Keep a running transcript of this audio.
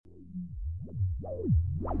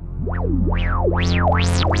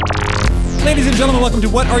Ladies and gentlemen, welcome to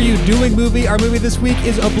What Are You Doing Movie. Our movie this week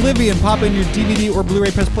is Oblivion. Pop in your DVD or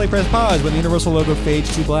Blu-ray, press play, press pause. When the Universal logo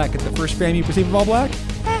fades to black, at the first frame you perceive of all black,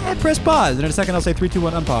 press pause. And in a second I'll say 3, 2,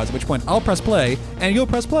 1, unpause, at which point I'll press play and you'll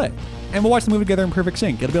press play. And we'll watch the movie together in perfect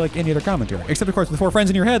sync. It'll be like any other commentary. Except, of course, with 4 friends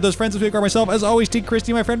in your head. Those friends this week are myself, as always, T.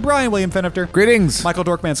 Christie, my friend Brian William Fenifter. Greetings. Michael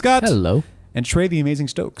Dorkman Scott. Hello. And Trey the Amazing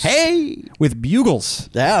Stokes. Hey! With bugles.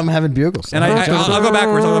 Yeah, I'm having bugles. And I'll go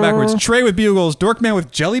backwards. Trey with bugles. Dorkman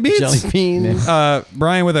with jelly beans. Jelly beans.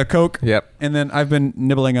 Brian with a Coke. Yep. And then I've been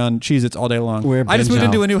nibbling on Cheez-Its all day long. We're I just moved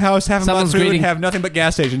binge into a new house, haven't bought Someone's food, greeting- have nothing but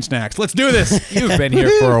gas station snacks. Let's do this. You've been here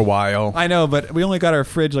for a while. I know, but we only got our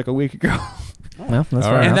fridge like a week ago. Well, that's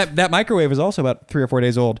All right. And that microwave is also about 3 or 4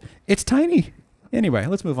 days old. It's tiny. Anyway,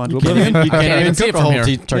 let's move on to Oblivion. You can't even see it cook a from whole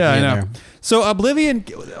here. turkey Yeah, I in know. there. So Oblivion,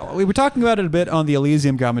 we were talking about it a bit on the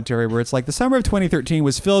Elysium commentary, where it's like the summer of 2013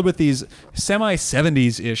 was filled with these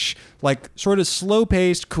semi-70s-ish, like sort of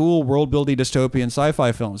slow-paced, cool, world-building dystopian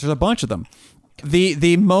sci-fi films. There's a bunch of them.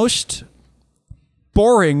 The most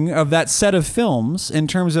boring of that set of films, in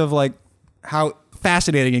terms of like how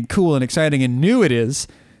fascinating and cool and exciting and new it is,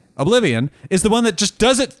 Oblivion, is the one that just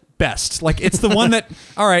does it best. Like, it's the one that,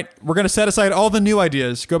 all right, we're going to set aside all the new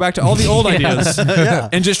ideas, go back to all the old ideas,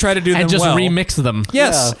 and just try to do them and just well. remix them.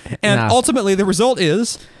 Yes. Yeah. And Nah. ultimately, the result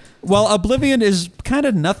is, well, Oblivion is kind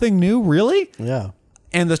of nothing new, really. Yeah.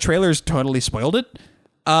 And the trailers totally spoiled it.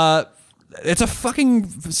 It's a fucking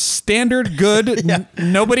standard, good,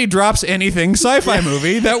 nobody drops anything sci-fi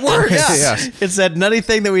movie that works. Yeah. It's that nutty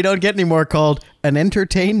thing that we don't get anymore called an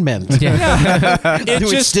entertainment. It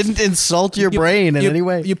Which just didn't insult your brain in any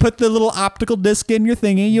way. You put the little optical disc in your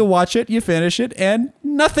thingy, you watch it, you finish it, and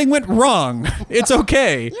nothing went wrong. It's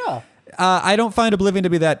okay. Yeah. I don't find Oblivion to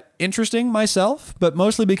be that interesting myself, but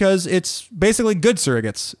mostly because it's basically good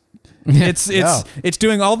surrogates. It's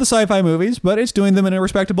doing all the sci-fi movies, but it's doing them in a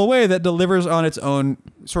respectable way that delivers on its own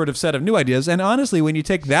sort of set of new ideas. And honestly, when you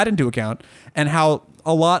take that into account and how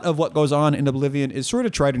a lot of what goes on in Oblivion is sort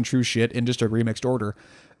of tried and true shit in just a remixed order,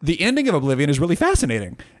 the ending of Oblivion is really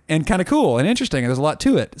fascinating and kind of cool and interesting, and there's a lot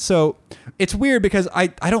to it. So it's weird because I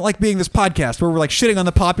don't like being this podcast where we're like shitting on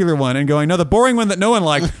the popular one and going, no, the boring one that no one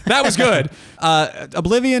liked, that was good.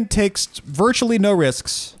 Oblivion takes virtually no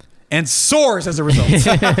risks and soars as a result.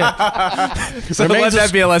 So let that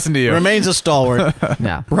be a lesson to you. Remains a stalwart.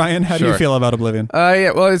 Yeah. Brian, how do you Sure. feel about Oblivion?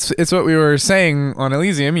 Yeah, well, it's what we were saying on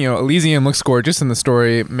Elysium. You know, Elysium looks gorgeous and the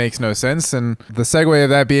story makes no sense. And the segue of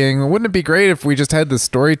that being, wouldn't it be great if we just had the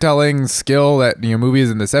storytelling skill that, you know, movies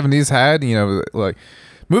in the 70s had? You know, like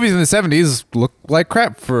movies in the 70s look like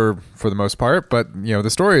crap for the most part, but, you know, the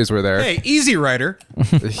stories were there. Hey, Easy Rider.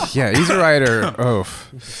 Yeah, Easy Rider.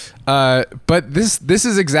 But this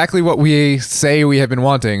is exactly what we say we have been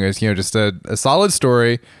wanting, is, you know, just a solid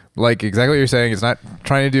story, like exactly what you're saying. It's not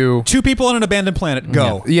trying to do 2 people on an abandoned planet.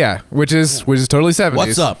 Go. yeah, which is totally 70s.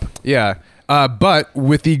 What's up? Yeah. But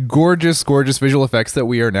with the gorgeous visual effects that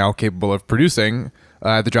we are now capable of producing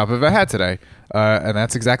at the drop of a hat today. And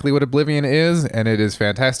that's exactly what Oblivion is, and it is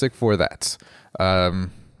fantastic for that.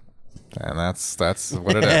 And that's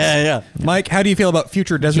what it is. Yeah. Mike, how do you feel about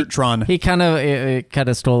future Desert Tron? He kind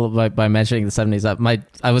of stole by mentioning the 70s.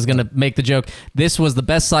 I was gonna make the joke. This was the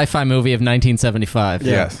best sci-fi movie of 1975.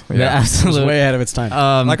 Yes. The Yeah. It was absolute. way ahead of its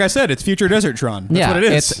time. Like I said, it's future Desert Tron. That's what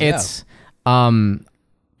it is. It's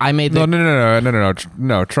I made the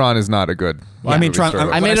No, Tron is not a good. I mean, movie Tron. story.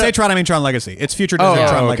 When I say Tron, I mean Tron Legacy. It's future Desert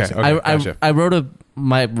Tron Legacy. Okay, gotcha. I wrote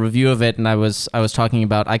my review of it, and I was talking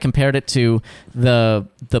about, I compared it to the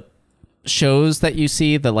shows that you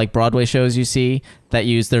see, the like Broadway shows you see that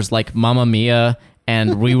use, there's like Mamma Mia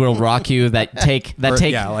and We Will Rock You that take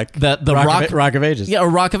like the Rock of Ages. or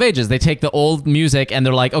Rock of Ages. They take the old music and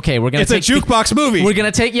they're like, okay, we're gonna It's a jukebox movie. We're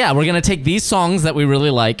gonna take these songs that we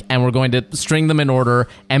really like and we're going to string them in order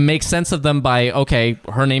and make sense of them by, okay,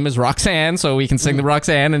 her name is Roxanne, so we can sing the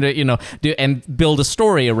Roxanne and do and build a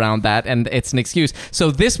story around that, and it's an excuse.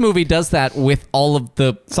 So this movie does that with all of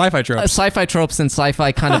the Sci-fi tropes. sci-fi tropes and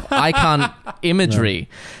sci-fi kind of icon imagery.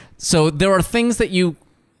 So there are things that you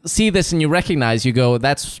see this and you recognize, you go,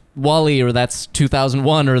 that's WALL-E, or that's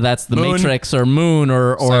 2001, or that's The Moon. Matrix, or Moon,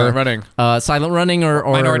 or Silent Running. Silent Running, or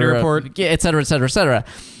Minority Report. yeah, et cetera, et cetera, et cetera.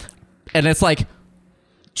 And it's like,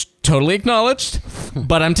 totally acknowledged,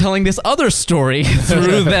 but I'm telling this other story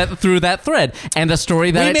through that thread, and a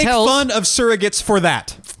story that We it make tells. fun of surrogates for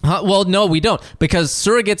that. Well, no, we don't, because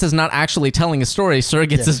Surrogates is not actually telling a story.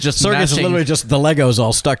 Surrogates is just Surrogates is mashing- literally just the Legos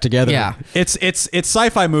all stuck together. Yeah. It's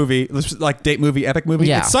sci-fi movie, like date movie, epic movie.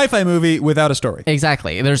 Yeah. It's sci-fi movie without a story.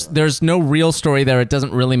 Exactly. There's no real story there. It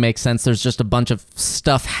doesn't really make sense. There's just a bunch of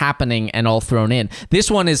stuff happening and all thrown in. This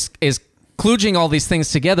one is kludging all these things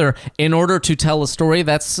together in order to tell a story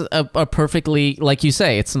that's a perfectly, like you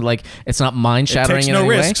say, it's not mind shattering in no any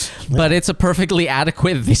risks. way, but it's a perfectly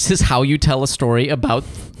adequate. This is how you tell a story about,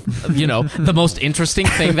 the most interesting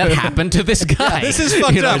thing that happened to this guy. This is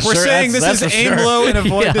fucked up. We're sure, saying that's this is for aim sure. low and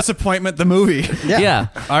avoid Yeah. disappointment. The movie. Yeah.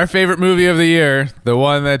 Our favorite movie of the year, the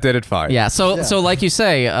one that did it fine. Yeah. So like you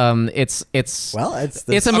say, it's Well, it's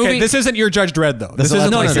a movie. Okay, this isn't your Judge Dredd though. This a lot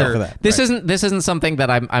isn't to like be said your. for that. This isn't something that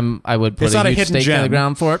I would put It's not a a huge hidden stake in the gem.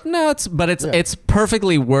 ground for. No, it's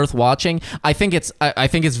perfectly worth watching. I think it's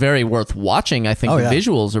very worth watching. I think Oh, the yeah.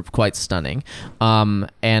 visuals are quite stunning, and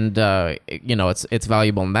it's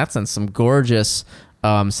valuable in that sense. Some gorgeous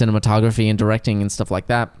cinematography and directing and stuff like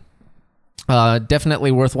that.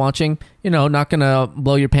 Definitely worth watching. Not gonna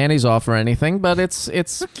blow your panties off or anything, but it's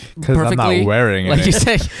 'Cause perfectly I'm not wearing like any. you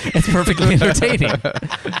say, it's perfectly entertaining.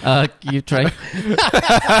 You try.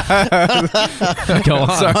 Go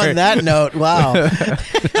on. Sorry. On that note, wow.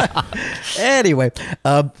 Anyway,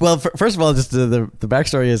 first of all, just the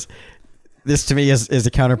backstory is this to me is a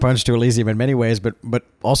counterpunch to Elysium in many ways, but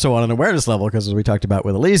also on an awareness level, because as we talked about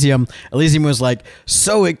with Elysium was like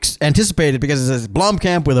so anticipated because it's this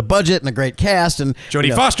Blomkamp with a budget and a great cast and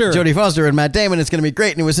Jodie Foster and Matt Damon. It's going to be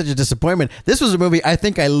great, and it was such a disappointment. This was a movie I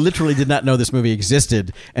think I literally did not know this movie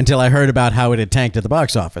existed until I heard about how it had tanked at the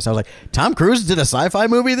box office. I was like, Tom Cruise did a sci-fi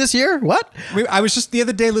movie this year? What? I was just the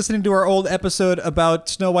other day listening to our old episode about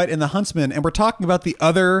Snow White and the Huntsman, and we're talking about the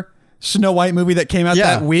other Snow White movie that came out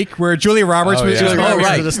that week, where Julia Roberts was. yeah. Julia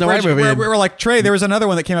Roberts did a Snow White movie. We're like, Trey, there was another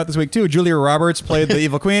one that came out this week too. Julia Roberts played the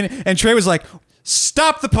evil queen, and Trey was like,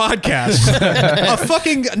 stop the podcast. A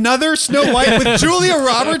fucking another Snow White with Julia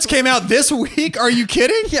Roberts came out this week? Are you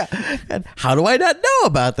kidding? Yeah. And how do I not know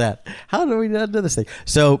about that? How do we not know this thing?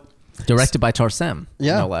 So Directed by Tarsem,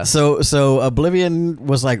 yeah. no less. So Oblivion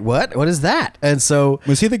was like, what? What is that? And so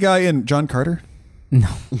Was he the guy in John Carter?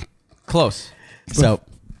 Close. so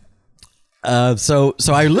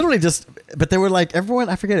I literally just, but they were like everyone.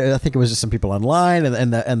 I forget. I think it was just some people online,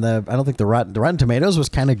 and the I don't think the Rotten Tomatoes was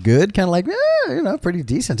kind of good, kind of like pretty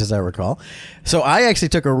decent as I recall. So I actually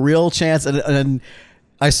took a real chance, and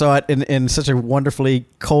I saw it in such a wonderfully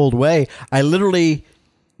cold way. I literally,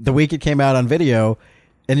 the week it came out on video.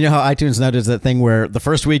 And you know how iTunes now does that thing where the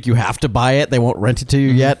first week you have to buy it, they won't rent it to you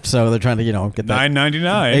yet, so they're trying to get that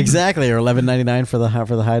 $9.99. exactly, or $11.99 for the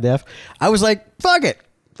high def. I was like, fuck it.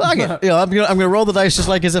 I'm gonna roll the dice just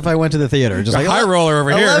like as if I went to the theater. Just A like high roller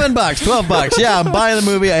over here. $11, $12. Yeah, I'm buying the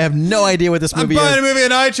movie. I have no idea what this I'm movie buying a is. movie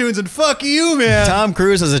on iTunes, and fuck you, man. Tom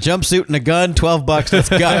Cruise has a jumpsuit and a gun. $12.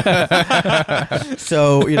 Let's go.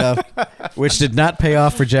 So which did not pay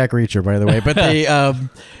off for Jack Reacher, by the way.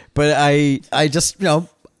 But I just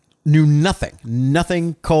knew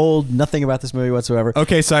nothing cold, nothing about this movie whatsoever.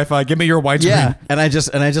 Okay, sci-fi, give me your widescreen. Yeah, and I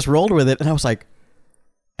just rolled with it, and I was like,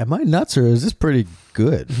 "Am I nuts, or is this pretty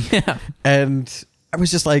good?" Yeah. And I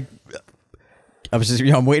was just like,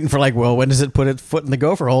 I'm waiting for like, well, when does it put its foot in the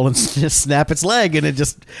gopher hole and just snap its leg? And it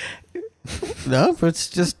just, no, it's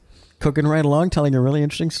just cooking right along, telling a really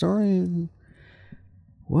interesting story.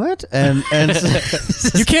 What? And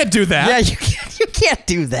You can't do that. yeah, you can't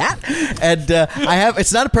do that. And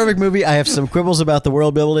it's not a perfect movie. I have some quibbles about the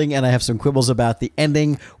world building, and I have some quibbles about the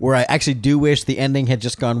ending, where I actually do wish the ending had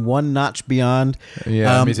just gone one notch beyond.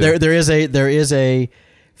 Yeah, me too. There is a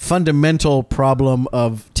fundamental problem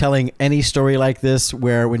of telling any story like this,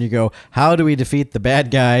 where when you go, how do we defeat the bad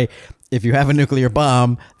guy? If you have a nuclear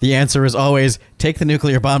bomb, the answer is always take the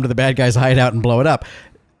nuclear bomb to the bad guy's hideout and blow it up.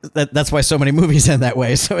 That's why so many movies end that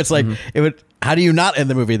way. So it's like, how do you not end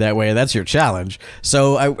the movie that way? That's your challenge.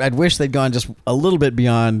 So I'd wish they'd gone just a little bit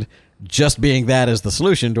beyond just being that as the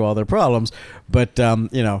solution to all their problems. But,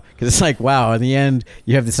 because it's like, wow, in the end,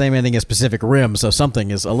 you have the same ending as Pacific Rim, so something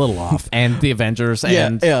is a little off. And the Avengers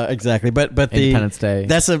and yeah, exactly. But the Independence Day.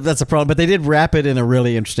 That's a problem. But they did wrap it in a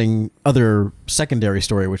really interesting other secondary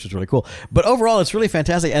story, which is really cool. But overall, it's really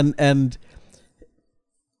fantastic. And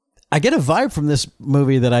I get a vibe from this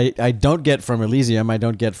movie that I don't get from Elysium. I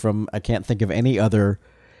can't think of any other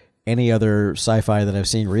sci-fi that I've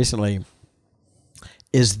seen recently.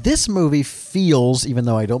 Is this movie feels, even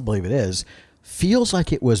though I don't believe it is, feels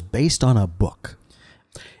like it was based on a book.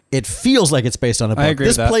 it feels like it's based on a book. I agree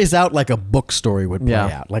This with that. plays out like a book story would play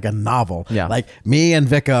Yeah. out, like a novel. Yeah. Like me and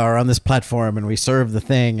Vika are on this platform and we serve the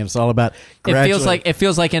thing, and it's all about. It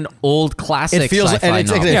feels like an old classic It feels- sci-fi and it's-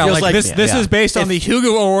 novel. it Yeah, feels like like- this yeah. is based on the Hugo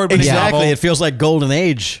Award-winning Exactly. novel. It feels like golden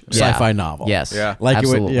age Yeah. sci-fi novel. Yes. Yeah. Like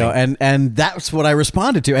absolutely. it would, and that's what I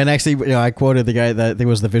responded to. And actually, I quoted the guy that I think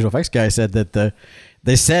was the visual effects guy said that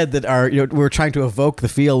they said that we're trying to evoke the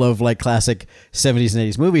feel of like classic 70s and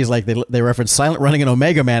 80s movies. Like they referenced Silent Running and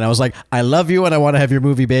Omega Man. I was like, I love you and I want to have your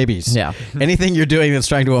movie babies. Yeah. Anything you're doing that's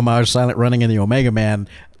trying to homage Silent Running and the Omega Man,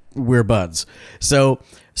 we're buds. So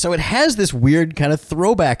it has this weird kind of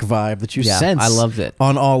throwback vibe that you Yeah, sense. I loved it.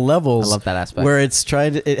 On all levels. I love that aspect. Where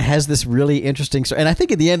it has this really interesting story. And I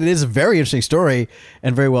think at the end it is a very interesting story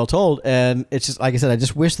and very well told. And it's just, like I said, I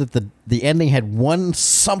just wish that the ending had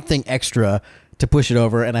something extra to push it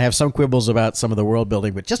over. And I have some quibbles about some of the world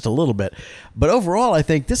building, but just a little bit. But overall, I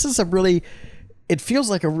think this is a really... It feels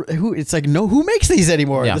like who makes these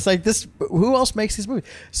anymore? Yeah. It's like this. Who else makes these movies?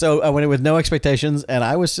 So I went in with no expectations, and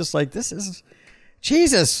I was just like, "This is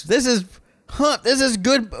Jesus. This is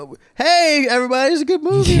good. Hey, everybody, this is a good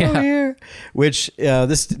movie Yeah. over here." Which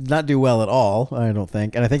this did not do well at all. I don't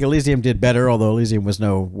think, and I think Elysium did better, although Elysium was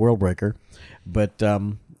no world breaker. But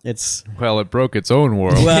it's Well, it broke its own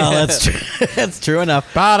world. well, that's true. That's true enough.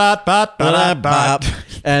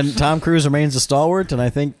 And Tom Cruise remains a stalwart, and I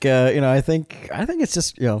think I think it's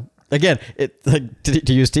just again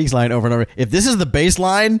to use Teague's line over and over. If this is the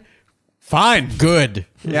baseline, Fine. good.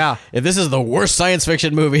 Yeah. If this is the worst science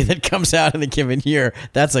fiction movie that comes out in a given year,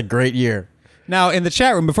 that's a great year. Now, in the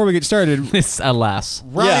chat room, before we get started, This, alas.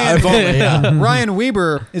 Ryan, if only, yeah. Ryan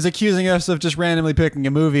Weber is accusing us of just randomly picking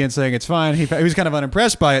a movie and saying it's fine. He was kind of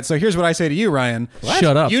unimpressed by it. So here's what I say to you, Ryan.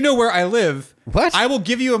 Shut up. You know where I live. What? I will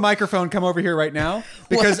give you a microphone. Come over here right now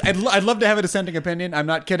because I'd love to have a dissenting opinion. I'm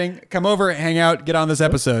not kidding. Come over, hang out, get on this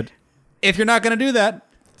episode. If you're not going to do that,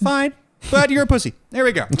 fine. But you're a pussy. There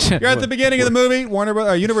we go. You're at the beginning of the movie.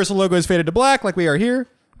 Universal logo is faded to black, like we are here.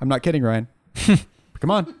 I'm not kidding, Ryan. Come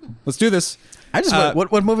on, let's do this. I just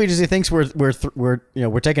what movie does he think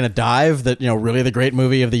we're taking a dive that really the great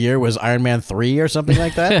movie of the year was Iron Man 3 or something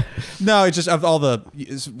like that? No, it's just of all the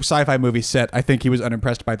sci-fi movies set, I think he was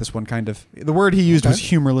unimpressed by this one. Kind of. The word he used was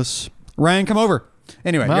humorless. Ryan, come over.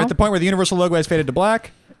 Anyway, you're Well- at the point where the Universal logo has faded to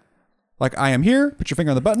black. Like I am here. Put your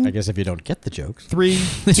finger on the button. I guess if you don't get the jokes. 3,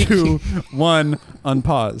 2, 1.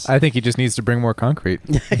 Unpause. I think he just needs to bring more concrete.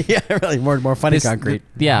 Yeah, really more funny This- concrete.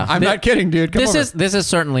 Yeah. I'm not kidding, dude. Come over. This is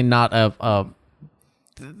certainly not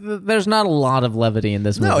there's not a lot of levity in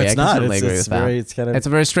this movie. No, it's I can not. certainly It's- agree it's with very- that. it's kind of- It's a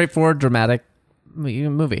very straightforward, dramatic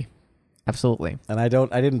movie. Absolutely. And I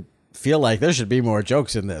didn't feel like there should be more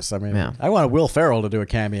jokes in this. I mean, Yeah. I want Will Ferrell to do a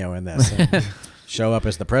cameo in this. And show up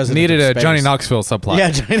as the president. Needed of a space. Johnny Knoxville subplot.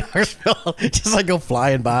 Yeah, Johnny Knoxville. Just like go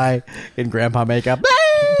flying by in grandpa makeup.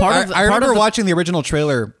 I remember watching the original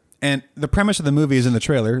trailer, and the premise of the movie is in the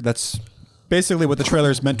trailer. That's basically what the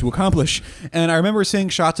trailer is meant to accomplish. And I remember seeing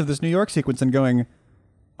shots of this New York sequence and going,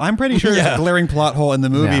 I'm pretty sure there's Yeah. a glaring plot hole in the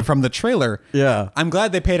movie Yeah. from the trailer. Yeah. I'm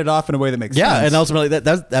glad they paid it off in a way that makes sense. Yeah, and ultimately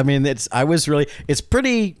it's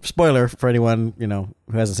pretty spoiler for anyone,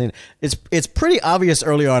 who hasn't seen it. It's pretty obvious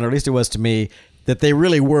early on, or at least it was to me, that they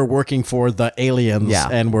really were working for the aliens Yeah.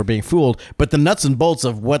 and were being fooled, but the nuts and bolts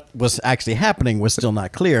of what was actually happening was still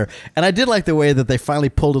not clear. And I did like the way that they finally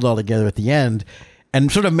pulled it all together at the end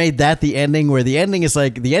and sort of made that the ending, where the ending is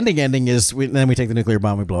like, the ending is, then we take the nuclear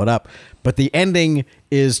bomb, we blow it up. But the ending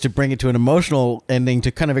is to bring it to an emotional ending to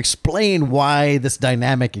kind of explain why this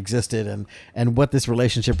dynamic existed and what this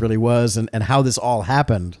relationship really was and how this all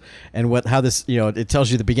happened and how this, it tells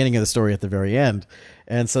you the beginning of the story at the very end.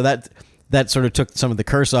 And so that sort of took some of the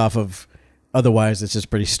curse off of, otherwise it's just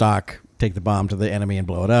pretty stock, take the bomb to the enemy and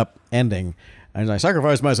blow it up ending. And I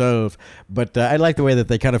sacrificed myself. But I like the way that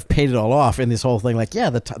they kind of paid it all off in this whole thing. Like, yeah,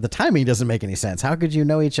 the timing doesn't make any sense. How could you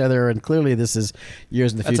know each other? And clearly this is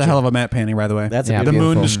years in the That's future. a hell of a matte painting, by the way. That's Yeah, the moon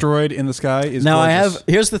beautiful. destroyed in the sky is Now gorgeous.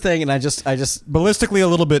 here's the thing, and I just ballistically a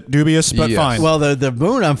little bit dubious, but Yes. fine. well, the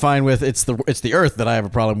moon I'm fine with. It's the Earth that I have a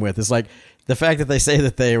problem with. It's like the fact that they say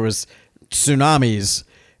that there was tsunamis.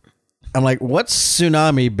 I'm like, what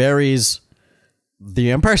tsunami buries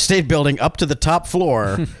the Empire State Building up to the top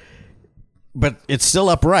floor, but it's still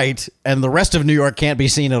upright, and the rest of New York can't be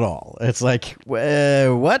seen at all? It's like,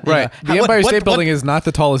 what? Right. The Empire State Building is not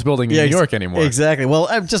the tallest building in New York anymore. Exactly. Well,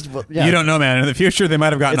 I'm just yeah. You don't know, man. In the future, they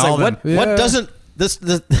might have gotten It's all like, them. what Yeah. doesn't this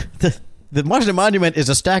the Washington Monument is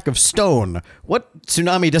a stack of stone. What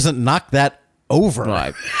tsunami doesn't knock that over?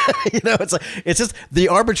 Right. It's just the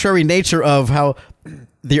arbitrary nature of how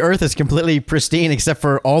the Earth is completely pristine except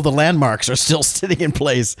for all the landmarks are still sitting in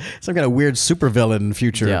place. Some kind of weird supervillain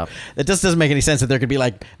future. Yeah. It just doesn't make any sense that there could be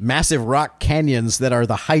like massive rock canyons that are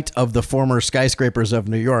the height of the former skyscrapers of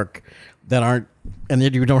New York that aren't, and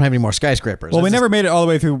yet you don't have any more skyscrapers. Well, we That's never made it all the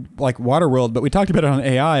way through like Waterworld, but we talked about it on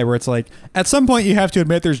AI, where it's like at some point you have to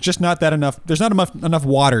admit there's just not that enough. There's not enough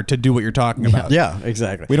water to do what you're talking about. Yeah,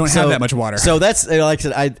 exactly. We don't have that much water. So that's like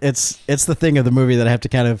I said, it's the thing of the movie that I have to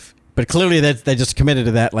kind of. But clearly that they just committed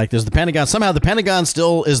to that. Like there's the Pentagon. Somehow the Pentagon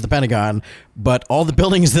still is the Pentagon, but all the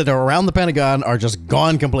buildings that are around the Pentagon are just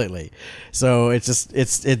gone completely. So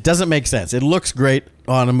it doesn't make sense. It looks great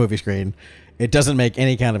on a movie screen. It doesn't make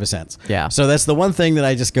any kind of a sense. Yeah. So that's the one thing that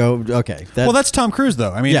I just go, okay. Well, that's Tom Cruise,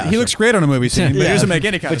 though. I mean, Yeah, he sure. looks great on a movie scene, but it doesn't make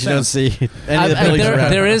any kind but of you don't sense. see any of the buildings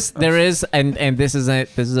around. there is, and this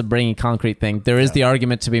is a bringing concrete thing. There is the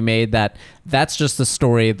argument to be made that that's just the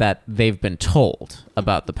story that they've been told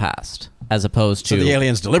about the past, as opposed to So the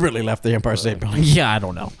aliens deliberately left the Empire State Building. Yeah, I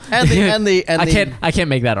don't know. And I can't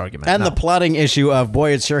make that argument. And no. the plotting issue of,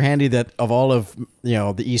 boy, it's sure handy that of all of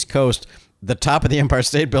the East Coast, the top of the Empire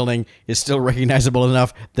State Building is still recognizable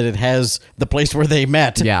enough that it has the place where they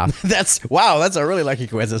met. Yeah. That's a really lucky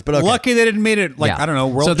coincidence. But okay. Lucky they didn't meet it, like, Yeah. I don't know,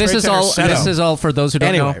 World So this Trade is Center all. setup. This is all for those who don't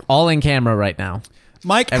Anyway. know. All in camera right now.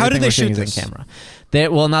 Mike, how did Everything they we're seeing shoot is this? in camera.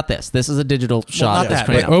 Well, not this. This is a digital shot. not that's that.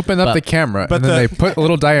 cranked They open up But the camera but and then the- they put a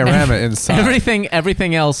little diorama inside.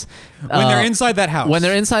 Everything else. When they're inside that house. When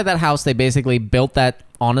they're inside that house, they basically built that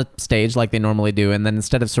on a stage like they normally do, and then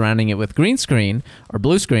instead of surrounding it with green screen or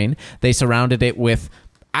blue screen, they surrounded it with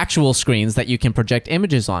actual screens that you can project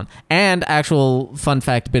images on. And actual fun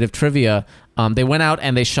fact, bit of trivia, they went out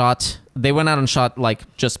and shot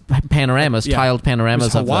like just panoramas, Yeah. tiled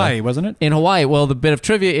panoramas It was Hawaii, of wasn't it? in Hawaii. Well, the bit of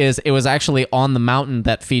trivia is it was actually on the mountain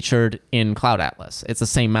that featured in Cloud Atlas. It's the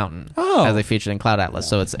same mountain as they featured in Cloud Atlas,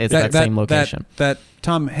 so it's that same location. That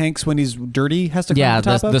Tom Hanks, when he's dirty, has to Yeah,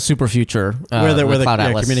 climb the top of? the super future where the Cloud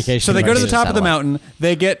Atlas. communication. So they go to the devices. top of the satellite. mountain.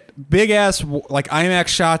 They get big ass like IMAX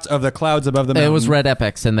shots of the clouds above the mountain. It was Red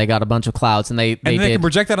Epics, and they got a bunch of clouds, and they and they did. can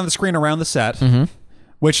project that on the screen around the set,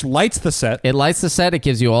 which lights the set. It lights the set. It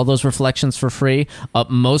gives you all those reflections for free.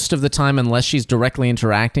 Most of the time, unless she's directly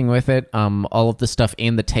interacting with it, all of the stuff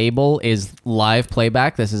in the table is live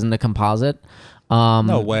playback. This isn't a composite.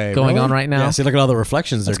 No way, Going really? on right now. Yeah, see, look at all the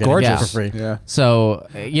reflections they're That's getting gorgeous. for free. Yeah. So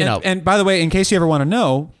you know. And by the way, in case you ever want to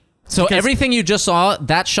know, So everything you just saw,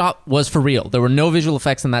 that shot was for real. There were no visual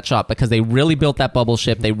effects in that shot because they really built that bubble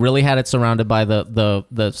ship. They really had it surrounded by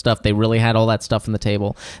the stuff. They really had all that stuff on the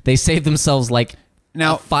table. They saved themselves like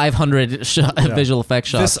Now- 500 visual effects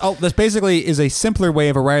shots. this basically is a simpler way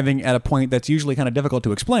of arriving at a point that's usually kind of difficult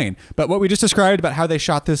to explain. But what we just described about how they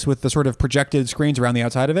shot this with the sort of projected screens around the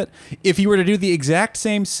outside of it, if you were to do the exact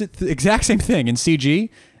same thing in CG,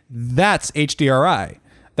 that's HDRI.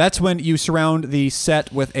 That's when you surround the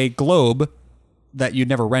set with a globe that you'd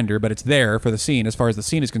never render, but it's there for the scene as far as the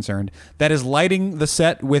scene is concerned. That is lighting the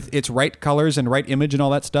set with its right colors and right image and all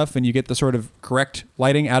that stuff, and you get the sort of correct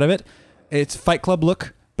lighting out of it. It's Fight Club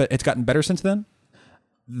look, but it's gotten better since then.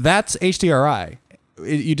 That's HDRI.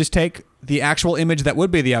 You just take the actual image that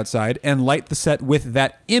would be the outside and light the set with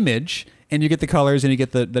that image, and you get the colors and you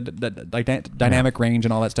get the dynamic range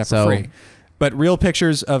and all that stuff So- for free. But real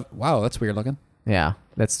pictures of, wow, that's weird looking. Yeah,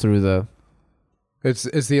 that's through the. It's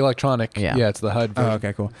the electronic. Yeah. Yeah, it's the HUD. Oh, version.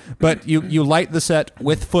 okay, cool. But you light the set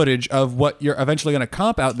with footage of what you're eventually going to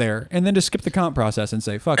comp out there, and then just skip the comp process and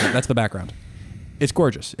say, fuck it, that's the background. It's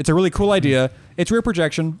gorgeous. It's a really cool idea. It's rear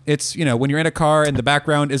projection. It's, when you're in a car and the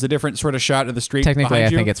background is a different sort of shot of the street Technically, behind I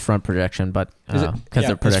you. think it's front projection, but Is it? because Yeah,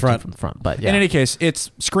 they're it's projecting front. from the front. But yeah. In any case,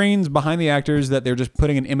 it's screens behind the actors that they're just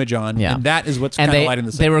putting an image on, Yeah. and that is what's and kind of they lighting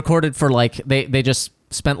the set. they recorded for like they just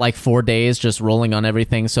spent like 4 days just rolling on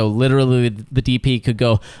everything. So literally, the DP could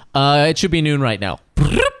go, it should be noon right now,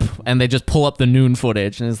 and they just pull up the noon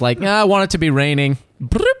footage, and it's like, I want it to be raining.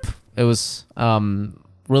 It was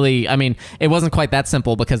really, I mean, it wasn't quite that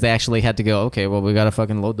simple because they actually had to go, okay, well, we got to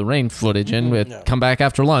fucking load the rain footage in. We'd come back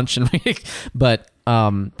after lunch, and but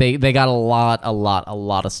they got a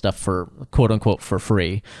lot of stuff for quote unquote for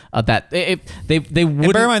free. That they and bear in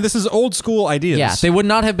wouldn't. mind, this is old school ideas. Yeah, they would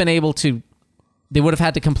not have been able to. They would have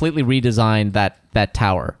had to completely redesign that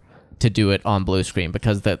tower to do it on blue screen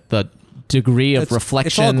because the degree of It's all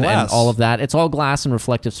reflection and glass. all of that, it's all glass and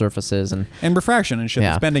reflective surfaces and and refraction and shit.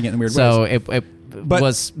 yeah, That's bending it in weird so ways. it But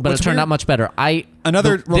was, but it what's turned weird- out much better.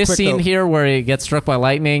 Another real this quick, scene though. here where he gets struck by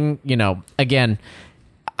lightning. Again,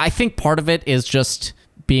 I think part of it is just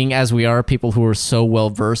being as we are, people who are so well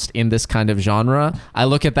versed in this kind of genre, I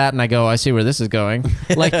look at that and I go, I see where this is going.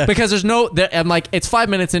 Like, because there's I'm like, it's 5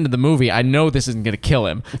 minutes into the movie, I know this isn't going to kill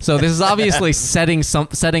him. So this is obviously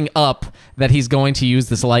setting up that he's going to use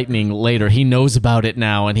this lightning later. He knows about it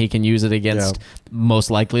now, and he can use it against most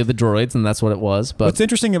likely the droids, and that's what it was. But what's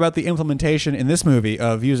interesting about the implementation in this movie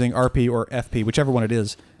of using RP or FP, whichever one it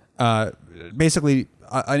is, basically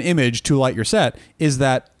an image to light your set, is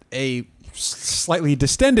that a slightly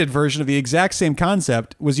distended version of the exact same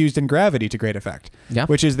concept was used in Gravity to great effect. Yeah.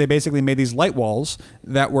 Which is they basically made these light walls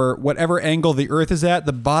that were whatever angle the Earth is at,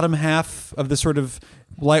 the bottom half of the sort of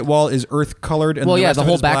light wall is Earth colored. And the rest the of it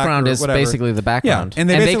whole is black background or is whatever. basically the background. Yeah. And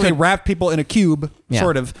they basically could wrapped people in a cube, Yeah.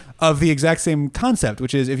 sort of the exact same concept,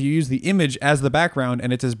 which is if you use the image as the background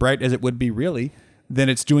and it's as bright as it would be really, then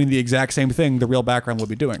it's doing the exact same thing the real background would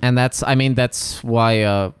be doing. And that's why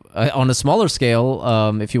on a smaller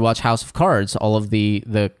scale, if you watch House of Cards, all of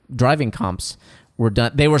the driving comps were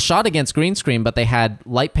done. They were shot against green screen, but they had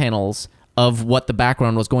light panels of what the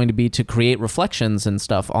background was going to be to create reflections and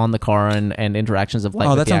stuff on the car and interactions of light.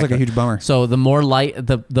 Oh, with that the sounds like a actor. huge bummer. So the more light,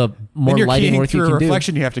 the more and you're lighting keying work you through can a do.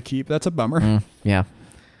 reflection you have to keep. That's a bummer. Yeah.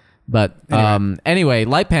 But anyway,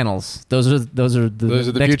 light panels. Those are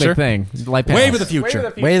the next future? big thing. Light panels. Way of the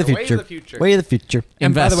future. Way of the future. Way of the future.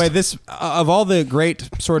 And by Invest. the way, this of all the great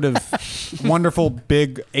sort of wonderful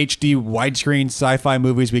big HD widescreen sci-fi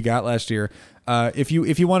movies we got last year, if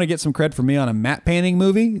you want to get some cred from me on a matte painting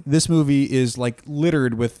movie, this movie is like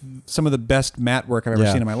littered with some of the best matte work I've ever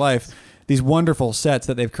seen in my life. These wonderful sets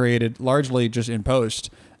that they've created, largely just in post.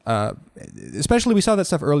 Especially we saw that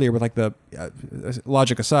stuff earlier with like the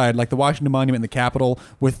logic aside, like the Washington Monument in the Capitol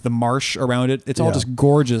with the marsh around it. It's all just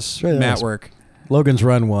gorgeous Really matte nice. work. Logan's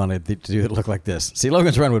Run wanted to do it look like this. See,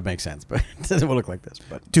 Logan's Run would make sense, but it doesn't look like this.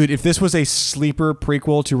 But Dude, if this was a sleeper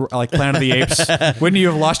prequel to like Planet of the Apes, wouldn't you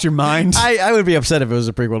have lost your mind? I would be upset if it was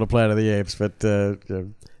a prequel to Planet of the Apes, but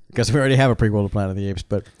because we already have a prequel to Planet of the Apes.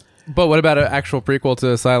 But what about an actual prequel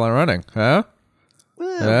to Silent Running? Huh?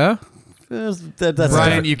 Yeah. that's Brian,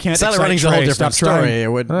 different. you can't Silent excite Running's a whole Trey. different Stop trying. story. It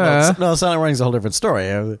would, no, Silent Running's a whole different story.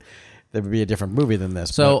 There would be a different movie than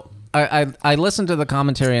this. So I listened to the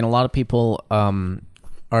commentary, and a lot of people a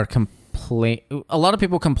lot of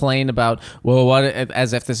people complain about, well, what,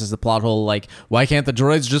 as if this is the plot hole, like, why can't the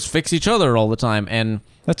droids just fix each other all the time? And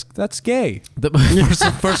That's gay.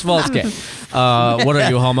 first of all, it's gay. What are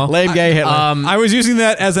you, homo? lame gay Hitler. I was using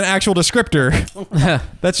that as an actual descriptor.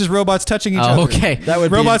 That's just robots touching each other. Okay. that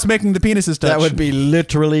would Robots making the penises touch. that would be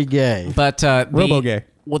literally gay. But Robo-gay.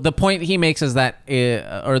 Well, the point he makes is that,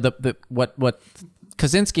 or what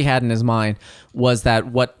Kaczynski had in his mind was that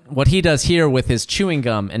what he does here with his chewing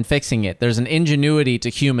gum and fixing it, there's an ingenuity to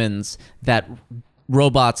humans that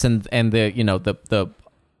robots and the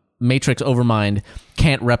Matrix Overmind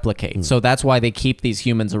can't replicate. So that's why they keep these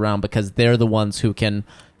humans around, because they're the ones who can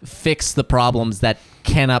fix the problems that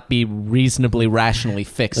cannot be reasonably rationally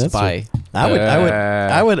fixed That's by. I would.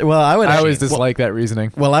 I always dislike that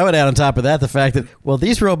reasoning. Well, I would add on top of that the fact that, well,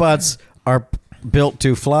 these robots are built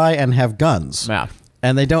to fly and have guns. Yeah.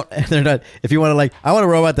 And they're not, if you want to, like, I want a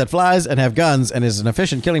robot that flies and have guns and is an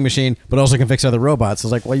efficient killing machine, but also can fix other robots.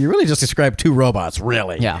 It's like, well, you really just described two robots,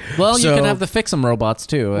 really. Yeah. Well, you So- can have the fix 'em robots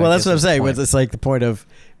too. Well, that's what I'm saying. It's like the point of,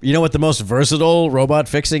 you know what the most versatile robot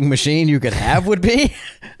fixing machine you could have would be?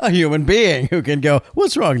 A human being who can go,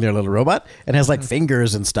 what's wrong there, little robot? And has like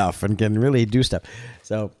fingers and stuff and can really do stuff.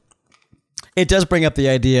 So it does bring up the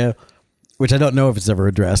idea, which I don't know if it's ever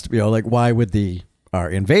addressed, like, why would our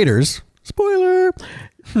invaders, spoiler,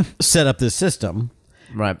 set up this system?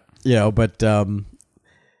 Right. But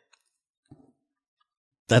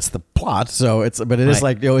that's the plot. So it is Right.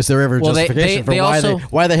 like, is there ever Well, justification for they also-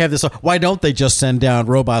 why they have this? Why don't they just send down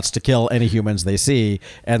robots to kill any humans they see?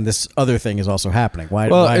 And this other thing is also happening. Why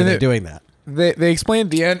are and they doing that? They explained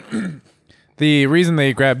at the end the reason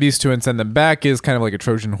they grab these two and send them back is kind of like a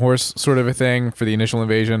Trojan horse sort of a thing for the initial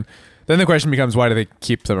invasion. Then the question becomes, why do they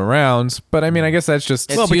keep them around? But I mean, I guess that's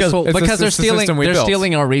just It's useful it's because the they're system we built.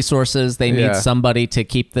 stealing our resources. They need Yeah. somebody to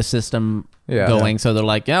keep the system Yeah. going. So they're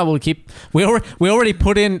like, yeah, we already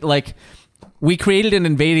put in, like, we created an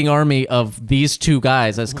invading army of these two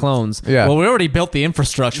guys as clones. Yeah. Well, we already built the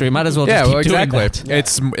infrastructure. We might as well just Yeah, keep well, doing exactly. that.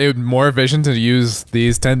 It's more efficient to use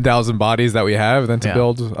these 10,000 bodies that we have than to Yeah.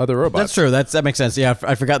 build other robots. That's true. That makes sense. Yeah,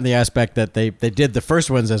 I'd forgotten the aspect that they did the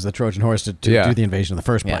first ones as the Trojan horse to Yeah. do the invasion in the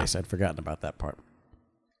first Yeah. place. I'd forgotten about that part.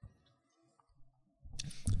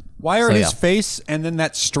 Why are So, his yeah. face and then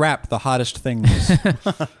that strap the hottest things?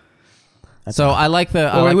 So I like the.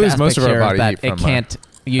 I Well, we like lose the most of aspect our here body that heat it from, can't.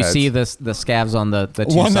 You heads. see the scavs on the two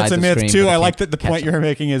One sides that's a of myth. screen, Two, but I it like can't that the catch point them. you're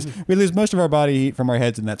making is we lose most of our body heat from our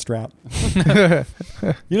heads in that strap.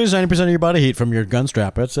 You lose 90% of your body heat from your gun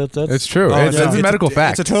strap. That's It's true. Oh, It's a medical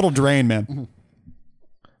fact. It's a total drain, man.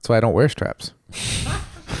 That's why I don't wear straps.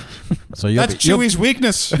 So you'll That's be, you'll, Chewie's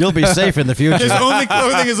weakness. you'll be safe in the His future. only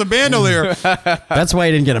clothing is a bandolier. That's why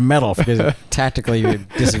he didn't get a medal, because tactically you're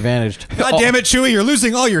disadvantaged. God damn it, Chewie, you're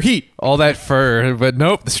losing all your heat. All that fur, but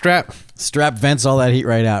nope, the strap. Strap vents all that heat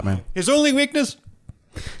right out, man. His only weakness.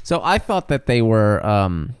 So I thought that they were.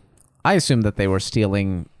 I assumed that they were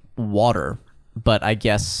stealing water, but I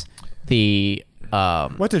guess the.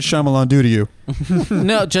 What did Shyamalan do to you?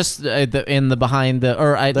 No, just in the behind the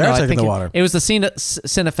or I. They're no, I taking think the it- water. It was the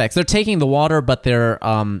Cinefex. They're taking the water, but they're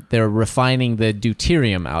refining the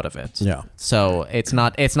deuterium out of it. Yeah. So it's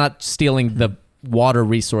not stealing the water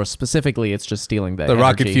resource specifically. It's just stealing the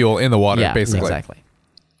rocket energy. fuel in the water, Yeah, basically. exactly.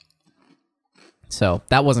 So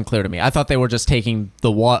that wasn't clear to me. I thought they were just taking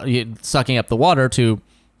the water, sucking up the water to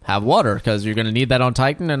have water, because you're going to need that on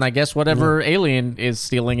Titan, and I guess whatever alien is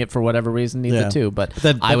stealing it for whatever reason needs it too. But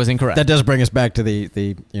I was incorrect. That does bring us back to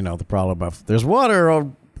the problem of there's water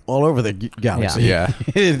all over the galaxy. Yeah.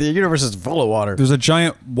 The universe is full of water. There's a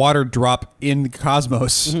giant water drop in the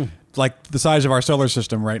cosmos, like the size of our solar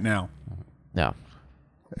system right now. No.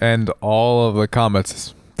 And all of the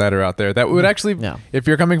comets that are out there that would actually, Yeah. if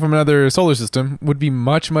you're coming from another solar system, would be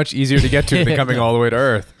much, much easier to get to than coming all the way to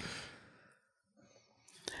Earth.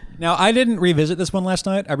 Now, I didn't revisit this one last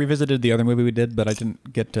night. I revisited the other movie we did, but I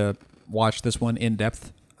didn't get to watch this one in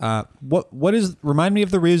depth. Remind me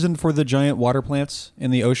of the reason for the giant water plants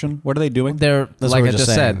in the ocean? What are they doing? They're That's like what I we're just just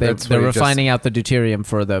said. saying. They're That's what you refining out the deuterium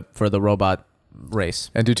for the robot race.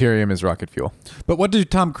 And deuterium is rocket fuel. But what do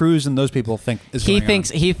Tom Cruise and those people think is He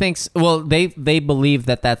going thinks. Well, they believe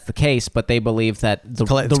that that's the case, but they believe that the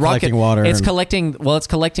It's rocket collecting water It's and- collecting. Well, it's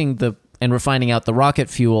collecting and refining out the rocket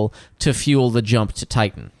fuel to fuel the jump to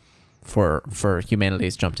Titan, for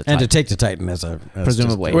humanity's jump to and Titan. to take to Titan as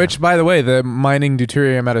Presumably. Which, by the way, the mining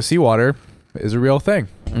deuterium out of seawater is a real thing.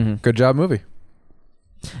 Good job, movie.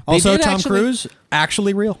 on? Also, did Tom actually- Cruise,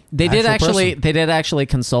 actually real. They did Actual actually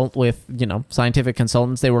consult with scientific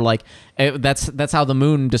consultants. They were like, that's how the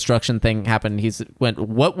moon destruction thing happened.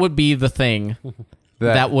 What would be the thing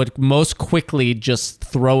that would most quickly just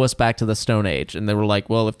throw us back to the Stone Age? And they were like,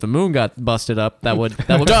 well, if the moon got busted up, that would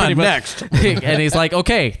Done, pretty much- next. And he's like,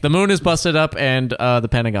 okay, the moon is busted up and the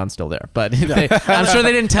Pentagon's still there. But I'm sure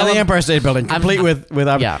they didn't tell the him. Empire State Building, complete with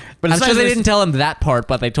Yeah, But I'm it's sure nice they didn't tell him that part,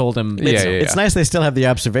 but they told him. Yeah, yeah, It's nice they still have the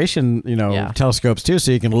observation, Yeah. telescopes too,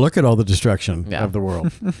 so you can look at all the destruction Yeah. of the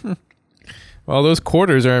world. Well, those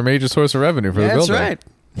quarters are a major source of revenue for the That's building. right.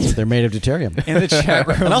 They're made of deuterium. In the chat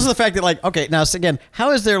room. And also the fact that, like, okay, now again,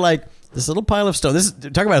 how is there like this little pile of stone?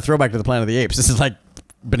 Talk about a throwback to the Planet of the Apes. This is like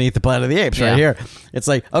beneath the Planet of the Apes Yeah. right here. It's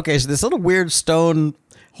like, okay, so this little weird stone,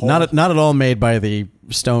 not at all made by the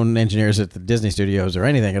stone engineers at the Disney Studios or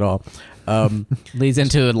anything at all. Leads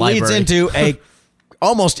into a library. Leads into a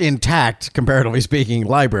almost intact, comparatively speaking,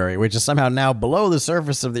 library, which is somehow now below the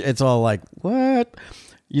surface of the. It's all like, what?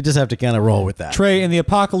 You just have to kind of roll with that. Trey, in the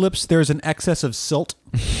apocalypse, there's an excess of silt.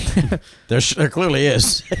 There clearly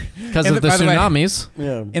is. because And of the by the way- tsunamis.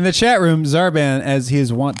 Yeah. In the chat room, Zarban, as he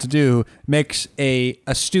is wont to do, makes a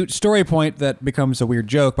astute story point that becomes a weird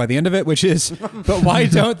joke by the end of it, which is, but why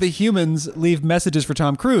don't the humans leave messages for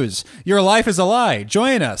Tom Cruise? Your life is a lie.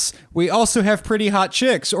 Join us. We also have pretty hot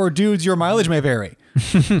chicks, or dudes your mileage may vary.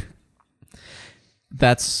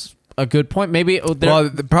 That's a good point. Maybe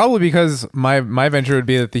Probably because my venture would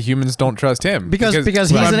be that the humans don't trust him. Because he's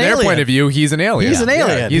from an their alien. point of view, he's an alien. He's an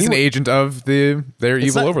alien. Yeah, he's He an w- agent of their It's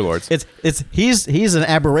evil not- overlords. He's an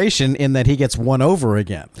aberration in that he gets won over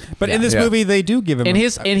again. But in this Yeah. movie, they do give him in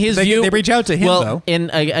his they, view, They reach out to him well, though. in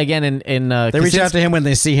They reach out to him when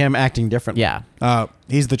they see him acting differently. Yeah,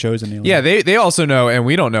 He's the chosen alien. Yeah, they also know, and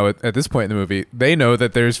we don't know it at this point in the movie. They know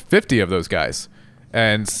that there's 50 of those guys,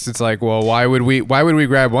 and it's like, well, why would we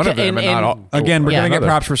grab one of them and not all? Again, we're Yeah. gonna get another?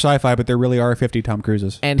 props for sci-fi, but there really are 50 Tom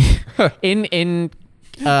Cruises. and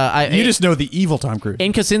You just know the evil Tom Cruise.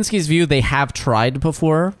 in Kaczynski's view, they have tried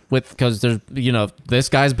before because there's this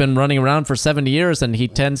guy's been running around for 70 years and he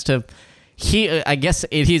tends to. I guess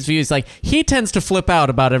in his view, he's like he tends to flip out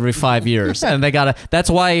about every 5 years, and they gotta. That's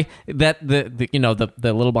why the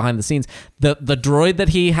little behind the scenes, the droid that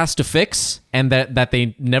he has to fix, and that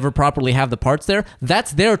they never properly have the parts there.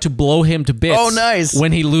 That's there to blow him to bits. Oh, nice.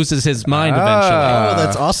 When he loses his mind Oh,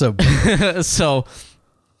 that's awesome. eventually. So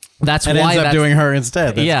That's and why ends up that's- doing her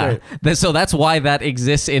instead. That's great. So that's why that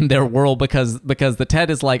exists in their world because the TED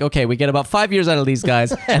is like, okay, we get about 5 years out of these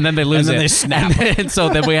guys, and then they lose And then it. they snap. And so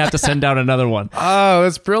then we have to send down another one. Oh,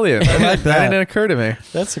 that's brilliant. I like that. that. Didn't occur to me.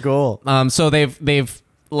 That's cool. So they've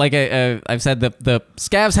like I've said, the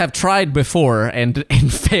scavs have tried before and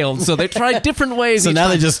failed. So they tried different ways. So each now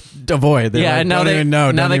time. they just avoid. They're yeah, like, and now don't they even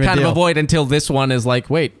know. now don't they even kind deal. of avoid until this one is like,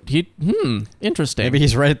 wait, interesting. Maybe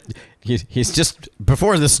he's right. He's just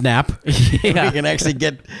before the snap. Yeah. We can actually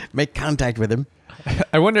make contact with him.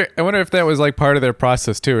 I wonder if that was like part of their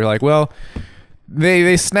process too. We're like, well,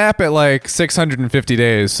 they snap at like 650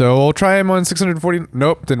 days, so we'll try him on 640.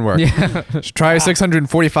 Nope, didn't work. Yeah. Try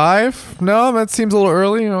 645. No, that seems a little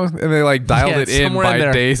early. And they like dialed Yeah, it in somewhere in by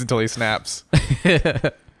there. days until he snaps.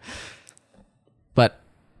 But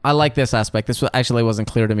I like this aspect. This actually wasn't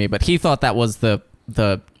clear to me, but he thought that was the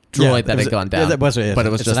droid that had gone down. Yeah, that was it. But it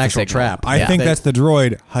was It's just an a actual signal. trap. I think that's the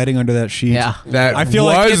droid hiding under that sheet. Yeah. That I feel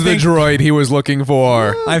like was it the thinks- droid he was looking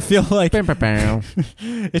for. I feel like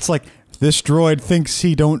it's like this droid thinks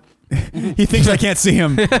he thinks I can't see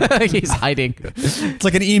him. He's hiding. It's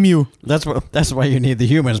like an emu. That's why you need the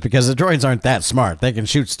humans, because the droids aren't that smart. They can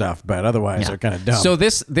shoot stuff, but otherwise they're kind of dumb. So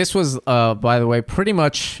this was, by the way, pretty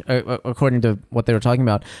much, according to what they were talking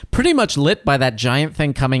about, pretty much lit by that giant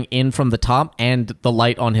thing coming in from the top and the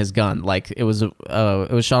light on his gun. Like it was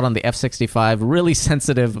shot on the F-65, really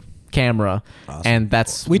sensitive camera, and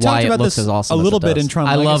that's We why talked it about looks this as awesome a as little it bit does. in Tron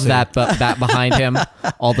I love Legacy. that behind him,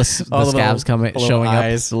 all the All the scavs little- coming little showing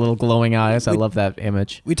eyes. up, the little glowing eyes. I love that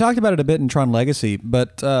image. We talked about it a bit in Tron Legacy,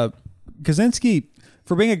 but Kaczynski,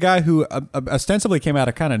 for being a guy who ostensibly came out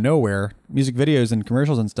of kind of nowhere, music videos and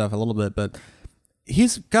commercials and stuff a little bit, but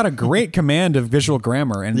he's got a great command of visual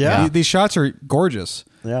grammar, and Yeah. these shots are gorgeous.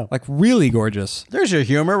 Yeah. Like really gorgeous. There's your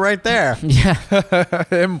humor right there. Yeah.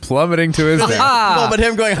 Him plummeting to his death. No, but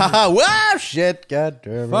him going, haha, wow, shit, god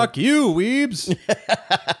damn it. Fuck you, weebs.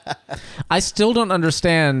 I still don't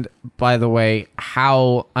understand, by the way,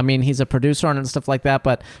 how, I mean, he's a producer on it and stuff like that,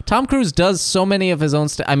 but Tom Cruise does so many of his own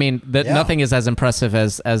stuff. I mean, Yeah. nothing is as impressive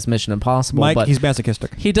as Mission Impossible, Mike, but he's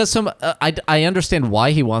masochistic. he does some, I understand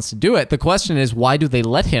why he wants to do it. The question is, why do they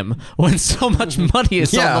let him when so much money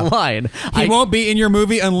is Yeah. on the line? He won't be in your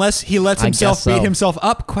movie unless he lets I himself guess so. beat himself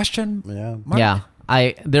up. Question. Yeah. mark?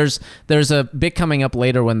 Yeah. There's a bit coming up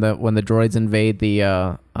later when the droids invade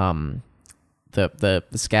the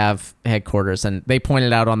Scav headquarters, and they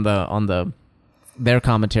pointed out on their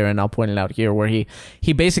commentary, and I'll point it out here, where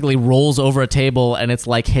he basically rolls over a table, and it's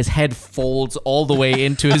like his head folds all the way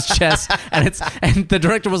into his chest, and the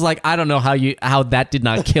director was like, I don't know how that did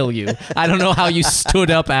not kill you. I don't know how you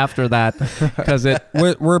stood up after that, because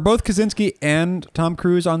Were both Kaczynski and Tom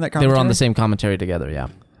Cruise on that they commentary? were on the same commentary together. Yeah.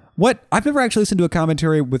 What? I've never actually listened to a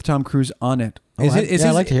commentary with Tom Cruise on it. I'd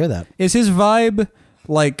like to hear that. Is his vibe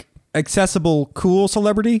like accessible, cool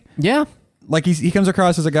celebrity? Yeah. Like he comes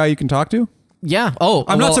across as a guy you can talk to? Yeah. Oh,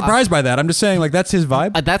 I'm not surprised by that. I'm just saying, like, that's his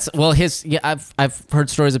vibe. That's I've heard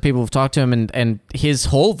stories of people who've talked to him, and his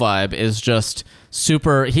whole vibe is just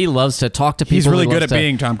super. He loves to talk to people. He's really He good loves at to-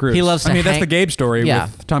 being Tom Cruise. He loves to. I mean, that's hang- the Gabe story Yeah.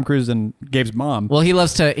 with Tom Cruise and Gabe's mom. Well, he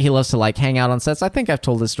loves to like hang out on sets. I think I've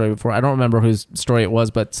told this story before. I don't remember whose story it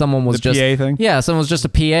was, but someone was The just PA thing? Yeah, someone was just a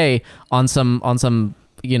PA on some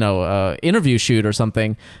interview shoot or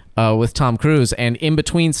something with Tom Cruise, and in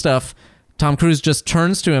between stuff, Tom Cruise just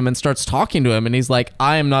turns to him and starts talking to him, and he's like,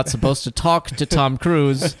 I am not supposed to talk to Tom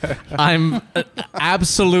Cruise. I'm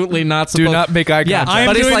absolutely not supposed Do not make eye Yeah, contact. I am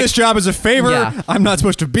but he's doing like- this job as a favor. Yeah. I'm not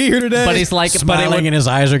supposed to be here today. But he's like, Smiling and his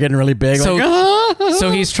eyes are getting really big. so, like,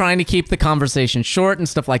 so he's trying to keep the conversation short and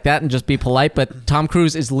stuff like that and just be polite, but Tom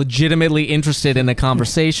Cruise is legitimately interested in a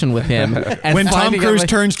conversation with him. And when Tom finding out, Cruise like-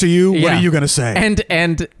 turns to you, what Yeah. are you going to say?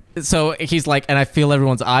 And so he's like, and I feel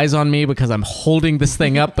everyone's eyes on me because I'm holding this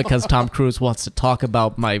thing up because Tom Cruise wants to talk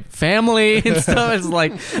about my family and stuff. It's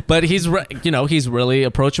like, but he's really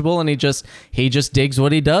approachable, and he just digs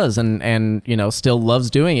what he does, and still loves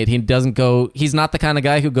doing it. He doesn't go. He's not the kind of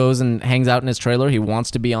guy who goes and hangs out in his trailer. He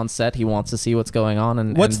wants to be on set. He wants to see what's going on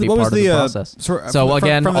and be what was part of the process. so So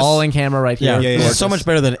again, from the all in camera right here. yeah, yeah. it's so much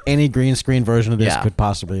better than any green screen version of this Yeah. could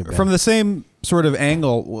possibly have been. From the same sort of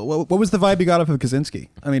angle, what was the vibe you got off of Kaczynski?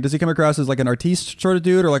 I mean, does he come across as like an artiste sort of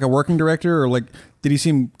dude, or like a working director, or like did he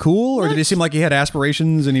seem cool, or did he seem like he had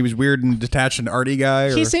aspirations and he was weird and detached and arty guy?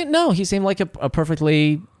 Or? He seemed like a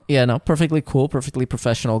perfectly cool, perfectly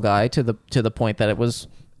professional guy to the point that it was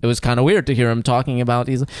kind of weird to hear him talking about.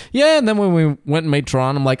 He's like, yeah, and then when we went and made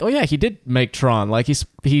Tron, I'm like, oh yeah, he did make Tron. Like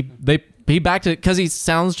he backed it because he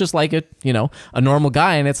sounds just like a normal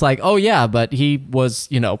guy, and it's like, oh yeah, but he was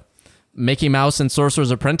Mickey Mouse and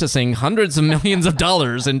Sorcerer's Apprenticing hundreds of millions of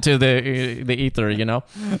dollars into the ether, you know?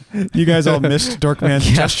 You guys all missed Dorkman's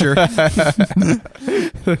gesture.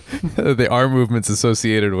 The arm movements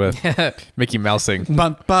associated with Mickey Mousing.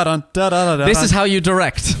 This is how you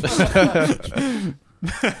direct.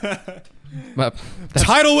 But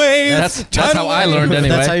Tidal wave. that's Tidal how I wave. learned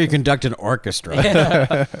anyway. That's how you conduct an orchestra.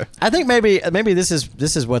 I think maybe this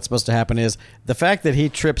is what's supposed to happen is the fact that he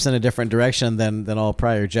trips in a different direction than all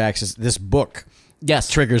prior Jacks is this book Yes,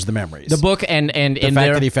 triggers the memories. the book and the in fact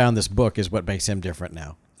their that he found this book is what makes him different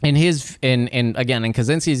now. in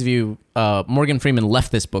Kaczynski's view, Morgan Freeman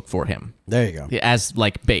left this book for him There you go. as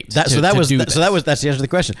like bait. That's the answer to the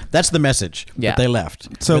question. That's the message Yeah. that they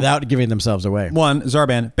left So- without giving themselves away. One,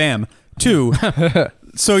 Zarban, bam. Two,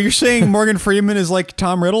 so you're saying Morgan Freeman is like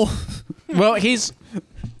Tom Riddle? Well, he's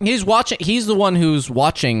watching. He's the one who's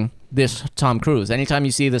watching this Tom Cruise. Anytime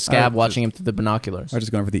you see the scab watching him through the binoculars. I'm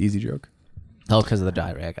just going for the easy joke. Oh, because of the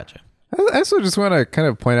diary. I gotcha. I also just want to kind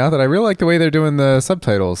of point out that I really like the way they're doing the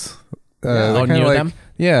subtitles. They're Oh, kinda near like, them?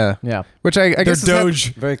 Yeah. Yeah. Which I guess is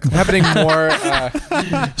Doge. Very cool. happening more.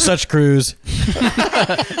 Such Cruise.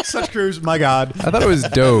 Such Cruise, my God. I thought it was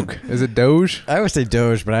Doge. Is it Doge? I always say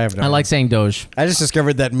Doge, but I have no. I like saying Doge. I just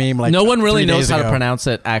discovered that meme like No one really 3 knows days how to ago. pronounce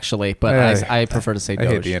it actually, but I prefer to say I hate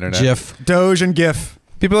Doge. the internet. GIF. Doge and GIF.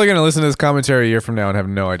 People are going to listen to this commentary a year from now and have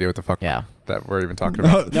no idea what the fuck Yeah. that we're even talking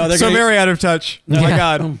about. No, they're so gonna- very out of touch. My Yeah.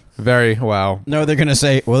 God. Very, wow. No, they're gonna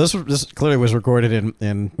say, well, this clearly was recorded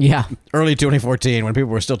in Yeah. early 2014 when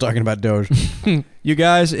people were still talking about Doge. You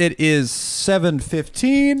guys, it is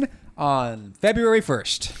 7:15 on February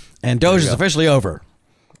 1st. And Doge is officially over.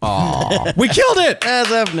 We killed it!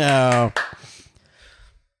 As of now.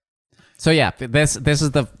 So yeah, this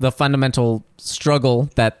is the fundamental struggle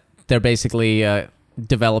that they're basically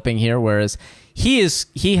developing here. Whereas he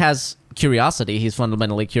has curiosity, he's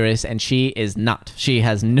fundamentally curious, and she is not. She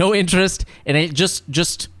has no interest in it.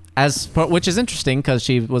 Just as which is interesting because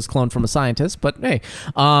she was cloned from a scientist. But hey,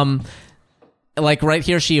 like right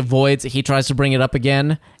here, she avoids. He tries to bring it up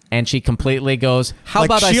again, and she completely goes, "How Like,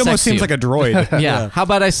 about I she sex almost seems you?" like a droid. yeah. How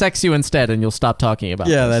about I sex you instead, and you'll stop talking about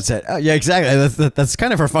Yeah, this. that's it. Yeah, exactly. That's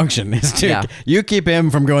kind of her function. Is to Yeah. you keep him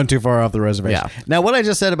from going too far off the reservation. Yeah. Now, what I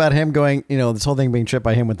just said about him going, this whole thing being tripped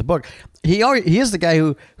by him with the book, he is the guy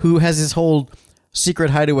who has his whole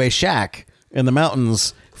secret hideaway shack in the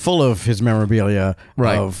mountains full of his memorabilia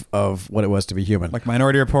Right. of what it was to be human. Like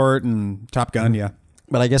Minority Report and Top Gun, yeah.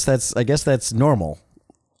 But I guess that's normal.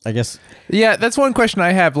 I guess. Yeah, that's one question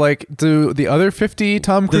I have. Like, do the other 50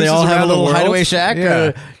 Tom Do Cruises they all have a around the little world- hideaway shack?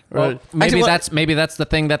 Yeah. Well, maybe that's the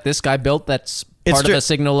thing that this guy built. That's It's part true. of the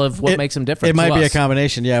signal of what It- makes him different. It might to be a us.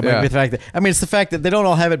 combination, yeah. It might Yeah. be the fact that it's the fact that they don't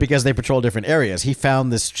all have it because they patrol different areas. He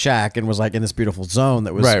found this shack and was like in this beautiful zone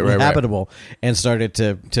that was Right. habitable, and started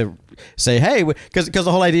to say, hey, because the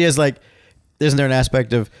whole idea is like, isn't there an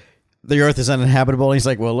aspect of the Earth is uninhabitable? And he's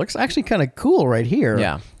like, well, it looks actually kind of cool right here.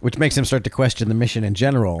 Yeah. which makes him start to question the mission in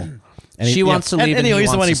general. And She wants to leave and he he's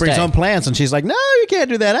the wants one he to brings stay. home plants, and she's like, no, you can't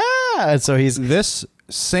do that. And so he's This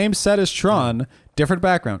same set as Tron, different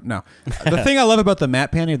background. No. The thing I love about the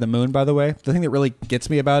matte painting of the moon, by the way, the thing that really gets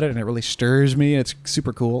me about it and it really stirs me, and it's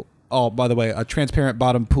super cool. Oh, by the way, a transparent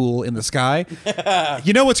bottom pool in the sky.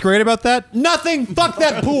 You know what's great about that? Nothing. Fuck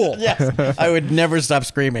that pool. yes, I would never stop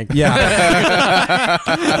screaming. Yeah.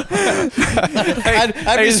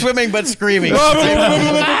 I'd be swimming but screaming.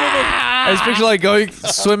 I just picture like going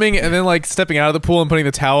swimming and then like stepping out of the pool and putting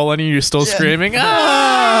the towel on you. You're still screaming.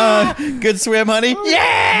 Ah! Good swim, honey.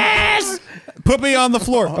 Yes. Put me on the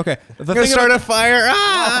floor. Okay. The I'm gonna thing start about- a fire.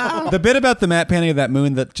 Ah! the bit about the matte painting of that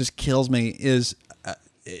moon that just kills me is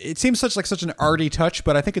it seems such an arty touch,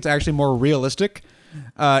 but I think it's actually more realistic.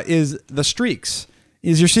 Is the streaks?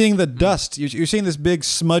 Is you're seeing the dust? You're seeing this big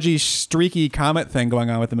smudgy, streaky comet thing going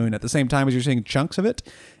on with the moon at the same time as you're seeing chunks of it,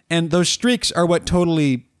 and those streaks are what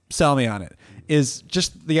totally sell me on it. Is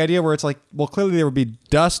just the idea where it's like, well, clearly there would be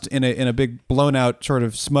dust in a big blown out sort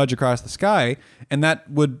of smudge across the sky, and that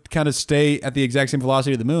would kind of stay at the exact same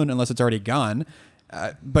velocity of the moon unless it's already gone.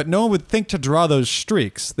 But no one would think to draw those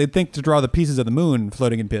streaks. They'd think to draw the pieces of the moon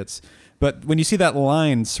floating in pits. But when you see that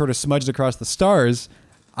line sort of smudged across the stars,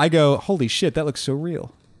 I go, holy shit, that looks so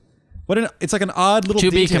real. It's like an odd little to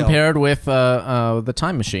be detail. compared with the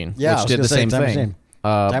Time Machine, Yeah, I which was did gonna the say same Time thing. Machine.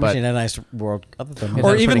 Time But Machine had a nice world. Other than Yeah,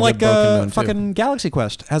 Or that's even pretty like good. Broken Moon, too. fucking Galaxy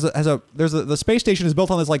Quest has a the space station is built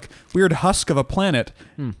on this like weird husk of a planet.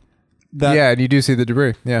 That, Yeah, and you do see the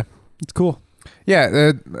debris. Yeah. it's cool.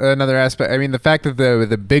 Yeah, another aspect. I mean, the fact that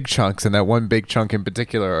the big chunks and that one big chunk in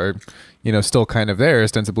particular are, still kind of there,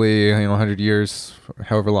 ostensibly, 100 years,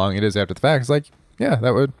 however long it is after the fact. It's like, yeah,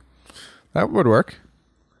 that would work.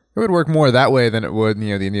 It would work more that way than it would,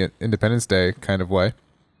 the Independence Day kind of way.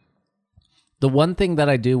 The one thing that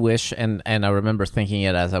I do wish, and I remember thinking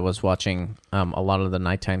it as I was watching a lot of the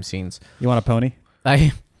nighttime scenes. You want a pony?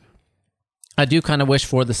 I do kind of wish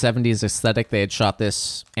for the 70s aesthetic they had shot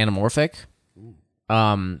this anamorphic,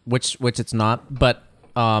 which it's not. But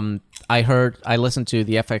I listened to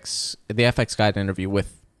the FX Guide interview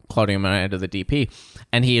with Claudio Miranda, the DP,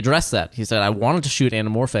 and he addressed that. He said, I wanted to shoot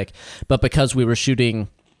anamorphic, but because we were shooting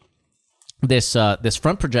this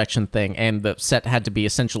front projection thing and the set had to be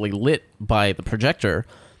essentially lit by the projector,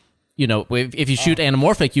 if you shoot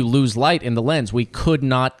anamorphic, you lose light in the lens. We would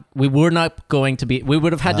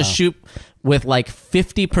have had to shoot with like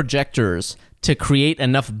 50 projectors to create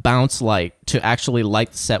enough bounce light to actually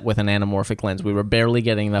light the set with an anamorphic lens. We were barely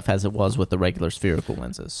getting enough as it was with the regular spherical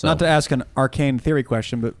lenses. So. Not to ask an arcane theory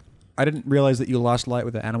question, but I didn't realize that you lost light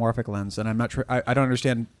with the anamorphic lens, and I'm not sure. I don't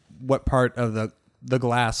understand what part of the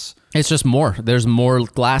glass. It's just more. There's more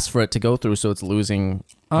glass for it to go through, so it's losing.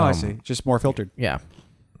 I see. Just more filtered. Yeah,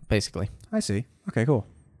 basically. I see. Okay, cool.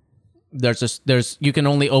 You can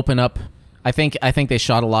only open up. I think they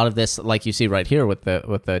shot a lot of this, like you see right here with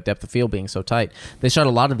the depth of field being so tight. They shot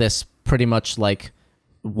a lot of this pretty much like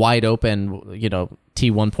wide open,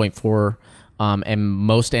 T1.4, and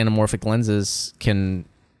most anamorphic lenses can,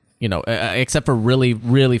 except for really,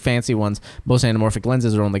 really fancy ones, most anamorphic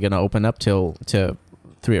lenses are only going to open up to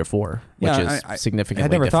 3 or 4, which is significantly I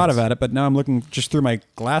had never thought different. about it, but now I'm looking just through my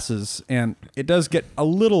glasses, and it does get a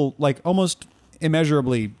little, like almost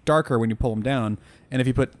immeasurably darker when you pull them down. And if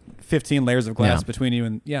you put 15 layers of glass between you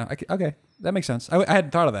and okay, that makes sense. I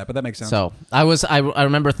hadn't thought of that, but that makes sense. So I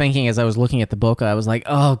remember thinking as I was looking at the bokeh, I was like,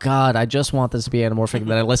 oh God, I just want this to be anamorphic. And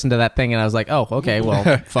then I listened to that thing and I was like, oh, okay, well,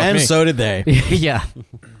 fuck And me. so did they. Yeah.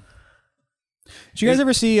 Did you guys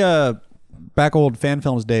ever see back old fan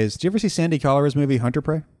films days? Did you ever see Sandy Collier's movie Hunter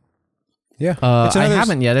Prey? Yeah. I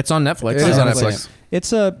haven't yet. It's on Netflix. It is on Netflix.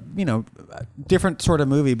 It's a different sort of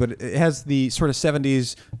movie, but it has the sort of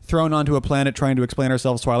 70s thrown onto a planet trying to explain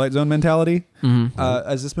ourselves Twilight Zone mentality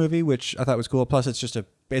as this movie, which I thought was cool. Plus, it's just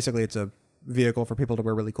basically it's a vehicle for people to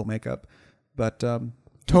wear really cool makeup, but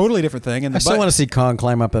totally different thing. And I still want to see Kong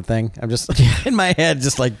climb up that thing. I'm just in my head,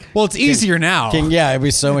 just like, well, it's easier now. it'd be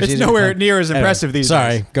so much It's easier. nowhere near as impressive these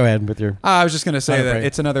Sorry, days. go ahead with your. I was just going to say Hunter that Prey.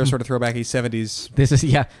 it's another sort of throwbacky 70s.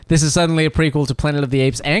 This is suddenly a prequel to Planet of the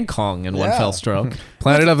Apes and Kong in one fell stroke.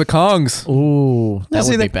 Planet of the Kongs. Ooh, that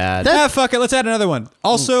See, would be that- bad. Fuck it. Let's add another one.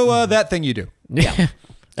 Also, that thing you do.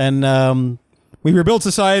 And We rebuild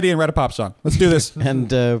society and write a pop song. Let's do this. and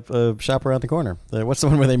shop around the corner. What's the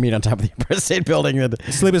one where they meet on top of the Empire State Building?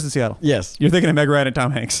 Sleepless in Seattle. Yes, You're thinking of Meg Ryan and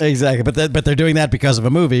Tom Hanks. exactly. But they're doing that because of a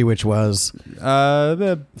movie, which was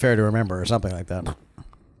The Fair to Remember or something like that.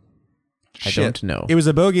 I don't know. It was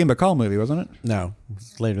a Bogey and Bacall movie, wasn't it? No,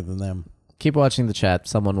 it's later than them. Keep watching the chat.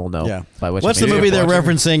 Someone will know. Yeah. By which What's the I mean. movie they're watching.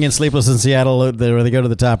 referencing in Sleepless in Seattle where they go to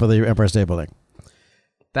the top of the Empire State Building?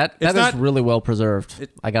 That It's is not- really well preserved.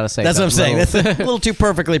 I gotta say. That's what I'm saying. little- That's a little too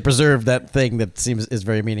perfectly preserved, that thing that is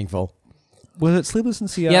very meaningful. Was it Sleepless in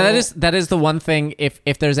Seattle? Yeah, that is the one thing. If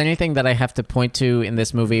there's anything that I have to point to in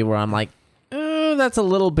this movie where I'm like, that's a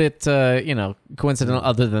little bit coincidental,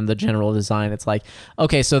 other than the general design. It's like,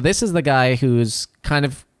 okay, so this is the guy who's kind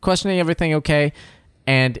of questioning everything, okay,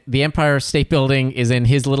 and the Empire State Building is in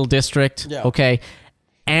his little district, Yeah. okay,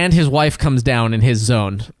 and his wife comes down in his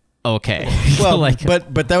zone. Okay. Well, like,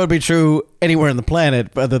 but that would be true anywhere on the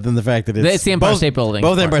planet, other than the fact that It's the Empire State Building,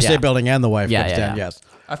 both of the Empire course, State yeah. Building and the wife Yeah, comes yeah, down. yeah. Yes.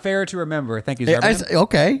 Affair to remember. Thank you, I Zarban.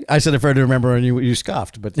 okay. I said affair to remember, and you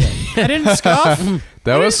scoffed, but I didn't scoff.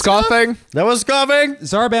 That was scoffing. that was scoffing.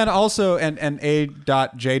 Zarban also and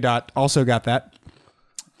A.J. also got that.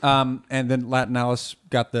 And then Latin Alice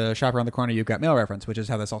got the shop around the corner. You've got mail reference, which is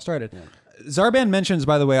how this all started. Yeah. Zarban mentions,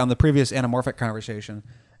 by the way, on the previous anamorphic conversation,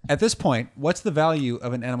 at this point, what's the value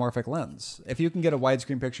of an anamorphic lens? If you can get a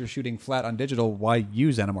widescreen picture shooting flat on digital, why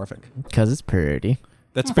use anamorphic? because it's pretty.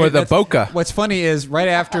 That's For the that's- bokeh. What's funny is right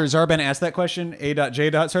after Zarban asked that question, A.J.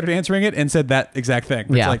 started answering it and said that exact thing.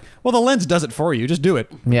 It's Yeah. like, well, the lens does it for you. Just do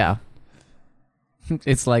it. Yeah.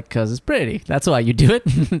 It's like, because it's pretty. That's why you do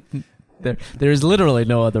it. There is literally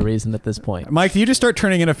no other reason at this point. Mike, do you just start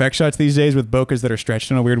turning in effect shots these days with bokehs that are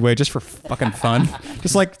stretched in a weird way just for fucking fun?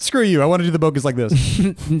 Just like, screw you. I want to do the bokehs like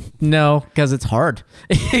this. No, because it's hard.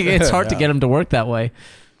 It's hard to get them to work that way.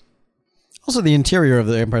 Also, the interior of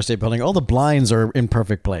the Empire State Building, all the blinds are in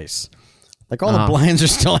perfect place. Like all the Uh-huh. blinds are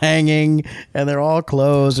still hanging, and they're all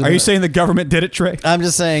closed. and Are you saying the government did it, Trey? I'm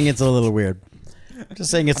just saying it's a little weird. I'm just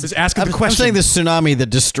saying it's. I'm just asking the I'm question. saying this tsunami that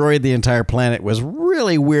destroyed the entire planet was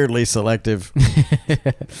really weirdly selective.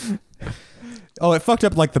 Oh, it fucked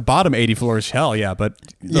up like the bottom 80 floors. Hell yeah, but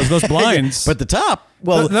those blinds. But the top,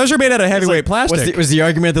 well, those are made out of heavyweight plastic. Was the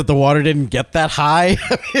argument that the water didn't get that high?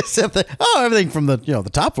 Everything from the the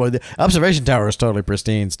top floor, the observation tower is totally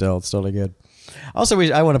pristine. Still, it's totally good. Also,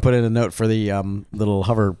 I want to put in a note for the little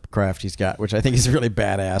hovercraft he's got, which I think is really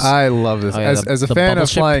badass. I love this. Oh, yeah, as a the fan bubble of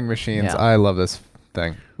ship. flying machines, Yeah. I love this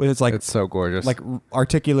thing. With it's so gorgeous. like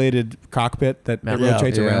articulated cockpit that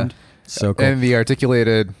rotates Yeah. around. So cool. And the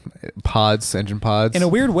articulated engine pods. In a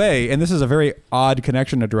weird way, and this is a very odd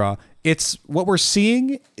connection to draw, it's what we're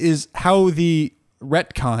seeing is how the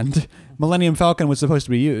retconned Millennium Falcon was supposed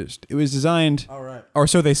to be used. It was designed, or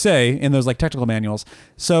so they say in those like technical manuals,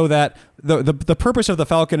 so that the purpose of the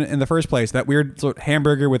Falcon in the first place, that weird sort of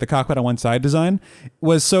hamburger with the cockpit on one side design,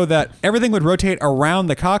 was so that everything would rotate around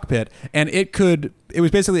the cockpit, and it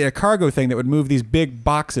was basically a cargo thing that would move these big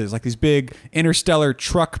boxes, like these big interstellar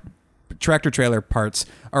tractor trailer parts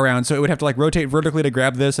around. So it would have to like rotate vertically to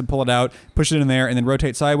grab this and pull it out, push it in there, and then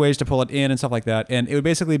rotate sideways to pull it in and stuff like that. And it would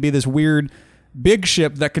basically be this weird big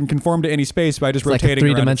ship that can conform to any space by just It's like rotating a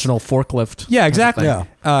around three-dimensional forklift. Yeah, exactly. Yeah.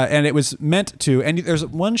 And it was meant to. And there's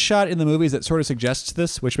one shot in the movies that sort of suggests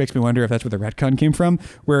this, which makes me wonder if that's where the retcon came from,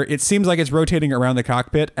 where it seems like it's rotating around the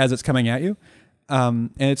cockpit as it's coming at you. And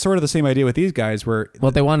it's sort of the same idea with these guys, where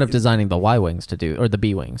Well, they wound up designing the Y-wings to do, or the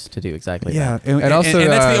B-wings to do exactly that. and also,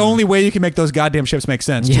 and that's the only way you can make those goddamn ships make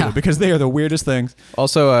sense Yeah. too, because they are the weirdest things.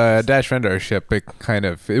 Also, Dash Rendar ship,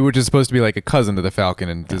 which is supposed to be like a cousin to the Falcon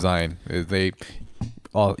in design. You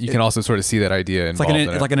can also sort of see that idea It's involved like in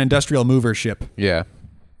it. it's like an industrial mover ship. Yeah.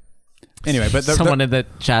 Anyway, but Someone in the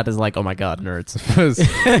chat is like, "Oh my god, nerds!"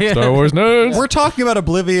 Star Wars nerds. we're talking about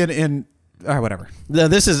Oblivion in whatever. No,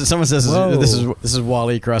 this is someone says this is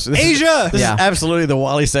Wall-E cross. Asia! This Yeah. is absolutely the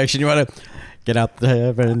Wall-E section. You want to get out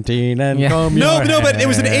the 17 and Yeah. comb No, your but it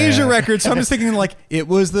was an hair. Asia record, so I'm just thinking like it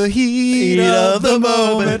was the heat of the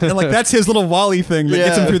moment, and like that's his little Wally thing that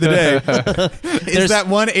gets him Yeah. through the day. Is that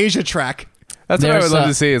one Asia track? That's what I There's, would love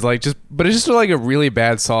to see is like but it's just like a really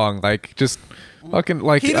bad song. Like just fucking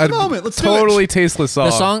like Heat of the moment. Let's do it. totally tasteless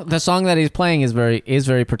song. The song that he's playing is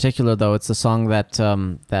very particular, though. It's the song that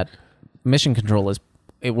that Mission Control is.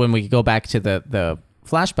 When we go back to the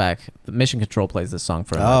flashback, the Mission Control plays this song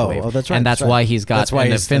for him. I believe. that's right. And that's right. why he's got that's why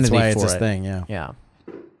an he's- affinity that's why it's for his it. thing. Yeah. Yeah.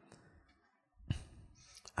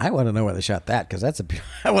 I want to know where they shot that because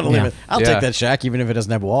I want to live Yeah. it. I'll Yeah. take that shack even if it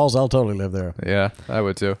doesn't have walls. I'll totally live there. Yeah, I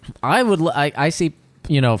would too. I see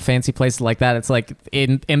fancy places like that. It's like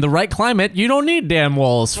in the right climate, you don't need damn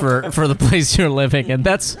walls for the place you're living, and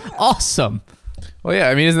that's awesome. Well, yeah,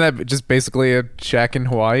 I mean, isn't that just basically a shack in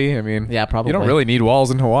Hawaii? I mean, Yeah, probably. You don't really need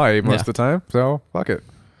walls in Hawaii most Yeah. of the time, so fuck it.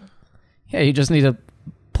 Yeah, you just need a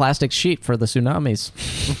plastic sheet for the tsunamis.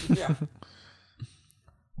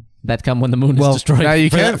 That come when the moon is destroyed. Now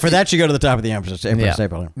you can For that, you go to the top of the Empire State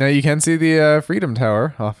Building. now you can see the Freedom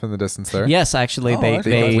Tower off in the distance there. Yes, actually, Oh, they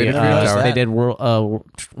okay. they Tower. they did World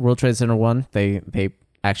Trade Center 1. They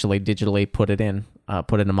actually digitally put in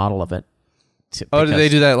a model of it. Oh, did they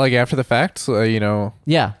do that like after the fact? So,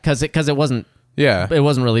 Yeah, because it wasn't yeah. it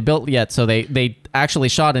wasn't really built yet. So they actually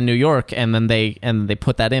shot in New York, and then they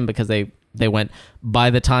put that in because they went, by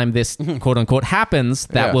the time this quote unquote happens,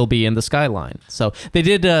 that Yeah. will be in the skyline. So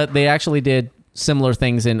they actually did similar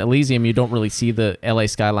things in Elysium. You don't really see the LA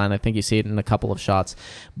skyline. I think you see it in a couple of shots,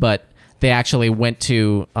 but they actually went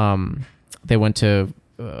to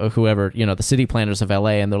whoever, the city planners of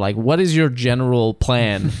LA, and they're like, what is your general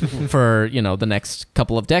plan for, the next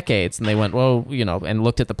couple of decades? And they went, well, and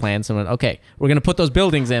looked at the plans and went, okay, we're going to put those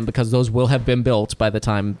buildings in because those will have been built by the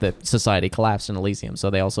time that society collapsed in Elysium.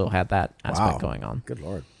 So they also had that aspect going on. Good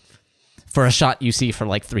Lord. For a shot you see for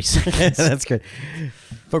like 3 seconds. That's good.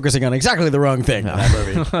 Focusing on exactly the wrong thing in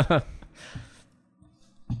that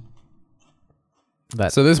movie.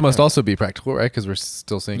 So this must also be practical, right? Because we're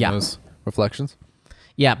still seeing Yeah. those reflections.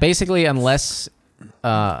 Yeah, basically, unless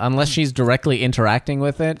she's directly interacting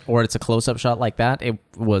with it or it's a close-up shot like that, it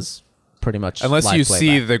was pretty much Unless live you playback.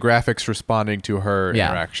 see the graphics responding to her Yeah.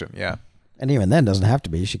 interaction. Yeah. And even then, doesn't have to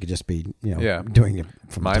be. She could just be, Yeah. doing it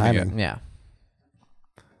from Miming timing. Yeah.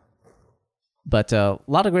 But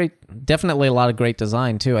definitely a lot of great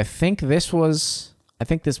design too. I think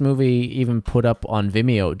this movie even put up on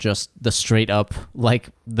Vimeo just the straight up, like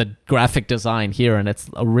the graphic design here, and it's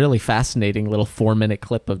a really fascinating little 4-minute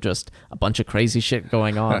clip of just a bunch of crazy shit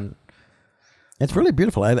going on. It's really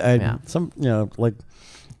beautiful. Yeah.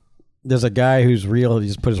 There's a guy who's real. He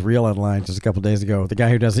just put his reel online just a couple days ago. The guy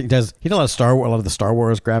who does a lot of the Star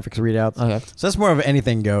Wars graphics readouts. Okay. So that's more of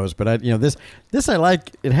anything goes. But this I like.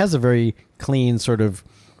 It has a very clean sort of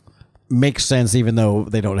makes sense, even though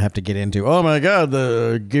they don't have to get into, oh my god,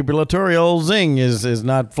 the gubernatorial zing is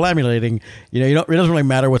not flammulating. It doesn't really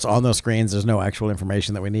matter what's on those screens. There's no actual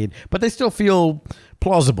information that we need, but they still feel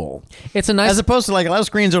plausible. It's a nice, as opposed to like a lot of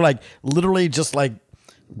screens are like literally just like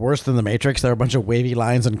worse than the Matrix. There are a bunch of wavy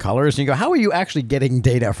lines and colors, and you go, how are you actually getting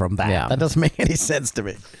data from that? Yeah. That doesn't make any sense to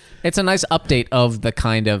me. It's a nice update of the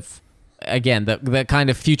kind of, again, the kind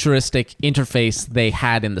of futuristic interface they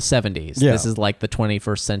had in the 70s. Yeah. This is like the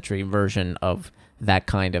 21st century version of that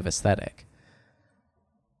kind of aesthetic.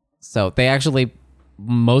 So they actually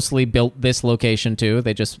mostly built this location too.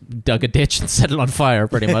 They just dug a ditch and set it on fire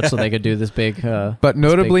pretty much so they could do this big... but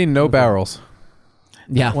notably, no barrels.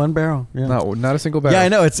 Yeah. One barrel. Yeah. Not a single barrel. Yeah, I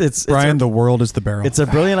know. It's Brian, the world is the barrel. It's a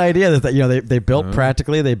brilliant idea that they built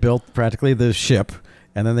practically the ship,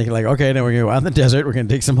 and then they're like, okay, now we're gonna go out in the desert, we're gonna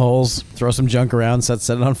dig some holes, throw some junk around, set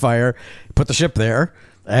it on fire, put the ship there,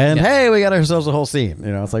 and hey, we got ourselves a whole scene.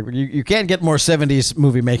 It's like you can't get more 70s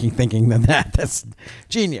movie making thinking than that. That's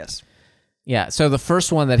genius. Yeah, so the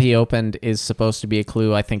first one that he opened is supposed to be a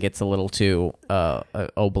clue. I think it's a little too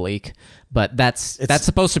oblique, but that's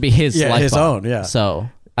supposed to be his life his bomb. own, yeah. So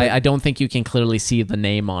I don't think you can clearly see the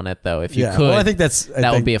name on it, though. If you could, well, I think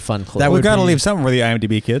that would be a fun clue. We've got to leave something for the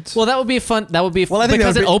IMDb kids. Well, that would be fun. That would be Well, I think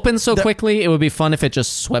because that would it be- opens so that- quickly. It would be fun if it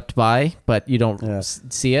just swept by, but you don't Yeah.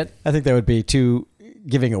 see it. I think that would be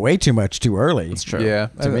giving away too much too early. It's true. Yeah.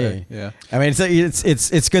 To me. Yeah. I mean,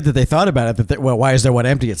 it's good that they thought about it. Well, why is there one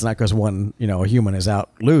empty? It's not because one a human is out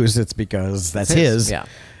loose. It's because that's his. Yeah.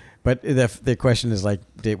 But the question is like,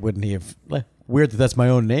 wouldn't he have? Weird that that's my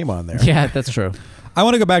own name on there. Yeah, that's true. I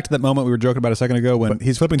want to go back to that moment we were joking about a second ago when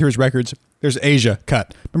he's flipping through his records. There's Asia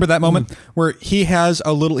cut. Remember that moment where he's found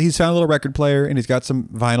a little record player and he's got some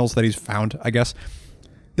vinyls that he's found, I guess.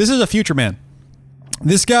 This is a future man.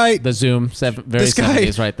 This guy... The Zoom, very This guy-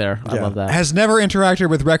 70s right there. I love that. has never interacted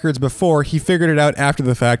with records before. He figured it out after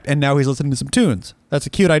the fact, and now he's listening to some tunes. That's a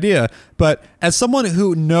cute idea. But as someone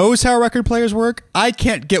who knows how record players work, I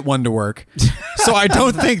can't get one to work. So I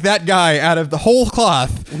don't think that guy, out of the whole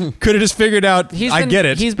cloth, could have just figured out, I get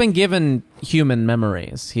it. He's been given human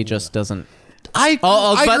memories. He just doesn't... I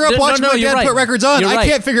but grew up watching my you're dad right. put records on. You're I right.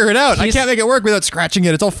 can't figure it out. I He's- can't make it work without scratching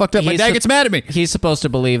it. It's all fucked up. My He's dad sup- gets mad at me. He's supposed to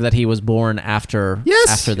believe that he was born after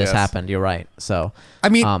Yes. this Yes. happened. You're right. So I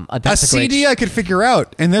mean, a that's great CD I could figure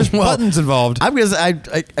out, and there's buttons involved. I'm because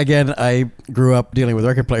I grew up dealing with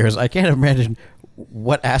record players. I can't imagine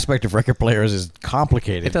what aspect of record players is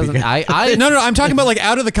complicated. It doesn't. because- No, I'm talking about like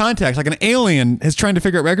out of the context, like an alien is trying to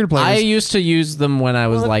figure out record players. I used to use them when I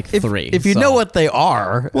was like if, 3. If you so. know what they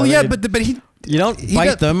are, well, I yeah, mean, but he. you don't he bite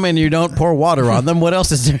got- them and you don't pour water on them. What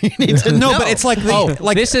else is there you need to know? No, but it's like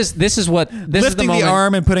like this is what this is the lifting moment. the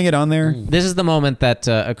arm and putting it on there. This is the moment that,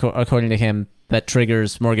 according to him, that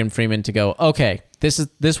triggers Morgan Freeman to go, okay,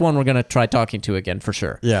 this one we're gonna try talking to again for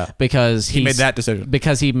sure. Yeah. because He made that decision.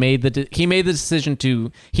 Because he made the decision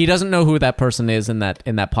to. He doesn't know who that person is in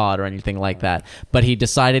that pod or anything like that, but he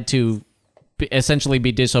decided to essentially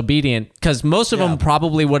be disobedient because most of them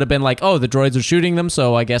probably would have been like, oh, the droids are shooting them,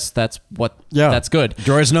 so I guess that's good.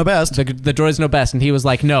 Droids know best. The droids know best, and he was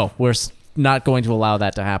like, no, we're not going to allow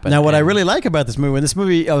that to happen. Now, what I And- really like about this movie, in this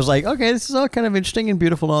movie, I was like, okay, this is all kind of interesting and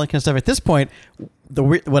beautiful and all that kind of stuff. At this point,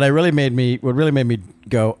 what really made me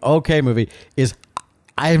go, okay, movie, is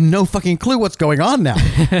I have no fucking clue what's going on now.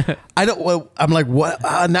 I'm like, what?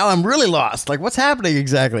 Now I'm really lost. Like, what's happening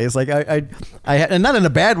exactly? It's like I and not in a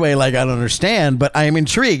bad way, like I don't understand, but I am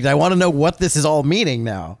intrigued. I want to know what this is all meaning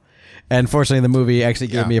now. And fortunately, the movie actually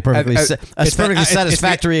gave me a perfectly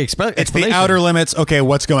satisfactory explanation. It's the outer limits. Okay,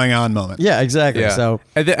 what's going on moment. Yeah, exactly. Yeah. So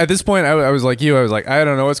at this point, I was like you. I was like, I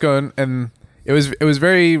don't know what's going. And it was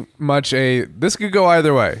very much this could go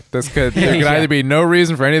either way. There could either be no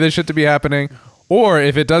reason for any of this shit to be happening, or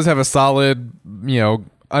if it does have a solid,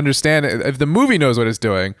 understanding. If the movie knows what it's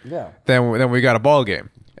doing, then we got a ball game.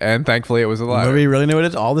 And thankfully, it was a the lot. movie really knew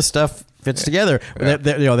it. All this stuff fits together. Yeah.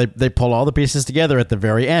 They pull all the pieces together at the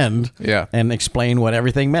very end. Yeah. And explain what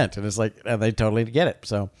everything meant, and it's like they totally get it.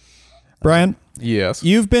 So. Brian, Yes.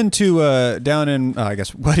 you've been to down in I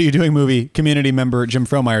guess What Are You Doing movie community member Jim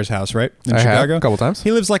Frohmeyer's house, right? In I have, Chicago, a couple times.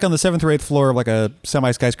 He lives like on the 7th or 8th floor of like a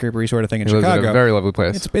semi skyscraper sort of thing in He lives Chicago. in a very lovely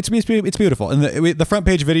place. It's beautiful, and the front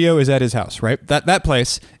page video is at his house, right? That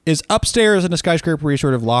place is upstairs in a skyscraper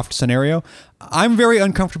sort of loft scenario. I'm very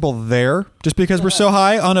uncomfortable there, just because we're so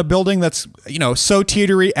high on a building that's so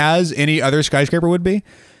teetery as any other skyscraper would be.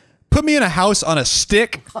 Put me in a house on a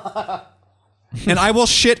stick, and I will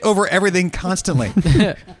shit over everything constantly.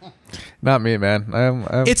 Not me, man.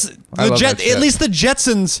 It's I the love jet. that shit. At least the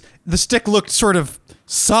Jetsons, the stick looked sort of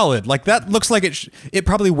solid. Like that looks like it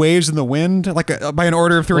probably waves in the wind, like by an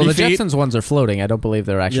order of 30 Well, the feet. Jetsons ones are floating. I don't believe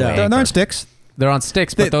they're actually. Yeah. They're on anchored. sticks. They're on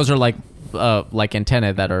sticks, but those are like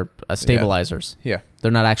antennae that are stabilizers. Yeah.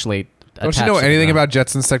 They're not actually. Don't you know anything about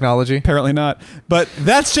Jetsons technology? Apparently not. But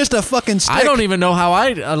that's just a fucking stick. I don't even know how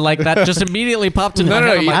I like that. Just immediately popped into my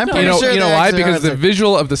head. I'm like, I'm no. pretty sure you know they why? actually Because are the the-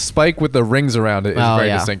 visual of the spike with the rings around it is Oh, very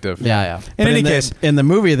yeah. distinctive. Yeah. In But any the- case, in the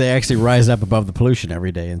movie, they actually rise up above the pollution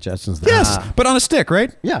every day in Jetsons. yes, but on a stick,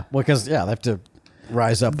 right? Yeah, well, because they have to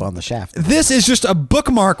rise up on the shaft. This is just a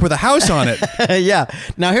bookmark with a house on it. Yeah.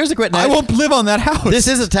 Now here's the question. I won't live on that house. This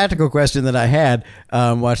is a tactical question that I had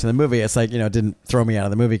watching the movie. It's like, it didn't throw me out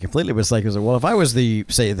of the movie completely, but it's like, well, if I was the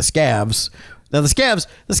scavs, now the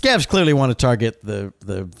scavs clearly want to target the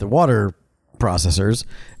water processors,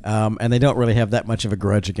 and they don't really have that much of a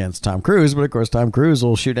grudge against Tom Cruise, but of course Tom Cruise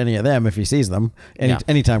will shoot any of them if he sees them,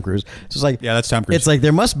 any Tom Cruise. So it's like, Yeah, that's Tom Cruise. It's like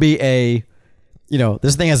there must be a,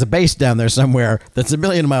 this thing has a base down there somewhere that's a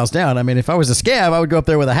million miles down. I mean, if I was a scav, I would go up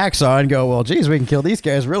there with a hacksaw and go, well, geez, we can kill these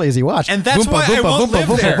guys real easy. Watch. And that's why I won't live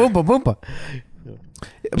there. Boompa, boompa.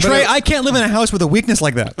 Trey, I can't live in a house with a weakness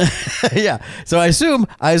like that. Yeah. So I assume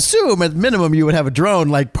at minimum you would have a drone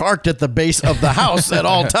like parked at the base of the house at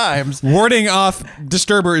all times. Warding off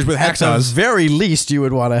disturbers with At the hacksaws. very least, you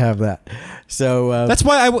would want to have that. So That's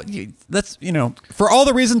why for all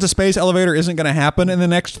the reasons a space elevator isn't going to happen in the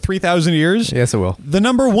next 3,000 years. Yes, it will. The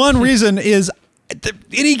number one reason is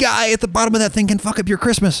any guy at the bottom of that thing can fuck up your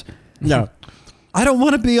Christmas. no, I don't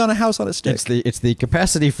want to be on a house on a stick. it's the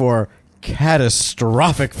capacity for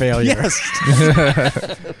catastrophic failure.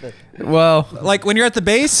 Yes. Well, Like when you're at the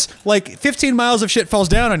base, like 15 miles of shit falls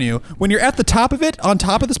down on you. When you're at the top of it, on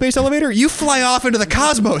top of the space elevator, you fly off into the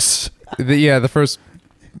cosmos. the first.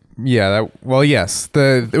 Yeah, yes.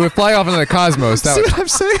 It would fly off into the cosmos. See what I'm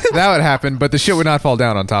saying? That would happen, but the shit would not fall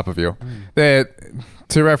down on top of you.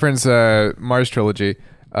 To reference Mars Trilogy,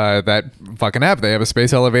 that fucking happened. They have a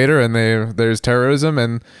space elevator, and there's terrorism,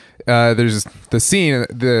 and there's the scene,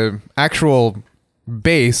 the actual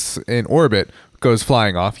base in orbit goes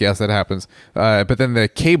flying off. Yes, that happens. But then the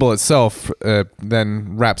cable itself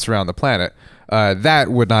then wraps around the planet. That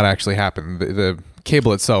would not actually happen. The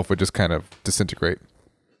cable itself would just kind of disintegrate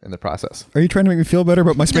in the process. Are you trying to make me feel better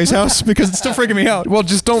about my space house? Because it's still freaking me out. Well,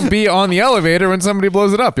 just don't be on the elevator when somebody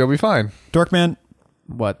blows it up. You'll be fine. Dorkman,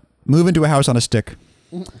 What? move into a house on a stick.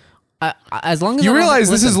 As long as You I don't realize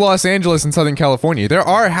this listen. is Los Angeles in Southern California. There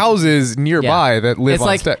are houses nearby that live it's on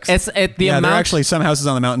like, sticks. It's at the Yeah, there amount. are actually some houses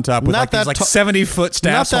on the mountaintop with Not these that 70-foot Not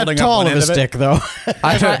staffs that holding tall up one of a end of it. stick, though.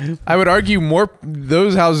 I would argue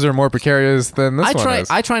those houses are more precarious than this one is.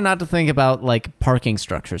 I try not to think about like parking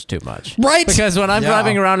structures too much. Right. Because when I'm Yeah.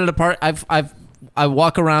 driving around in a park, I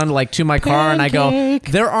walk around like to my car and I go,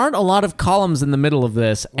 there aren't a lot of columns in the middle of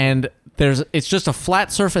this, and it's just a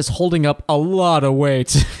flat surface holding up a lot of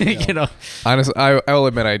weight. Honestly, I will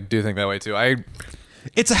admit I do think that way too.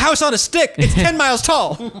 It's a house on a stick. It's 10 miles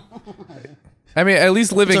tall. I mean, at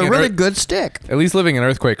least living It's a in really good stick. at least living in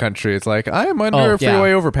earthquake country, it's like I am under Oh, a freeway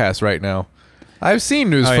yeah. overpass right now. I've seen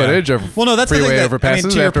news Oh, yeah. footage of Well, no, that's the freeway thing. overpasses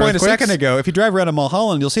To your after point a earthquakes. second ago, if you drive around in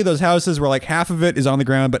Mulholland, you'll see those houses where like half of it is on the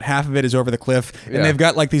ground, but half of it is over the cliff, and Yeah. they've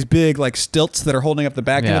got like these big like stilts that are holding up the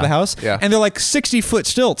back end of Yeah. the house, Yeah. and they're like 60-foot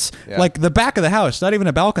stilts. Yeah. Like the back of the house, not even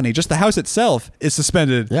a balcony, just the house itself is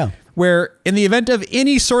suspended. Yeah. Where in the event of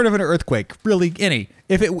any sort of an earthquake, really any,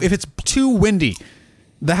 if it's too windy,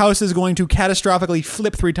 the house is going to catastrophically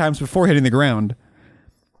flip 3 times before hitting the ground.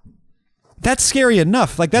 That's scary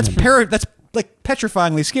enough. Like that's that's like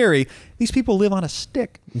petrifyingly scary. These people live on a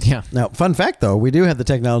stick. Yeah. Now, fun fact though, we do have the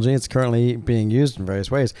technology. It's currently being used in various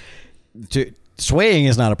ways. Swaying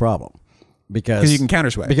is not a problem because you can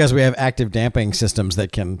countersway. because we have active damping systems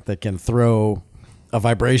that can throw a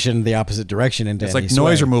vibration the opposite direction into It's any like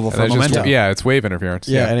noise sway. removal And from it's just- momentum. yeah, it's wave interference.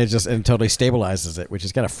 Yeah, and it totally stabilizes it, which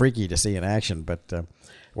is kind of freaky to see in action. But I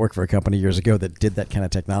worked for a company years ago that did that kind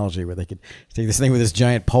of technology where they could take this thing with this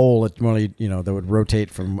giant pole that that would rotate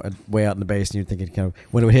from way out in the base, and you'd think it kind of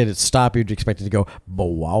when it would hit its stop, you'd expect it to go wow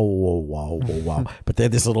wow wow wow. But they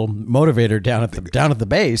had this little motivator down at the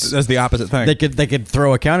base. That's the opposite thing. They could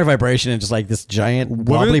throw a counter vibration and just like this giant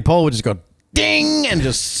wobbly pole would just go ding and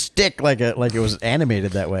just stick like it was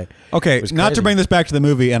animated that way. Okay, It was not to crazy. bring this back to the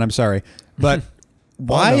movie, and I'm sorry, but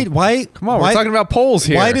why? Come on, we're talking about poles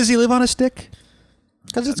here. Why does he live on a stick?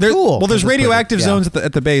 Because it's There- cool. Well, there's 'Cause it's radioactive pretty. zones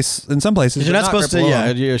at the base in some places. You're but not supposed to. right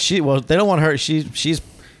Yeah, below. they don't want her. She's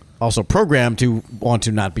also programmed to want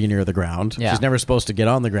to not be near the ground. Yeah. She's never supposed to get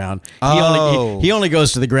on the ground. Oh. He only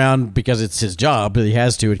goes to the ground because it's his job. But he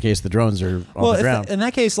has to in case the drones are on Well, the ground. in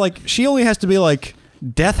that case, like she only has to be like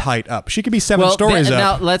death height up. She could be 7 stories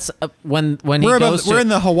now up. let's when he We're goes. we're in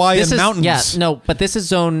the Hawaiian this is, mountains. Yeah, no, but this is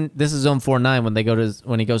zone 4-9.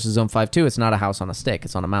 When he goes to zone 5-2, it's not a house on a stick.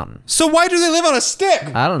 It's on a mountain. So why do they live on a stick?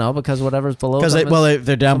 I don't know, because whatever's below. Because them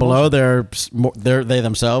they're down below. They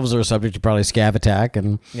themselves are subject to probably scav attack,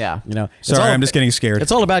 and Yeah. you know. it's Sorry, all- I'm just getting scared.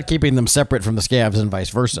 It's all about keeping them separate from the scavs and vice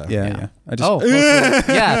versa. Yeah. I just,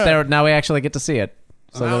 yeah. There. Now we actually get to see it.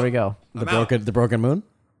 So there we go. The broken moon.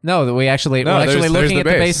 No, we're actually there's looking the at the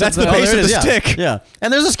base. base. That's of the base There of it the is, yeah. stick. Yeah,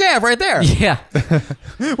 and there's a scav right there. Yeah.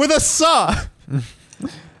 with a saw.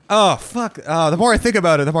 Oh fuck! The more I think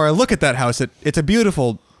about it, the more I look at that house. It's a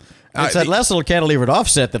beautiful. It's that last little cantilevered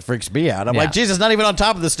offset that freaks me out. I'm Yeah. like, Jesus, not even on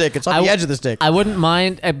top of the stick. It's on the edge of the stick. I wouldn't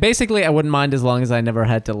mind. Basically, I wouldn't mind as long as I never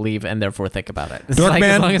had to leave and therefore think about it. It's Dorkman, like,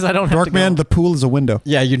 as long as I don't have to Dorkman, go. the pool is a window.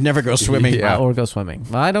 Yeah, you'd never go swimming. Yeah. Or go swimming.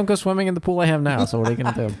 Well, I don't go swimming in the pool I have now. So what are you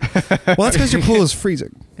gonna do? Well, that's because your pool is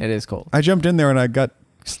freezing. It is cold. I jumped in there and I got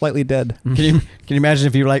slightly dead. Can you imagine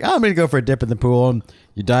if you were like, oh, I'm going to go for a dip in the pool, and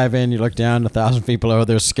you dive in, you look down 1,000 feet below,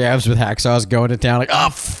 there's scavs with hacksaws going to town, like,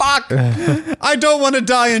 oh, fuck! I don't want to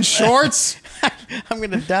die in shorts. I'm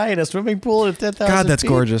going to die in a swimming pool at 10,000 God, that's feet.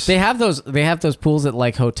 gorgeous. They have those pools at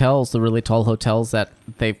like hotels, the really tall hotels that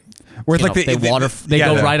they. Where it's you like know, they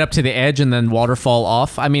go the- right up to the edge and then waterfall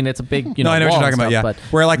off. I mean, it's a big, No, I know what wall you're and talking about. stuff, Yeah,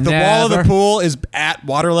 but where like the wall of the never- pool is at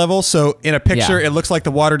water level, so in a picture Yeah. it looks like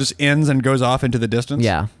the water just ends and goes off into the distance.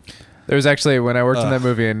 Yeah. There was actually, when I worked in that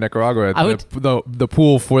movie in Nicaragua, I would- the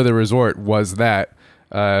pool for the resort was that.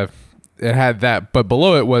 It had that, but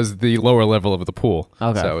below it was the lower level of the pool.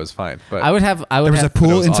 Okay. So it was fine. But I would have. There was a It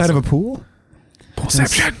pool was inside awesome. of a pool.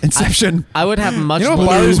 Inception. Inception. I would have much. You know what blue-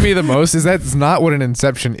 bothers me the most is that's not what an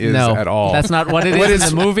Inception is no, at all. That's not what it What is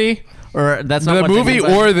is- in the movie, or that's not the what movie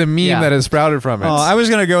inside- or the meme Yeah. that has sprouted from it. Oh, I was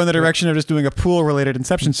gonna go in the direction of just doing a pool-related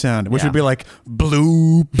Inception sound, which Yeah. would be like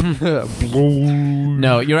bloop.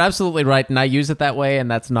 No, you're absolutely right, and I use it that way, and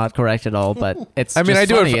that's not correct at all. But it's. I mean, just I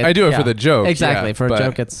do funny. it. I do it yeah. for the joke. Exactly, yeah, for but, a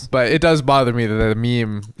joke, it's But it does bother me that the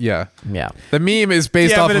meme. Yeah, yeah. the meme is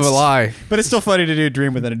based Yeah, off but of a it's- lie. But it's still funny to do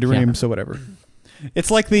dream within a dream, Yeah. so whatever.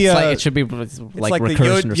 It's like the It's like, it should be like like the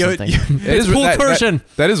recursion or yo- something. It It's is pool that- recursion.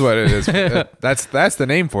 That is what it is. That's the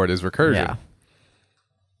name for it. Is recursion. Yeah.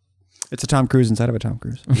 it's a Tom Cruise inside of a Tom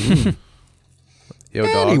Cruise. Yo,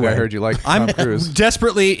 dog. Anyway. I heard you like I'm Tom Cruise.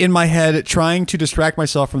 desperately in my head trying to distract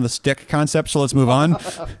myself from the stick concept. So let's move on.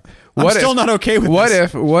 I'm What still if- not okay with What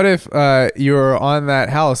this. if you were on that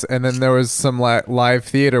house and then there was some live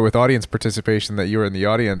theater with audience participation that you were in the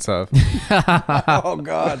audience of? Oh,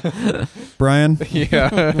 God. Brian,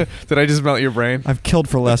 Yeah. Did I just melt your brain? I've killed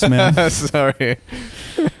for less, man. Sorry.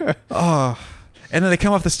 Oh, and then they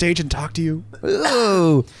come off the stage and talk to you,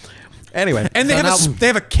 Ooh. Anyway. and they So they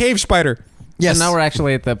have a cave spider. Yes. So now we're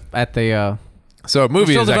actually at the So a we're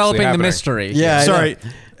movie still is actually developing the happening. mystery. Yeah. I know. Sorry,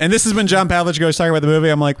 and this has been John Pavlich goes talking about the movie.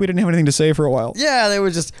 I'm like, we didn't have anything to say for a while. Yeah, they were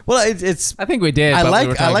just. Well, it's. I think we did. I but we like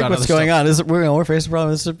were talking about what's other going stuff. on. We're facing a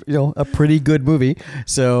problem. It's a pretty good movie.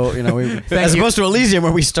 So we as you. opposed to Elysium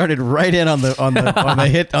where we started right in on the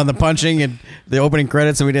hit on the punching and the opening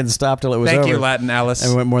credits and we didn't stop till it was Thank over. you, Latin Alice.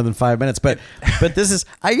 And we went more than 5 minutes. But this is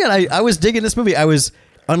I was digging this movie. I was.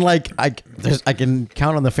 Unlike I can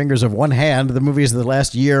count on the fingers of one hand the movies of the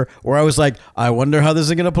last year where I was like, I wonder how this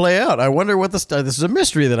is going to play out. I wonder what this is a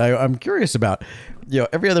mystery that I'm curious about.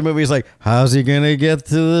 Every other movie is like, how's he going to get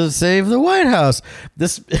to save the White House?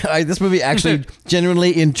 This movie actually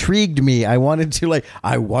genuinely intrigued me. I wanted to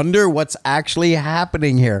I wonder what's actually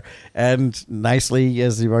happening here. And nicely,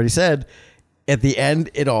 as you've already said, at the end,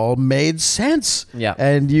 it all made sense. Yeah.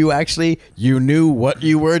 And you knew what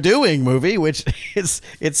you were doing, movie, which it's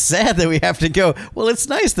sad that we have to go, well, it's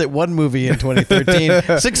nice that one movie in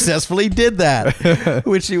 2013 successfully did that,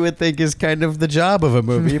 which you would think is kind of the job of a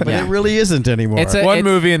movie, but Yeah. it really isn't anymore. It's a- One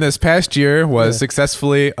movie in this past year was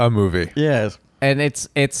successfully a movie. yes. And it's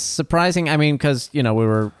surprising. I mean, because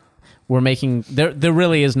we're making there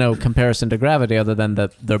really is no comparison to Gravity other than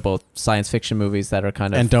that they're both science fiction movies that are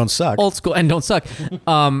kind of And don't suck. old school and don't suck.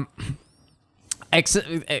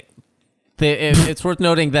 It's worth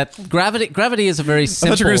noting that Gravity is a very I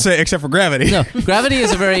simple. thought you were going to say except for gravity. No, Gravity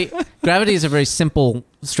is a very simple,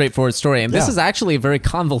 straightforward story, and this Yeah. is actually a very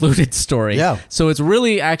convoluted story. Yeah. So it's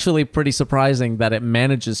really actually pretty surprising that it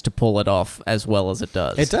manages to pull it off as well as it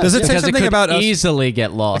does. It does. Does it say Because something could about us? easily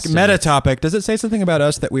get lost. in Meta it. topic. Does it say something about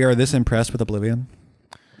us that we are this impressed with Oblivion?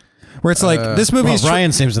 Where it's like this movie Well, is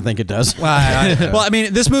Ryan seems to think it does. well, I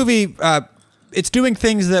mean, this movie, it's doing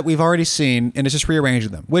things that we've already seen, and it's just rearranging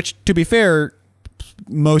them. Which, to be fair,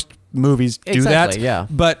 most movies do Exactly, that. yeah.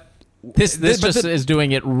 But This but just is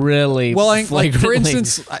doing it really well, like for flagrantly.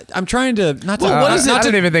 instance, I'm trying to not to. Well, what is it? I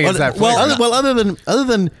don't even think it's that. Well, flagrant. other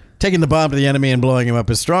than taking the bomb to the enemy and blowing him up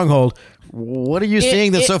his stronghold, what are you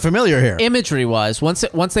seeing that's so familiar here? Imagery wise, once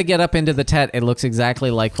they get up into the Tet, it looks exactly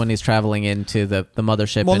like when he's traveling into the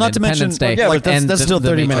mothership. Well, in not to mention- Independence Day. yeah, but that's and still the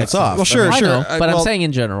 30 Matrix. minutes off. Well, sure, I sure. know, but I'm well, saying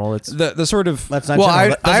in general, it's the sort of. That's not Well, general.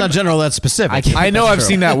 That's I'm- not general. That's specific. I I know That's I've true.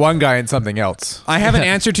 seen that one guy in something else. I have an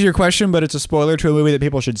answer to your question, but it's a spoiler to a movie that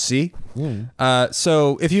people should see.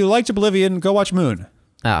 So if you liked Oblivion, go watch Moon.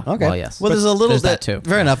 Ah, Okay. well, yes. Well, there's a little There's that that too.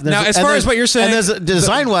 Fair enough. Now, as far as what you're saying, and there's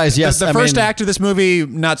design-wise, yes. The I first mean, act of this movie,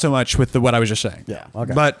 not so much with what I was just saying. Yeah,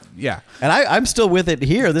 okay. But yeah, and I'm still with it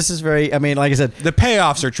here. This is very. I mean, like I said, the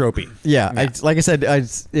payoffs are tropey. yeah. Like I said,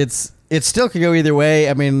 it still could go either way.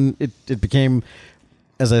 I mean, it became,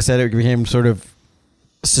 as I said, it became sort of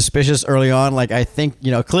suspicious early on. Like I think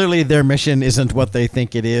clearly their mission isn't what they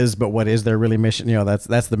think it is, but what is their really mission?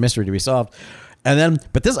 That's the mystery to be solved. And then,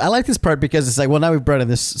 but I like this part because it's like, well, now we've brought in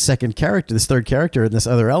this third character, and this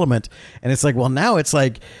other element, and it's like, well, now it's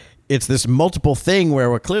like, it's this multiple thing where,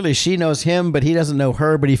 well, clearly she knows him, but he doesn't know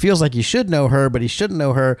her, but he feels like he should know her, but he shouldn't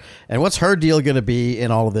know her. And what's her deal going to be in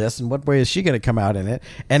all of this? And what way is she going to come out in it?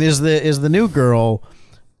 And is the new girl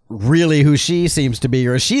really who she seems to be,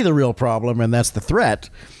 or is she the real problem? And that's the threat.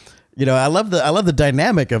 I love the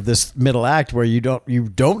dynamic of this middle act where you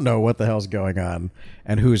don't know what the hell's going on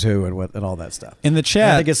and who's who and what and all that stuff. In the And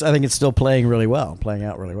chat, I think it's still playing out really well.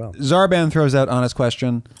 Zarban throws out honest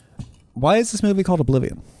question: why is this movie called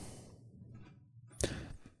Oblivion?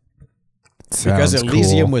 Because Sounds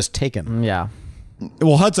Elysium cool. was taken. Yeah.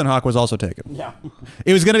 Well, Hudson Hawk was also taken. Yeah,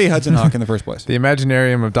 it was going to be Hudson Hawk in the first place. The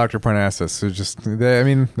Imaginarium of Dr. Parnassus. Who they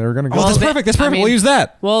were going to go. Well, that's perfect. That's perfect. We'll use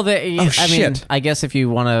that. Well, shit. I guess if you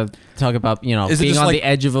want to talk about, Is it being just on like- the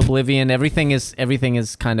edge of oblivion, everything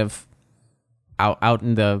is kind of out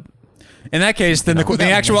in the. In that case, then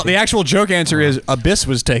the actual joke answer is Abyss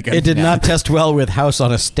was taken. It did not test well with House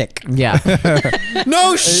on a Stick. Yeah.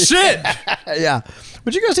 No shit. Yeah.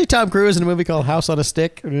 Would you go see Tom Cruise in a movie called House on a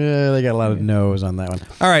Stick? They got a lot of no's on that one.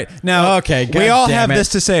 All right, now Okay, we all goddamn have it. this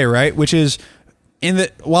to say, right? Which is,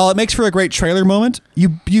 while it makes for a great trailer moment,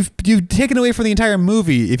 you've taken away from the entire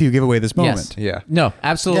movie if you give away this moment. Yes. Yeah. No,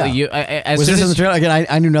 absolutely. Yeah. You as Was soon this in as the trailer? Again,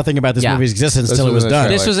 I knew nothing about this Yeah. movie's existence This until it was was in the done.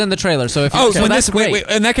 trailer. this was in the trailer. So if Oh, so when that's this great. wait,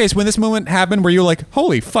 in that case, when this moment happened, where you were like,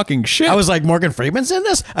 "Holy fucking shit!" I was like, Morgan Freeman's in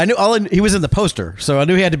this? I knew he was in the poster, so I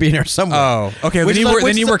knew he had to be in there somewhere. Oh, okay. Which Then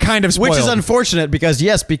is- you were kind of spoiled. Which is unfortunate because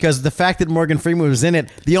the fact that Morgan Freeman was in it,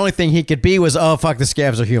 the only thing he could be was, oh, fuck, the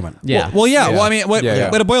scavs are human. Yeah. Well, yeah. Yeah. Well, I mean, what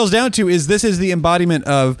Yeah. it boils down to is this is the embodiment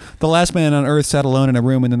of the last man on Earth sat alone in a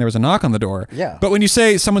room, and then there was a knock on the door. Yeah. But when you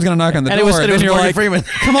say someone's going to knock on the And it door, was- and it then was you're Morgan like, Freeman.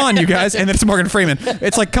 "Come on, you guys!" And then it's Morgan Freeman.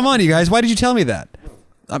 It's like, "Come on, you guys! Why did you tell me that?"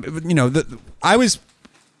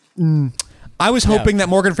 I was hoping that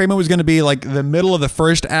Morgan Freeman was going to be like the middle of the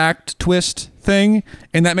first act twist thing,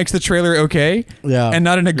 and that makes the trailer okay. Yeah. And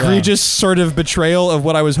not an egregious sort of betrayal of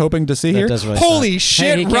what I was hoping to see here. does really Holy suck.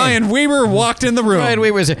 shit! Hey, he Ryan Weaver walked in the room. Ryan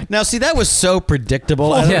Weaver was here. Now, see, that was so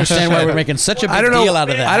predictable. I don't Yeah. understand why we're making such a big deal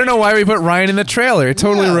out of that. I don't know why we put Ryan in the trailer. It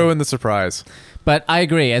totally Yeah. ruined the surprise. But I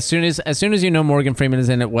agree. As soon as you know Morgan Freeman is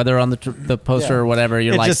in it, whether on the poster Yeah. or whatever,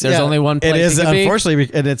 you're It like, just- there's yeah, only one place It is, he could be. unfortunately,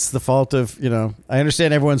 and it's the fault of, I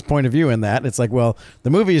understand everyone's point of view in that. It's like, well, the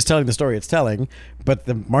movie is telling the story it's telling, but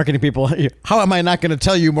the marketing people, how am I not going to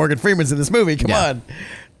tell you Morgan Freeman's in this movie? Come Yeah. on.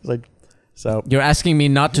 It's like, so. You're asking me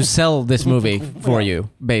not to sell this movie for you,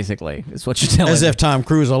 basically. Is what you're telling As me. if Tom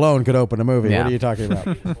Cruise alone could open a movie. Yeah. What are you talking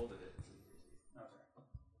about?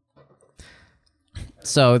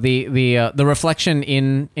 So the reflection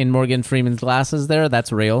in Morgan Freeman's glasses there,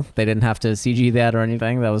 that's real. They didn't have to CG that or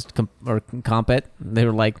anything. That was comp it. They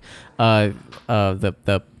were like, the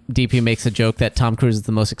DP makes a joke that Tom Cruise is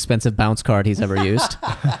the most expensive bounce card he's ever used.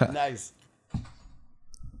 Nice.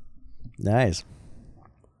 Nice.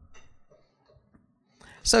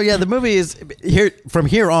 So yeah, the movie is here from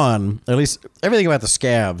here on. At least everything about the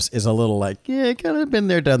scabs is a little like, yeah, kind of been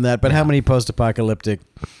there, done that. But how many post-apocalyptic,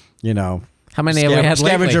 How many have we had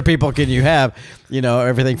scavenger lately? people can you have?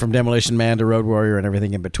 Everything from Demolition Man to Road Warrior and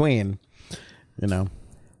everything in between.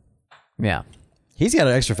 Yeah. He's got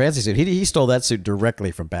an extra fancy suit. He stole that suit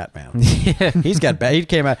directly from Batman. He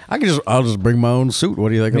came out. I'll just bring my own suit. What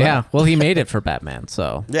do you think of Yeah. that? Well, he made it for Batman,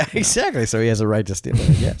 so. Yeah, exactly. So he has a right to steal it,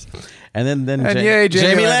 I guess. And then And yay,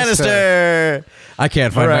 Jamie Lannister. I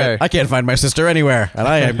can't find my sister anywhere, and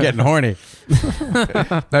I am getting horny.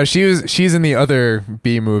 No, she's in the other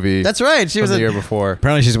B movie. That's right. She from was the a- year before.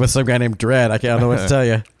 Apparently, she's with some guy named Dredd. I don't know what to tell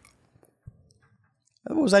you.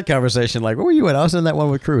 What was that conversation like? What were you in? I was in that one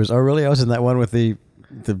with Cruz. Oh, really? I was in that one with the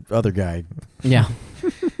other guy. Yeah.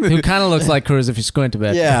 Who kind of looks like Cruz if you squint a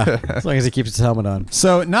bit. Yeah, as long as he keeps his helmet on.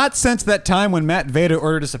 So, not since that time when Matt Veda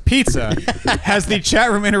ordered us a pizza has the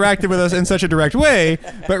chat room interacted with us in such a direct way,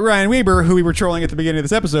 but Ryan Weber, who we were trolling at the beginning of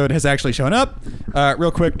this episode, has actually shown up.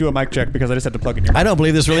 Real quick, do a mic check because I just had to plug in here. I don't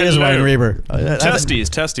believe this really is Hello. Ryan Reber.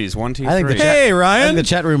 Testes, 1, 2, 3. I think the chat, Hey, I Ryan. think the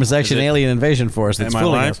chat room is actually an alien invasion force that's Am I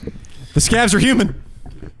fooling live? us. The scabs are human.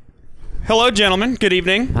 Hello, gentlemen. Good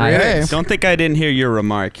evening. Hi. Hey. Don't think I didn't hear your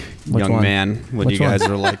remark, young one? man, when Which you one? guys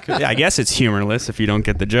were like, yeah, I guess it's humorless if you don't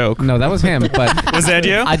get the joke. No, that was him, but Was that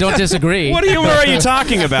you? I don't disagree. What humor are you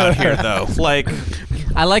talking about here, though? Like,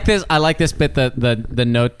 I like this bit, the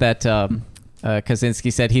note that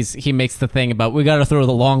Kaczynski said he makes the thing about we got to throw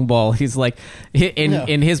the long ball. He's like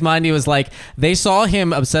in his mind he was like they saw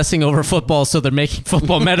him obsessing over football, so they're making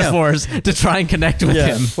football metaphors to try and connect with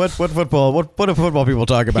him. What football? What do football people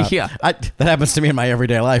talk about? Yeah. That happens to me in my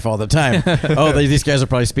everyday life all the time. These guys are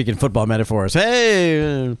probably speaking football metaphors.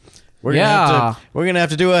 Hey, we're gonna have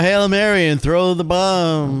to do a Hail Mary and throw the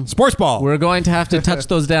bomb. Sports ball. We're going to have to touch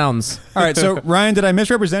those downs. All right, so Ryan, did I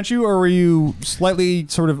misrepresent you, or were you slightly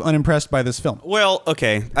sort of unimpressed by this film? well,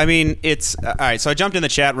 okay. I mean, it's all right. So I jumped in the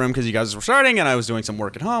chat room because you guys were starting, and I was doing some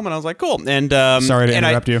work at home, and I was like, cool. And Sorry to and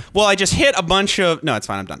interrupt you. Well, I just hit a bunch of. No, it's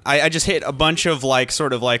fine. I'm done. I just hit a bunch of like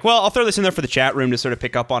sort of like. Well, I'll throw this in there for the chat room to sort of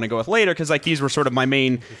pick up on and go with later because like these were sort of my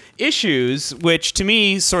main issues, which to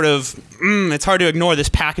me sort of it's hard to ignore this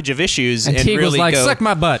package of issues And Teague really was like, go. suck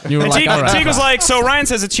my butt. You were And like, Teague, all right. Teague was like, so Ryan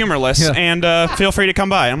says it's humorless, Yeah. and feel free to come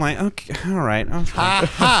by. I'm like, okay, all right.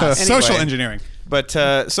 Okay. Social engineering. But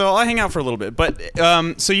so I'll hang out for a little bit. But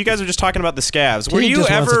so you guys were just talking about the scabs. Were Teague you just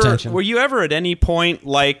wants ever attention. were you ever at any point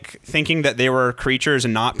like thinking that they were creatures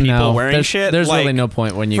and not people no, wearing there's, shit? There's like, really no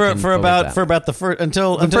point when you can For believe about that. the first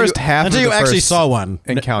until first you, half until of you the actually first saw one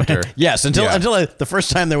encounter. Yes, until Yeah. the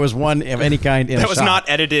first time there was one of any kind in that a was shot. not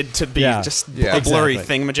edited to be Yeah. just Yeah. a blurry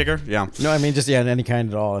Exactly. thingamajigger. Yeah. No, I mean just in any kind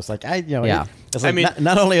at all. It's like Yeah. It's like I mean-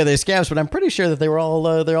 not only are they scabs, but I'm pretty sure that they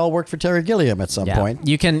all worked for Terry Gilliam at some point.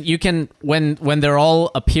 You can when they're all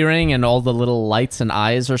appearing and all the little lights and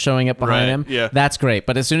eyes are showing up behind Right, them. yeah. That's great.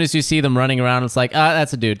 But as soon as you see them running around, it's like,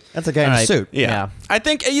 that's a dude. That's a guy in All a right. suit. Yeah. I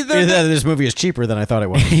think either Either this movie is cheaper than I thought it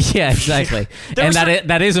was. Yeah, exactly. There And was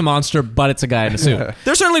that is a monster, but it's a guy in a suit.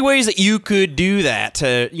 there's certainly ways that you could do that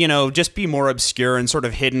to, just be more obscure and sort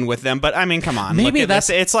of hidden with them. But I mean, come on. Maybe look at that's-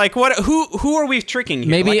 this. It's like, what? Who are we tricking here?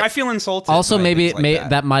 Maybe- Like, I feel insulted. Also, by maybe things like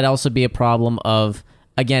that might also be a problem of,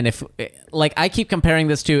 again, if like I keep comparing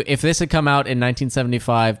this to if this had come out in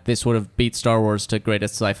 1975, this would have beat Star Wars to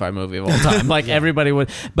greatest sci-fi movie of all time. Like everybody would,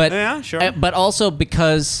 but Yeah, sure. But also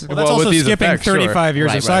because Well, that's Well, with also these skipping effects, sure. 35 years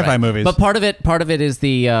Right, of right, sci-fi right. movies. But part of it is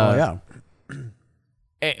the Oh yeah.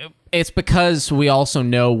 it's because we also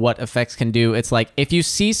know what effects can do. It's like if you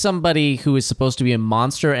see somebody who is supposed to be a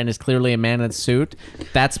monster and is clearly a man in a suit,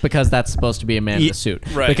 that's because that's supposed to be a man in a suit.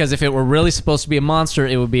 right. Because if it were really supposed to be a monster,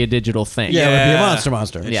 it would be a digital thing. Yeah, it would be a Yeah.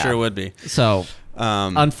 monster. It Yeah. sure would be. So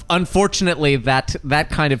unfortunately, that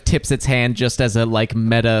kind of tips its hand just as a like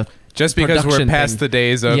meta. Just because we're production past thing. the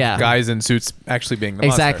days of Yeah. guys in suits actually being the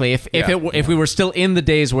Exactly. monster. If we were still in the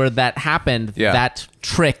days where that happened, Yeah. that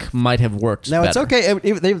trick might have worked. Now it's better.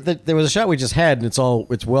 okay. There was a shot we just had, and it's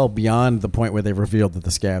well beyond the point where they revealed that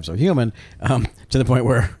the scabs are human. To the point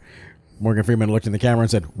where Morgan Freeman looked in the camera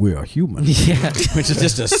and said, "We are human," Yeah. which is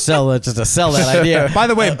just to sell that idea. By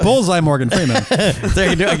the way, bullseye Morgan Freeman. So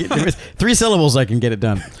I can do 3 syllables, I can get it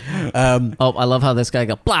done. Oh, I love how this guy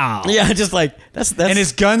go blah. Yeah, just like that's And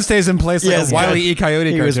his gun stays in place like Yes, a Wile E.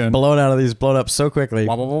 Coyote he was cartoon. blown up so quickly.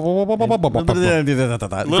 Little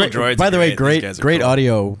droids By are the way, great. These guys are great cool.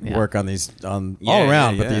 audio Yeah. work on these all Yeah,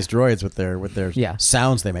 around yeah, with yeah. these droids with their Yeah.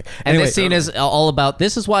 sounds they make. And Anyway, this scene is all about.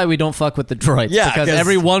 This is why we don't fuck with the droids. Yeah, because 'cause-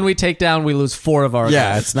 every one we take down, we lose 4 of our.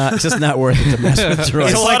 yeah, guys. it's just not worth it to mess with droids.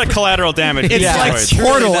 It's a lot of collateral damage. It's Yeah. like Droids.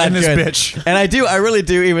 Portal Really in this not good. bitch. And I really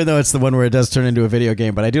do, even though it's the one where it does turn into a video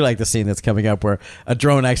game, but I do like the scene that's coming up where a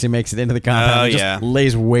drone actually makes it into the compound Oh, and just yeah.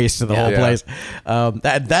 lays waste to the whole Yeah. place.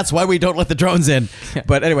 That's why we don't let the drones in.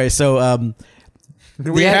 But anyway, so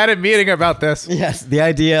We had a meeting about this. yes, the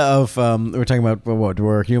idea of we're talking about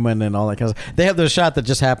we're human and all that kind of stuff. They have the shot that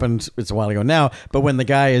just happened. It's a while ago now, but when the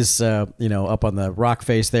guy is up on the rock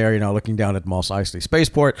face there, looking down at Mos Eisley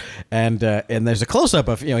Spaceport, and there's a close up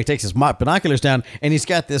of he takes his binoculars down and he's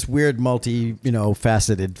got this weird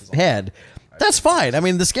faceted head. That's fine. I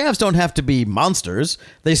mean, the scabs don't have to be monsters.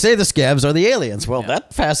 They say the scabs are the aliens. Well,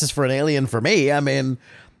 that passes for an alien for me. I mean,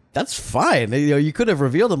 that's fine. You could have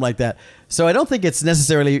revealed them like that. So I don't think it's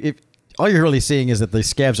necessarily. All you're really seeing is that the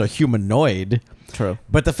scabs are humanoid. True.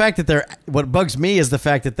 But the fact that what bugs me is the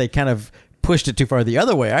fact that they kind of pushed it too far the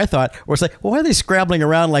other way. I thought, where it's like, well, why are they scrabbling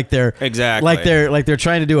around like they're Exactly. like they're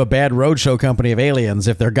trying to do a bad roadshow company of aliens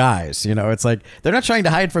if they're guys? You know, it's like they're not trying to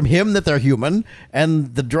hide from him that they're human,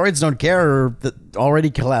 and the droids don't care or that already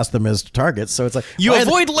class them as targets. So it's like You why are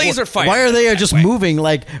avoid they- laser fire Why are they that just way. moving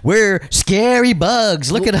like we're scary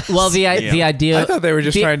bugs? Look at us. Well, the idea. I thought they were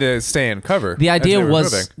just the- trying to stay in cover. The as idea they were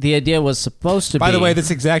was moving. the idea was supposed to be. By the way,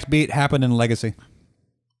 this exact beat happened in Legacy,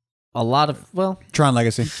 a lot of Tron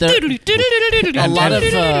Legacy. there, a lot of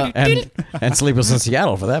and Sleepless in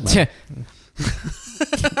Seattle for that matter.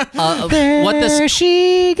 what the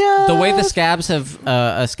she goes. the way the scabs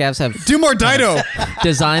have Do more Dido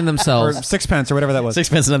designed or themselves. Sixpence or whatever that was.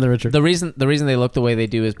 Sixpence None the Richer. The reason they look the way they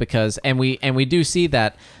do is because, and we do see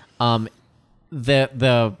that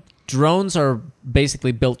the drones are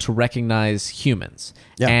basically built to recognize humans,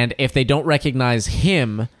 Yeah. and if they don't recognize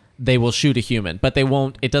him, they will shoot a human, but they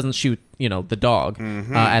won't. It doesn't shoot, the dog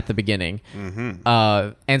at the beginning,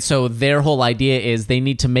 and so their whole idea is they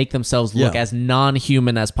need to make themselves look Yeah. as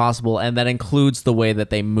non-human as possible, and that includes the way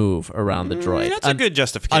that they move around the droid. That's a good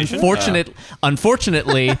justification.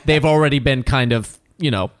 Unfortunately, they've already been kind of,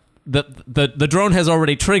 the drone has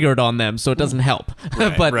already triggered on them, so it doesn't help.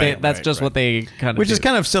 But that's just what they kind of Which do. is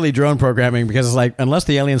kind of silly drone programming because it's like, unless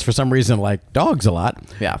the aliens for some reason like dogs a lot,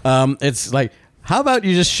 Yeah. it's like, how about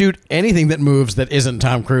you just shoot anything that moves that isn't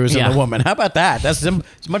Tom Cruise and Yeah. the woman? How about that? That's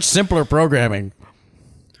it's much simpler programming.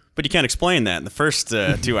 But you can't explain that in the first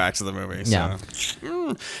 2 acts of the movie. So.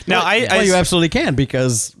 Yeah. Now, Well, you absolutely can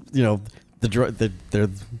because they're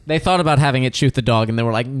They thought about having it shoot the dog, and they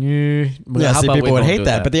were like, "Nah, yeah. how See, about we people would don't hate do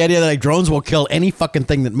that, but the idea that like drones will kill any fucking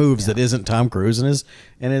thing that moves that isn't Tom Cruise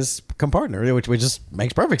and his compartner, which just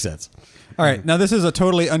makes perfect sense. All right, now this is a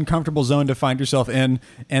totally uncomfortable zone to find yourself in,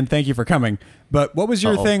 and thank you for coming. But what was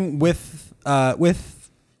your thing with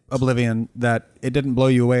Oblivion that it didn't blow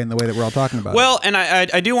you away in the way that we're all talking about? Well, and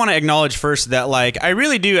I do want to acknowledge first that I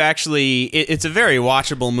really do actually. It's a very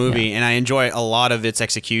watchable movie, and I enjoy a lot of its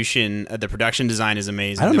execution. The production design is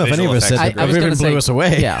amazing. I don't The know if any of visual us said effects that are I was Riven gonna blew say- us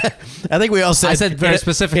away. yeah. I think we all said. I said very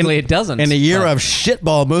specifically it doesn't, In a year but- of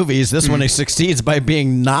shitball movies, this one succeeds by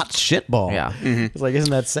being not shitball. Yeah. It's like, isn't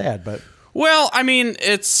that sad? But Well, I mean,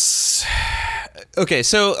 it's okay.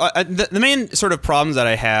 So the main sort of problems that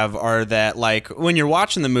I have are that when you're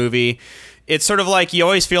watching the movie, it's sort of like you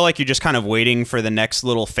always feel like you're just kind of waiting for the next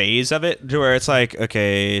little phase of it, to where it's like,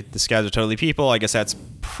 okay, the scabs are totally people. I guess that's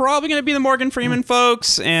probably going to be the Morgan Freeman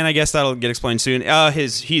folks, and I guess that'll get explained soon.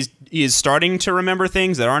 He is starting to remember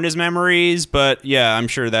things that aren't his memories, but yeah, I'm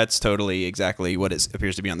sure that's totally exactly what it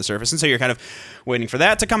appears to be on the surface, and so you're kind of waiting for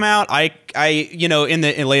that to come out.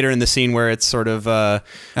 Later in the scene where it's sort of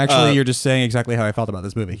actually, you're just saying exactly how I felt about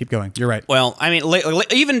this movie. Keep going. You're right. well, I mean,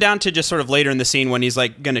 even down to just sort of later in the scene when he's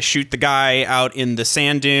going to shoot the guy out in the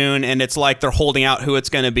sand dune, and it's like they're holding out who it's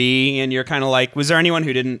going to be, and you're kind of like, was there anyone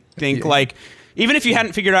who didn't think even if you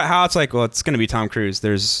hadn't figured out how, it's like, well, it's going to be Tom Cruise.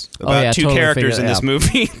 There's about 2 totally characters in figured it this out.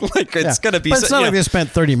 movie. It's going to be. But it's not like they spent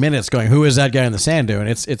 30 minutes going, "Who is that guy in the sand doing?"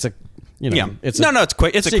 It's a, Yeah, it's it's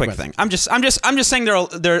quick. It's a quick sequence. thing. I'm just saying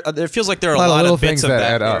there feels like there are a lot of lot little of bits things of that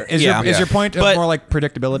that. add up. where- Is yeah. your point But- more like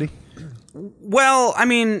predictability? Well, I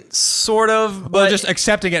mean, sort of, Or but just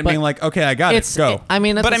accepting it and but being like, okay, I got it. Go. I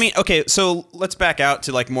mean, But I mean, okay, so let's back out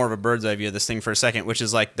to more of a bird's eye view of this thing for a second, which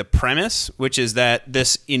is the premise, which is that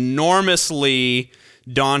this enormously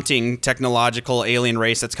daunting technological alien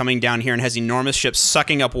race that's coming down here and has enormous ships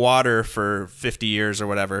sucking up water for 50 years or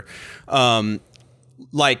whatever,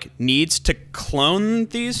 needs to clone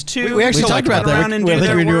these two. We actually to, talked about run that. around and I do think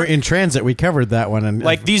their when we were work? in transit, we covered that one and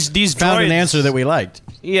these found an droids- answer that we liked.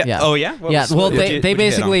 Yeah. Yeah. Oh yeah. What yeah. was- Well, what they did you hit on?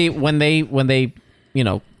 basically when they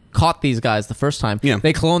caught these guys the first time, Yeah.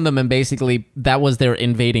 they cloned them, and basically that was their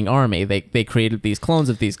invading army. They created these clones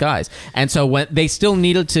of these guys, and so when they still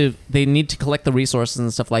need to collect the resources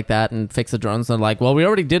and stuff like that and fix the drones. They're like, well, we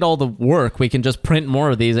already did all the work. We can just print more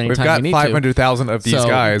of these We've anytime got we need 500,000 of these So,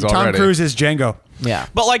 guys Tom already. Cruise is Django. to. Yeah.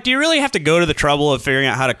 But do you really have to go to the trouble of figuring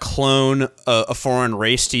out how to clone a foreign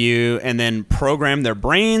race to you and then program their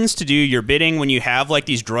brains to do your bidding when you have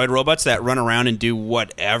these droid robots that run around and do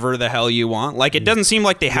whatever the hell you want? It doesn't seem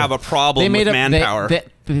like they have a problem with manpower.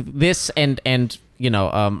 This and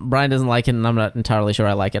Brian doesn't like it, and I'm not entirely sure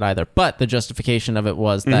I like it either. But the justification of it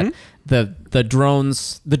was that the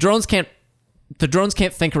drones can't the drones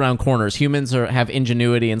can't think around corners. Humans have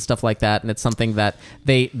ingenuity and stuff like that, and it's something that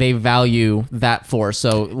they value that for.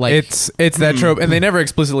 So like it's that trope, and they never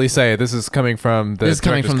explicitly say this is coming from the. This is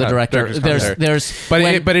coming from the director.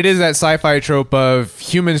 But it is that sci-fi trope of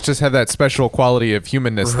humans just have that special quality of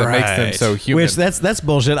humanness that makes them so human. Which that's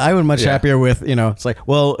bullshit. I would much happier with, it's like,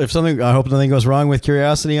 well, if something, I hope nothing goes wrong with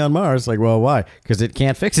Curiosity on Mars. Like, well, why? Because it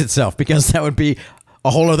can't fix itself. Because that would be a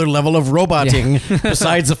whole other level of roboting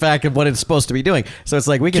besides the fact of what it's supposed to be doing. So it's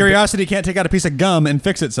like we can Curiosity can't take out a piece of gum and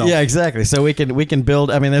fix itself. Yeah, exactly. So we can build.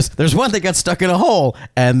 I mean, there's one that got stuck in a hole,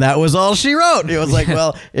 and that was all she wrote. It was like,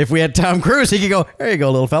 well, if we had Tom Cruise, he could go, there you go,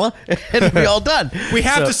 little fella, and it'd be all done. We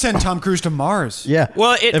have to send Tom Cruise to Mars. Yeah.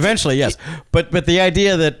 Well, eventually, yes. But the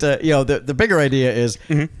idea that the bigger idea is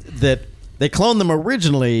that they cloned them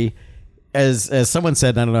originally. As someone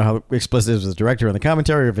said, I don't know how explicit it was the director in the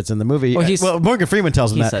commentary or if it's in the movie. Well, Morgan Freeman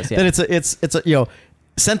tells them that it's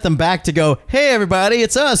sent them back to go, hey everybody,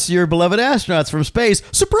 it's us, your beloved astronauts from space.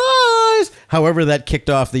 Surprise! However, that kicked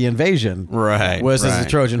off the invasion. Was as a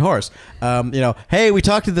Trojan horse. Hey, we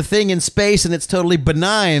talked to the thing in space and it's totally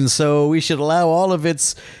benign, so we should allow all of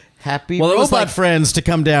its happy robot friends to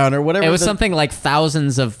come down or whatever. It was something like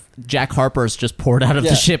thousands of Jack Harpers just poured out of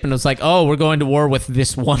the ship, and it was like, oh, we're going to war with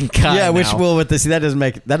this one guy. Yeah, which now. that doesn't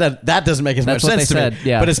make that doesn't make as much sense to me.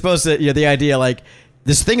 Yeah. But it's supposed to the idea like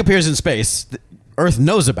this thing appears in space. Earth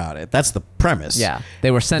knows about it. That's the premise. Yeah,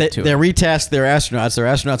 they were sent to They it. retasked their astronauts. Their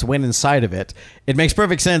astronauts went inside of it. It makes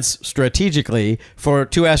perfect sense strategically for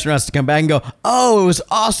two astronauts to come back and go, oh, it was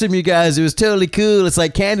awesome, you guys. It was totally cool. It's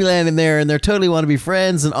like Candyland in there, and they totally want to be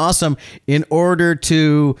friends and awesome, in order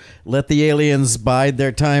to let the aliens bide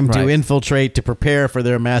their time to infiltrate, to prepare for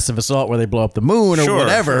their massive assault where they blow up the moon or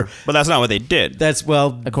whatever. Sure. But that's not what they did.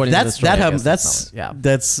 According to the story,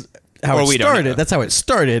 that's how it started. That's how it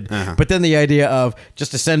started. But then the idea of just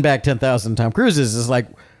to send back 10,000 Tom Cruises is like,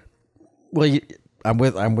 well, I'm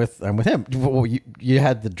with him. Well, you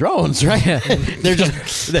had the drones, right? They're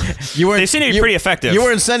just They seem to be pretty effective. You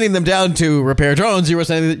weren't sending them down to repair drones. You were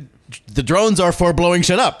sending the drones are for blowing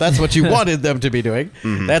shit up. That's what you wanted them to be doing.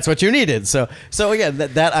 That's what you needed. So again,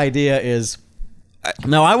 that idea is.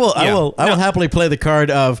 Now I will happily play the card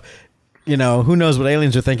of. Who knows what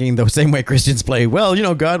aliens are thinking the same way Christians play. Well,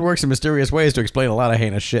 God works in mysterious ways to explain a lot of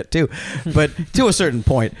heinous shit too. But to a certain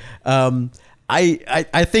point,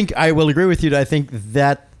 I think I will agree with you. I think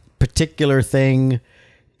that particular thing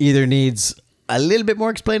either needs a little bit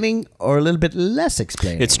more explaining or a little bit less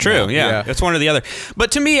explaining. It's true. Yeah. It's one or the other.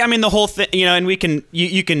 But to me, I mean, the whole thing, and we can,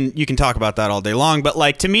 you can talk about that all day long. But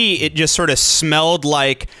like, to me, it just sort of smelled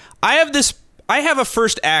like I have a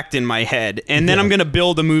first act in my head, and then I'm going to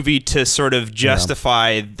build a movie to sort of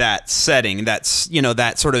justify that setting, that's,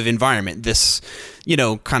 that sort of environment, this,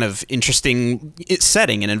 kind of interesting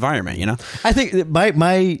setting and environment, I think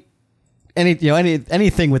my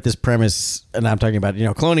anything with this premise, and I'm talking about,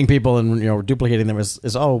 cloning people and, duplicating them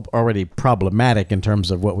is all already problematic in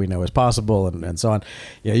terms of what we know is possible and so on.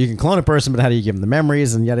 You can clone a person, but how do you give them the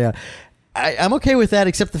memories and yada yada. I'm okay with that,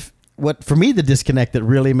 except what for me the disconnect that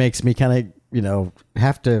really makes me kind of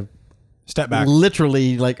have to step back,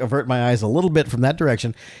 literally like avert my eyes a little bit from that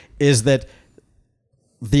direction, is that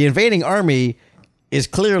the invading army is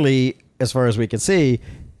clearly, as far as we can see,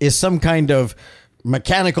 is some kind of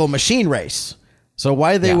mechanical machine race. So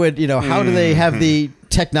why they would, how do they have the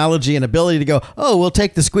technology and ability to go, oh, we'll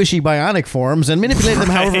take the squishy bionic forms and manipulate them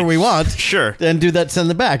however we want, sure, and do that, send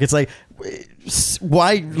them back. It's like,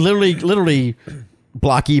 why literally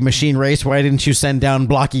blocky machine race? Why didn't you send down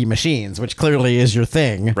blocky machines, which clearly is your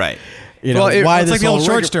thing, right? Why it's like the old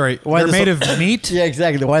short story. Why they're made of meat? Yeah,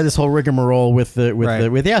 exactly. Why this whole rigmarole with the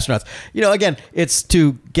astronauts? Again, it's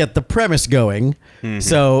to get the premise going.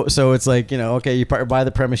 So it's like, okay, you buy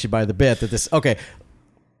the premise, you buy the bit that this. Okay,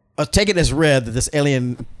 take it as read that this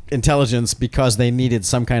alien intelligence, because they needed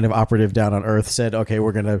some kind of operative down on Earth, said, okay,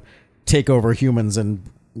 we're going to take over humans and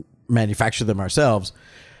manufacture them ourselves.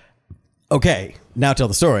 Okay, now tell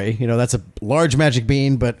the story. That's a large magic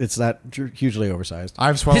bean, but it's not hugely oversized.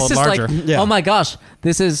 I've swallowed this is larger. Like, oh my gosh,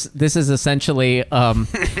 this is essentially. I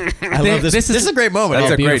love this. This is a great moment.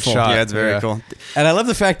 That's a great beautiful. shot. Yeah, it's very cool. And I love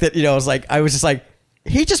the fact that I was just like,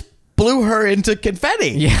 he just blew her into confetti.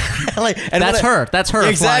 Yeah, that's her. That's her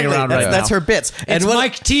exactly. flying around right now. That's her bits. It's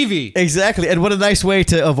Mike TV. Exactly. And what a nice way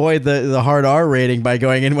to avoid the hard R rating by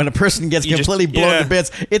going in when a person gets completely blown to bits.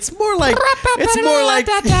 It's more like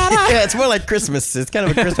it's more like Christmas. It's kind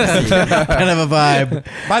of a Christmas kind of a vibe.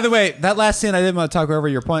 By the way, that last scene, I didn't want to talk over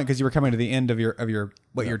your point because you were coming to the end of your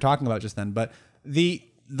what you were talking about just then. But the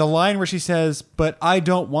line where she says, "But I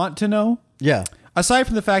don't want to know." Yeah. Aside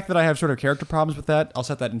from the fact that I have sort of character problems with that, I'll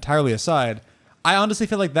set that entirely aside. I honestly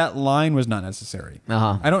feel like that line was not necessary.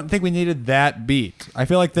 Uh-huh. I don't think we needed that beat. I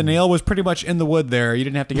feel like the nail was pretty much in the wood there. You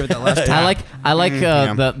didn't have to give it that last tap. I like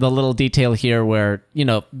the little detail here where,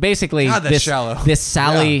 basically God, that's shallow. this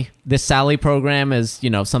Sally program is,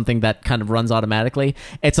 something that kind of runs automatically.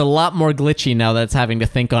 It's a lot more glitchy now that it's having to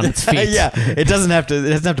think on its feet. Yeah, it doesn't have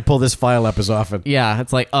to pull this file up as often. Yeah,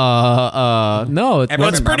 it's like no. Well,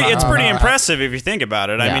 it's pretty impressive if you think about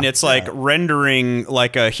it. I Yeah. mean, it's like rendering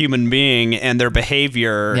like a human being and their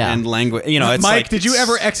behavior Yeah. and language. It's Mike, like, did you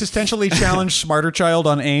ever existentially challenge Smarter Child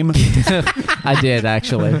on AIM? I did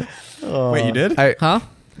actually. Wait, you did? Huh?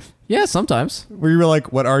 Yeah, sometimes. Where you were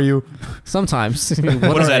like, what are you? Sometimes.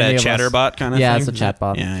 What is that, a chatterbot kind of thing? Yeah, it's a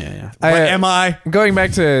chatbot. Yeah. What am I? Going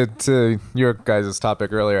back to your guys'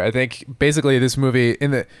 topic earlier, I think basically this movie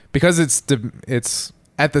because it's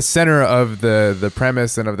at the center of the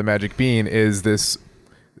premise and of the magic bean is this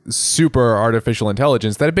super artificial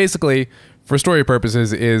intelligence that basically, for story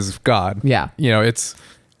purposes, is God. Yeah. It's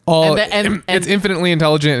all And it's infinitely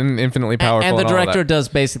intelligent and infinitely powerful. And the all director that. does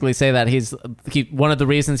basically say that one of the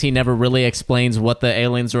reasons he never really explains what the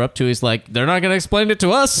aliens are up to is like, they're not going to explain it to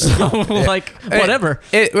us. So, like, whatever.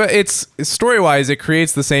 It's story-wise, it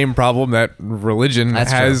creates the same problem that religion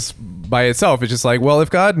That's has by itself. It's just like, well, if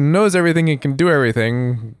God knows everything and can do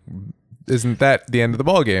everything, isn't that the end of the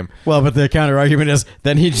ball game? Well, but the counter argument is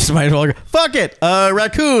then he just might as well go, fuck it,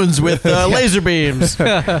 raccoons with laser beams.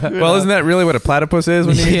 Well, isn't that really what a platypus is?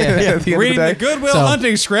 When you, at the end Reading of the the day? Goodwill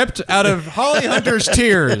Hunting script out of Holly Hunter's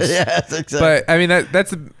Tears. Yes, exactly. But I mean,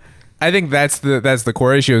 I think that's the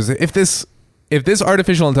core issue. Is if this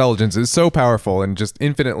artificial intelligence is so powerful and just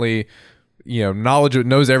infinitely, knowledge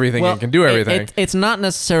knows everything and can do everything. It's not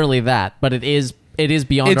necessarily that, but it is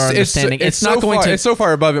beyond our understanding. It's not so going far, to. It's so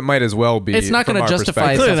far above it might as well be. It's not from gonna our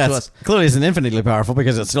justify perspective. itself. Clearly it's an infinitely powerful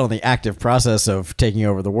because it's still in the active process of taking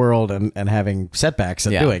over the world and having setbacks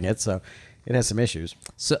and Yeah. doing it. So it has some issues.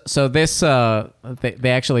 So this they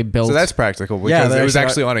actually built. So that's practical because Yeah, it was they're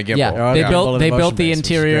actually on a gimbal. Yeah, Yeah. Gimbal they and built the motion-based, which is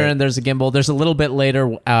interior great. and there's a gimbal. There's a little bit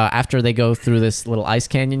later after they go through this little ice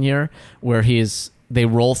canyon here where they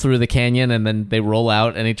roll through the canyon and then they roll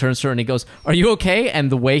out and he turns to her and he goes, "Are you okay?" And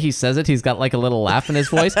the way he says it, he's got like a little laugh in his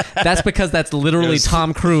voice. That's because that's literally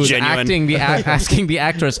Tom Cruise genuine. asking the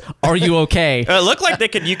actress, "Are you okay?" It looked like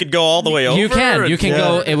you could go all the way over. You can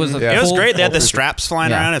go. It was It was full- great. They had the straps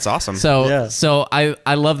flying Yeah. around. It's awesome. So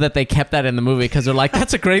I love that they kept that in the movie because they're like,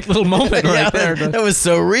 that's a great little moment Yeah, right there. that was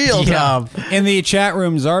so real, Yeah. Tom. In the chat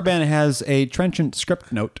room, Zarban has a trenchant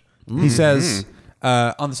script note. He says,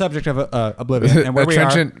 on the subject of Oblivion and where a we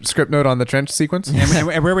trenchant script note on the trench sequence.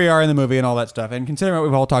 and where we are in the movie and all that stuff, and considering what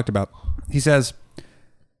we've all talked about, he says,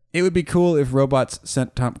 it would be cool if robots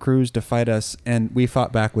sent Tom Cruise to fight us and we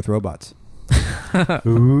fought back with robots.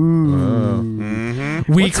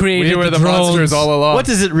 We created We were the drones. monsters all along. What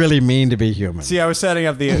does it really mean to be human? See, I was setting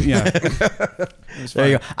up the There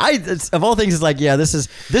you go. Of all things, it's like, yeah, this is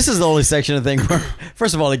the only section of the thing where,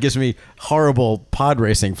 first of all, it gives me horrible pod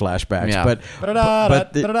racing flashbacks. Yeah. But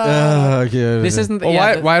This isn't. Well,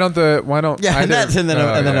 yeah, why don't yeah, either, and then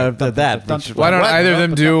that. why don't either of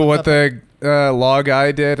them do what the law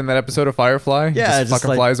guy did in that episode of Firefly? Yeah, just fucking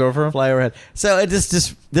like, flies over him. fly overhead. So it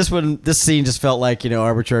this scene just felt like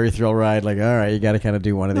arbitrary thrill ride. Like, all right, you got to kind of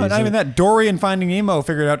do one of No, these. not even that. Dory in Finding Nemo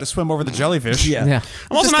figured out to swim over the jellyfish. Yeah. Yeah.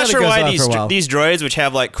 I'm also Just not kinda sure goes why on for a while. these droids, which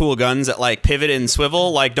have like cool guns that like pivot and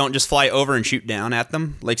swivel, like don't just fly over and shoot down at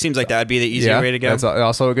them. Like, seems like that would be the easier way to go. That's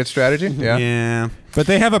also a good strategy. Yeah. Yeah. But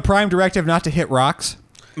they have a prime directive not to hit rocks.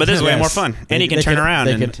 But this is way Yes. more fun. They- And he can they turn can- around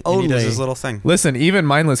they and can he only- does his little thing. Listen, even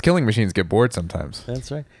mindless killing machines get bored sometimes. That's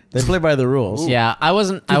right. They play by the rules. Yeah, I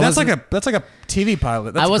wasn't. Dude, I that's wasn't, like a TV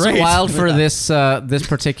pilot. That's I wasn't great. wild for this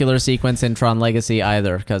particular sequence in Tron Legacy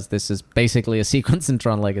either, because this is basically a sequence in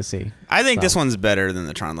Tron Legacy. I think this one's better than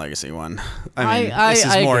the Tron Legacy one. I mean, this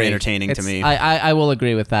is I more agree. entertaining to It's- me. I will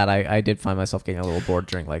agree with that. I did find myself getting a little bored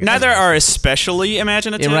during Legacy. Neither are especially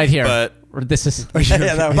imaginative. Yeah, right here. But This is. By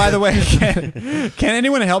the way, can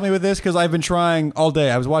anyone help me with this? Because I've been trying all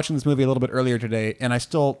day. I was watching this movie a little bit earlier today, and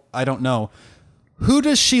I don't know. Who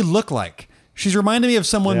does she look like? She's reminding me of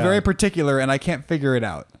someone Yeah. very particular, and I can't figure it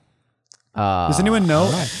out. Does anyone know?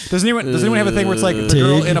 Does anyone have a thing where it's like the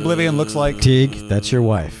girl in Oblivion looks like? Teague, that's your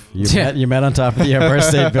wife. You met on top of the Empire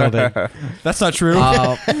State Building. That's not true.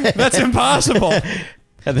 That's impossible.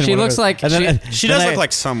 And then She one of looks her- like- and then- she and does I- look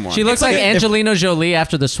like someone. She looks like Angelina Jolie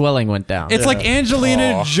after the swelling went down. It's like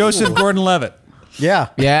Angelina Joseph Gordon-Levitt, Yeah.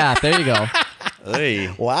 Yeah, there you go.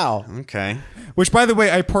 Hey. Wow. Okay. which, by the way,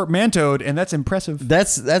 I portmanteaued, and that's impressive.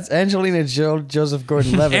 That's Angelina Joseph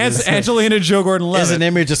Gordon-Levitt. Angelina Joe is Gordon-Levitt. an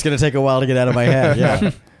image just going to take a while to get out of my head.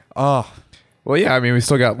 Yeah. Oh, Well, yeah. I mean, we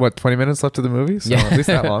still got what 20 minutes left of the movie, so Yeah. at least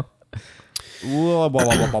that long.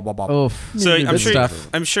 Oof. So I'm Good sure. stuff.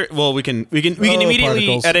 I'm sure. Well, we can immediately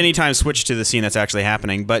particles. at any time switch to the scene that's actually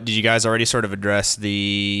happening. But did you guys already sort of address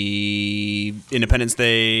the Independence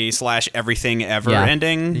Day / everything ever Yeah.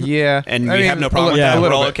 ending? Yeah, and I we mean, have no problem with yeah, that. a We're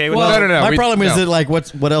little all bit. okay with Well, that. no. My problem is no. that like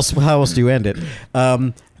what else? How else do you end it?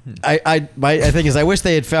 My thing is I wish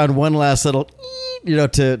they had found one last little,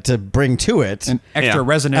 to bring to it. An extra Yeah.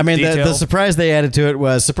 resonant I mean, detail. the surprise they added to it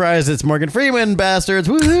was surprise. It's Morgan Freeman, bastards!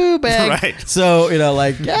 Woohoo, bang! Right. So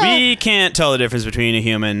We can't tell the difference between a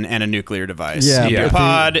human and a nuclear device. Yeah, Nuclear but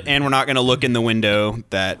pod, and we're not going to look in the window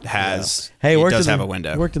that has. Hey, it worked does in have the, a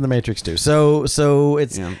window. Worked in the Matrix too. So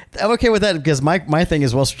it's Yeah. I'm okay with that because my thing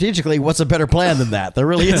is, well, strategically, what's a better plan than that? There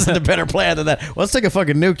really isn't a better plan than that. Let's take a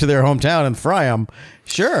fucking nuke to their hometown and fry them.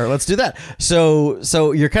 Sure, let's do that. So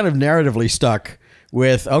you're kind of narratively stuck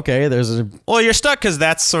with there's a Well, you're stuck because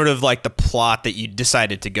that's sort of like the plot that you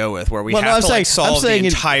decided to go with, where we Well, no, have I'm to saying- solve I'm the saying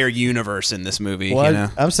entire universe in this movie. well, you know?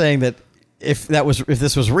 I'm saying that if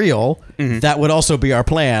this was real, that would also be our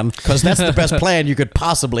plan because that's the best plan you could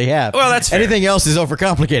possibly have. Well, that's fair. Anything else is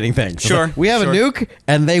overcomplicating things. It's Sure, like, we have sure. a nuke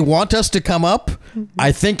and they want us to come up.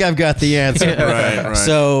 I think I've got the answer. Right.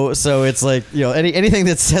 So it's like anything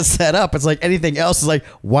that sets that up. It's like anything else is like,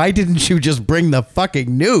 why didn't you just bring the fucking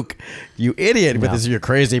nuke, you idiot, with this your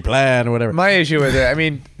crazy plan or whatever. My issue with it, I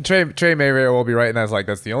mean, Trey may very well be right, and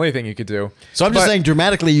that's the only thing you could do. So I'm just But- saying,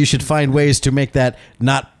 dramatically, you should find ways to make that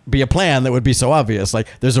not be a plan that would be so obvious. Like,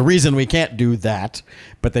 there's a reason we can't do that,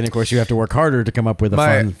 but then of course you have to work harder to come up with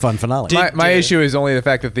a fun finale. My issue is only the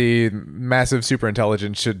fact that the massive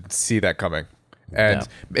superintelligence should see that coming. And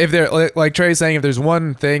if they're like Trey's saying, if there's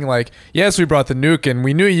one thing like, yes, we brought the nuke and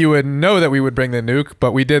we knew you would know that we would bring the nuke,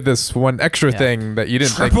 but we did this one extra thing that you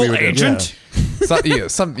didn't think we would agent. do. Something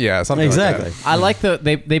Exactly. Like that. I like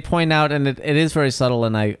they point out, and it is very subtle,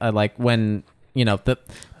 and I like when the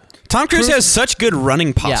Tom Cruise has such good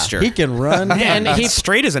running posture. He can run. Man, and he's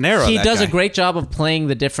straight as an arrow. he that does guy. a great job of playing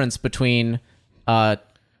the difference between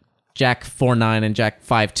Jack 4.9 and Jack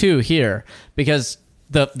 5.2 here, because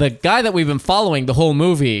the guy that we've been following the whole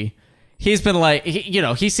movie, he's been like,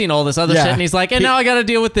 he's seen all this other Yeah. shit, and he's like, and now I got to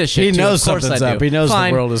deal with this shit. He too. knows Of course something's I do. up. He knows the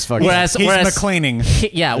Fine. world is fucking- Whereas, He's whereas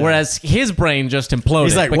McClaning. whereas his brain just imploded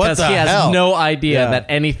He's like, what because the he has hell? no idea Yeah. that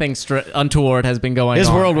anything untoward has been going on. His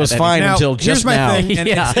world was at any fine Now, until here's just my now. thing, and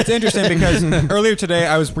Yeah. it's interesting because earlier today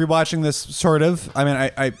I was rewatching this sort of. I mean,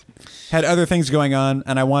 I had other things going on,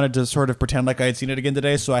 and I wanted to sort of pretend like I had seen it again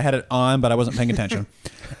today, so I had it on, but I wasn't paying attention.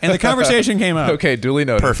 And the conversation came up Okay, duly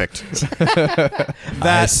noted. Perfect. I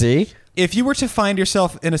that see. if you were to find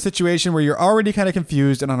yourself in a situation where you're already kind of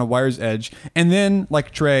confused and on a wire's edge, and then,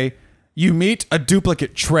 like Trey, you meet a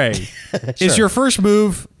duplicate Trey, is your first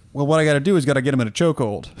move, well, what I got to do is got to get him in a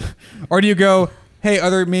chokehold? Or do you go, hey,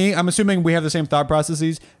 other me, I'm assuming we have the same thought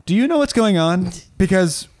processes. Do you know what's going on?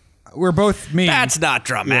 Because we're both me. That's not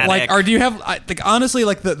dramatic. Like, or do you have, like, honestly,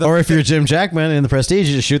 like the Or if you're Jim Jackman in The Prestige,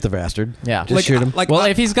 you just shoot the bastard. Yeah. Just shoot him. Like, Well,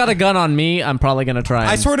 if he's got a gun on me, I'm probably gonna try.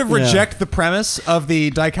 I and- sort of reject the premise of the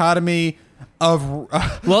dichotomy of,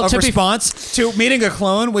 Well, of to be- response to meeting a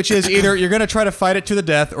clone, which is either you're going to try to fight it to the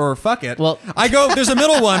death or fuck it. Well- I go, there's a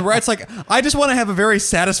middle one where it's like, I just want to have a very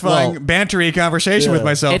satisfying, Well, bantery conversation with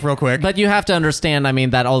myself It- real quick. But you have to understand, I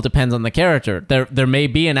mean, that all depends on the character. There may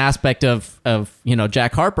be an aspect of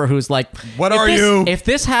Jack Harper who's like, What if are this- you? If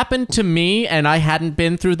this happened to me and I hadn't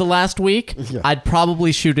been through the last week, I'd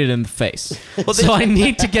probably shoot it in the face. So I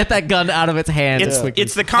need to get that gun out of its hand. It's, quickly.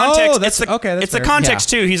 it's the context. Oh, that's- it's the, okay, that's it's the fair. context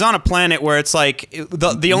too. He's on a planet where it's like the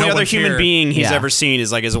only No other one's human here. being he's Yeah. ever seen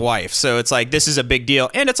is like his wife. So it's like this is a big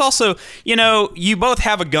deal, and it's also you both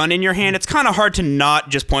have a gun in your hand. It's kind of hard to not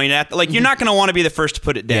just point at. Like you're not going to want to be the first to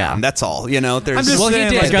put it down. Yeah. That's all. There's I'm just Well, he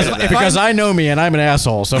saying, did. like, Because- if Because I'm- I know me and I'm an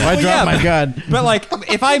asshole, so if I Well, drop yeah, my gun, But like,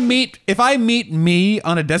 if I meet me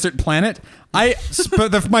on a desert planet,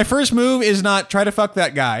 my first move is not try to fuck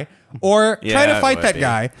that guy or try to Yeah, fight it that would be.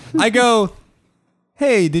 guy. I go,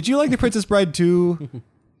 hey, did you like The Princess Bride 2?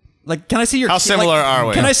 Like, can I see your How similar are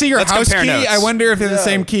we? Can I see your Let's house key? compare notes. I wonder if they're the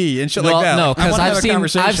same key and shit well, like that. no, Like, I because wanna have a I've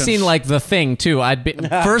conversation. seen like The Thing too.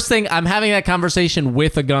 First thing, I'm having that conversation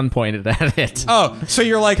with a gun pointed at it. Oh, so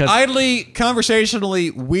you're like 'Cause- idly, conversationally,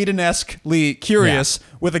 Whedon-esquely curious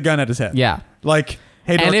with a gun at his head. Yeah. Like,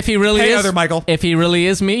 Hey, And if he really is, other Michael. if he really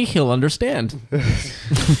is me, he'll understand.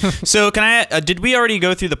 So can I? Did we already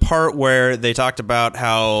go through the part where they talked about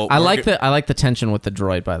how I like the tension with the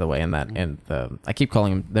droid, by the way, and I keep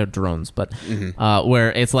calling them they're drones, but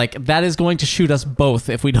where it's like that is going to shoot us both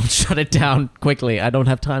if we don't shut it down quickly. I don't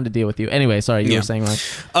have time to deal with you. Anyway, sorry, you were saying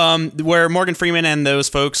like where Morgan Freeman and those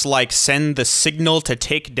folks like send the signal to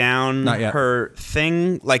take down Not yet. her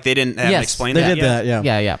thing. Like they didn't Yes. explain They that did yet. that,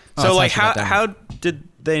 yeah. yeah. So like it's actually how got done. did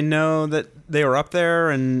they know that they were up there,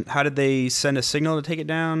 and how did they send a signal to take it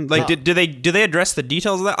down? Like do they address the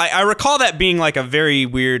details of that? I recall that being like a very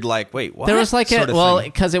weird like wait what There was like sort of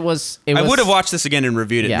thing. because it was I would have watched this again and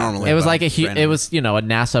reviewed it yeah, normally. it was but like a randomly. it was a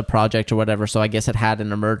NASA project or whatever. So I guess it had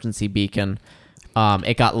an emergency beacon.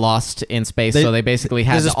 It got lost in space, so they basically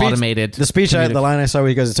had There's a the speech- automated. The speech, the line I saw where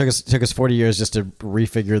he goes, it took us 40 years just to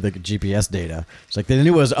refigure the GPS data. It's like they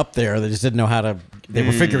knew it was up there, they just didn't know how to. They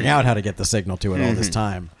were figuring out how to get the signal to it all this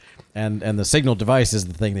time, and the signal device is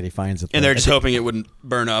the thing that he finds. And they're just hoping it wouldn't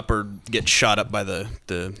burn up or get shot up by the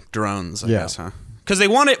drones, I Yeah. guess, huh? Because they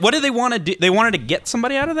wanted, what did they want to do? They wanted to get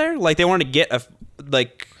somebody out of there? Like, they wanted to get,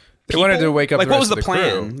 They wanted to wake up Like, the what rest was the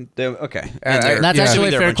of the plan? Okay. And they're- That's Yeah. actually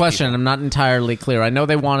a They're fair bunch of question. people. I'm not entirely clear. I know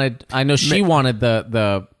they wanted. I know she wanted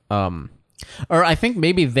or I think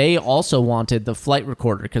maybe they also wanted the flight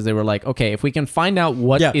recorder because they were like, okay, if we can find out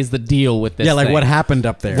what is Yeah. the deal with this, yeah, like thing. what happened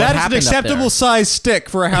up there. That is an happened up acceptable there? size stick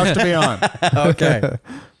for a house to be on. Okay.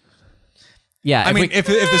 Yeah, I mean, if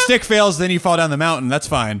the stick fails, then you fall down the mountain. That's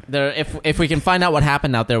fine. if we can find out what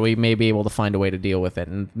happened out there, we may be able to find a way to deal with it,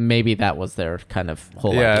 and maybe that was their kind of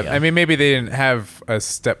whole idea. I mean, maybe they didn't have a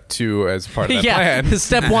step 2 as part of that yeah. plan.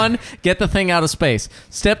 Step 1, get the thing out of space.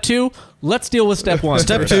 Step 2, let's deal with step 1.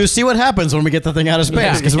 Step 2, see what happens when we get the thing out of space.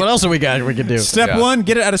 Yeah. Because what else have we got we can do? Step Yeah. 1,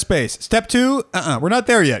 get it out of space. Step 2, we're not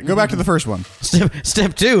there yet. Go back to the first one.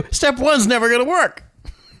 Step 2, step 1's never going to work.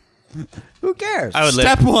 Who cares? I would live.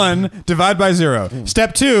 Step 1, divide by 0.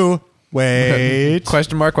 Step 2, wait.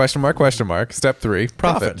 Question mark, question mark, question mark. Step 3,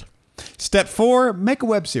 profit. Step 4, make a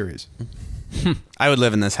web series. I would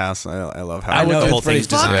live in this house. I love how I would the too. whole It's pretty- thing's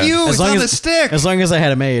Fuck designed. you, As it's long on as- the stick. As long as I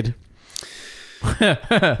had a maid.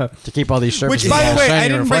 To keep all these surfaces. Which, by the way, shiny I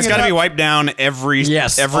and didn't It's bring reflective. got to be up. wiped down every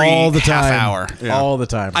Yes, every all the half time. hour. Yeah. All the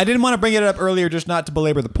time. I didn't want to bring it up earlier just not to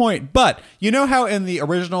belabor the point, but you know how in the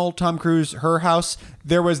original Tom Cruise, her house,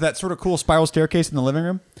 there was that sort of cool spiral staircase in the living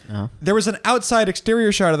room? There was an outside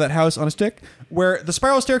exterior shot of that house on a stick where the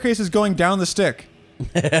spiral staircase is going down the stick.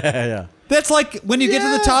 yeah. That's like when you get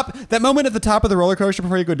to the top, that moment at the top of the roller coaster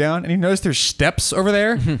before you go down, and you notice there's steps over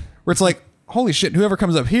there where it's like, holy shit, whoever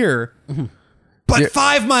comes up here. But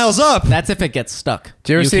 5 miles up. That's if it gets stuck.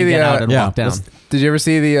 Did you ever see can the, get out and yeah, walk down. Did you ever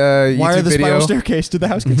see the Why are YouTube the spiral video staircase? Did the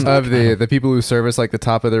house get stuck? of the people who service like the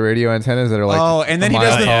top of the radio antennas that are like Oh, and then a he does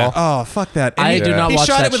mile the. tall? Oh, fuck that. And I he, do not He watch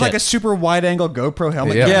shot that it with like shit. a super wide angle GoPro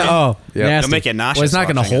helmet. Yeah. Yeah. Oh, Yep. nasty. It'll make it nauseous. Well, it's not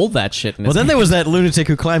going to watching it. hold that shit. In Well, his then there hand. was that lunatic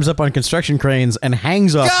who climbs up on construction cranes and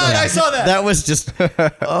hangs off. God, them. I saw that. That was just. I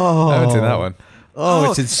haven't seen that one.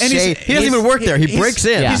 Oh, it's and insane. He doesn't even work there. He breaks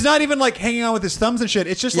in. Yeah. He's not even like hanging on with his thumbs and shit.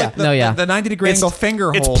 It's just like the 90-degree It's- angle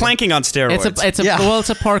finger It's hold. planking on steroids. It's a Yeah. well, it's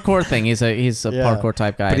a parkour thing. He's a Yeah. parkour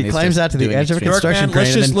type guy. But he and he's climbs just out to the doing edge of a extreme- construction Dork man,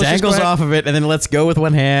 crane let's and just dangles go ahead- off of it, and then let's go with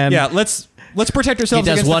one hand. Yeah, let's protect He ourselves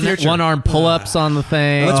does against one the future. one arm pull ups on the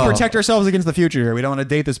thing. Let's protect ourselves against the future here. We don't want to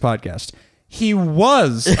date this podcast. He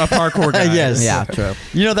was a parkour guy. Yes. Yeah, true.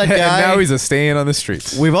 You know that And guy. now he's a staying on the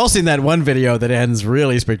streets. We've all seen that one video that ends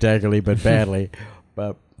really spectacularly but badly.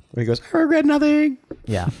 But he goes, I regret nothing.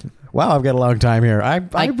 Yeah. Wow, I've got a long time here. I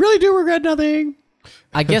really do regret nothing.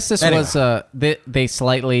 I guess this Anyway. was they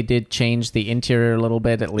slightly did change the interior a little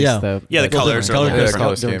bit. At least Yeah. the Yeah, the colors are a little different. different.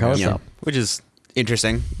 Color scheme, color yeah. scheme. Which is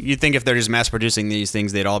interesting. You'd think if they're just mass producing these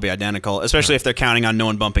things, they'd all be identical. Especially if they're counting on no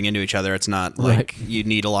one bumping into each other. It's not like Right. you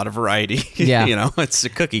need a lot of variety. Yeah. You know, it's a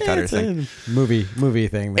cookie cutter It's thing. a movie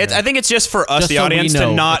thing. There. I think it's just for us, Just the so we audience, know.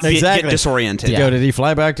 to not get Exactly. disoriented. Yeah. Go, did he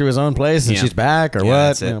fly back to his own place and Yeah. she's back or Yeah, what?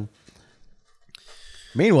 that's it. You know.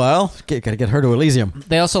 Meanwhile, gotta get her to Elysium.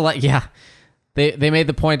 They also they made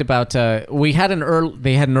the point about they had an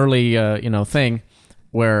early thing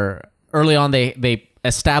where early on they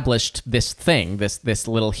established this thing, this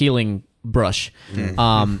little healing brush,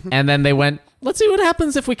 and then they went, let's see what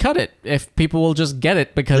happens if we cut it, if people will just get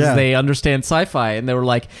it because Yeah. they understand sci-fi, and they were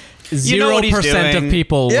like You know what he's 0% of doing.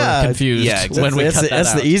 people Yeah. were confused Yeah, exactly. when we That's cut that that's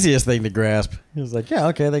out. the easiest thing to grasp. He was like, yeah,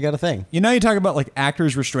 okay, they got a thing. You know, you talk about like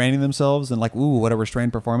actors restraining themselves and like, ooh, what a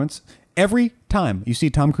restrained performance. Every time you see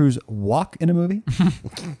Tom Cruise walk in a movie,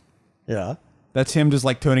 Yeah. that's him just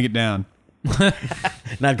like toning it down.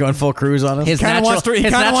 Not going full cruise on us. His Kinda natural, wants to- he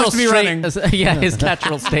his kinda natural wants to be state- running. yeah, his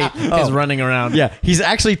natural state is running around. Yeah, he's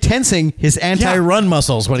actually tensing his anti-run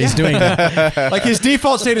muscles when he's doing that. Like his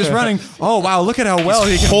default state is running. Oh wow, look at how well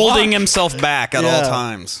he can Holding walk. himself back at Yeah. all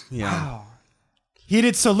times. Yeah. He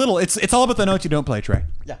did so little. It's all about the notes you don't play, Trey.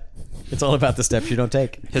 Yeah, it's all about the steps you don't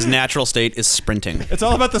take. His natural state is sprinting. It's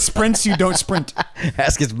all about the sprints you don't sprint.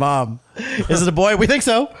 Ask his mom. Is it a boy? We think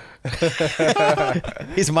so.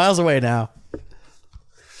 He's miles away now.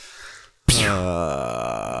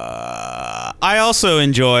 I also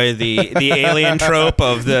enjoy the alien trope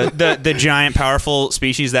of the giant, powerful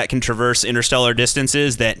species that can traverse interstellar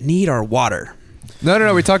distances that need our water.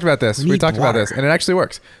 No. We talked about this. We Need talked about water. this, and it actually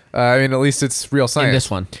works. I mean, at least it's real science.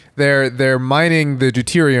 this one. They're mining the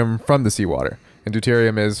deuterium from the seawater, and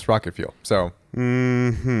deuterium is rocket fuel. So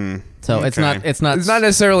So it's Okay. not. It's not. it's not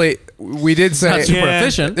necessarily. We did say not super Yeah.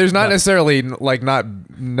 efficient. there's not but- necessarily not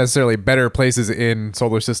necessarily better places in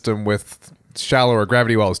solar system with shallower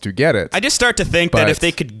gravity wells to get it. I just start to think that But- if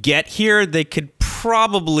they could get here, they could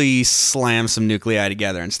probably slam some nuclei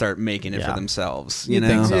together and start making it for themselves. You know?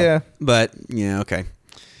 think so. Yeah, But yeah, okay.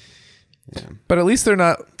 but at least they're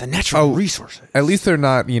not. The natural Oh. resources. At least they're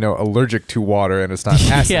not, allergic to water, and it's not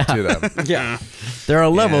acid Yeah. to them. Yeah, there are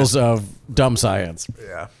levels of dumb science.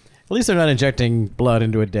 Yeah. At least they're not injecting blood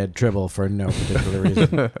into a dead tribble for no particular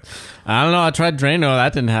reason. I don't know. I tried Drano.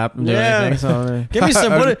 That didn't happen. Do Yeah. anything. So Give me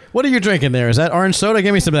some. What are you drinking there? Is that orange soda?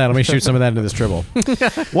 Give me some of that. Let me shoot some of that into this tribble.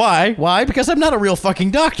 Why? Why? Because I'm not a real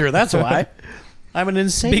fucking doctor. That's why. I'm an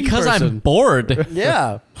insane because I'm person. bored.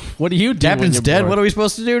 Yeah. What do you do? when Captain's you're dead. bored? What are we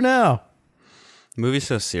supposed to do now? The movie's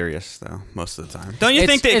so serious, though, most of the time. Don't you It's-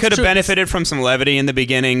 think they it's could have true. benefited from some levity in the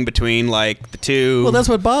beginning between, like, the two? Well, that's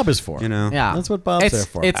what Bob is for. you know. Yeah, That's what Bob's there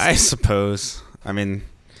for. It's I suppose. I mean,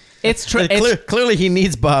 it's true. Clearly, he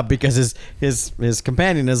needs Bob because his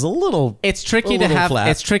companion is a little. It's tricky a to little have. flat.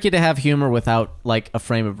 It's tricky to have humor without like a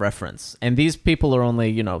frame of reference. And these people are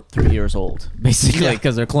only 3 years old, basically, Yeah.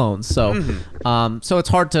 because they're clones. So, so it's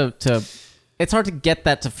hard to it's hard to get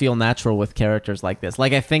that to feel natural with characters like this.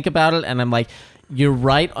 Like I think about it, and I'm like, you're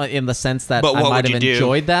right in the sense that But I what might would have you do?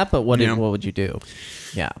 enjoyed that, but what Yeah. what would you do?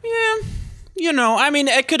 Yeah. I mean,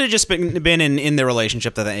 it could have just been in the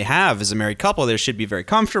relationship that they have as a married couple. They should be very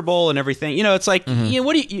comfortable and everything. It's like, what do you're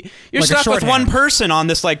Like a stuck with one shorthand. person on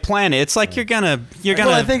this like planet. It's like you're gonna Well,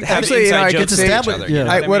 I think- have actually, inside I could jokes say- with each establish- other. yeah.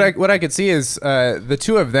 You know what I mean? What I could see is the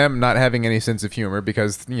two of them not having any sense of humor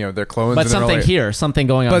because they're clones. But and they're something like- here, something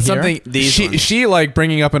going on But here. something These ones. she like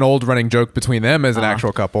bringing up an old running joke between them as an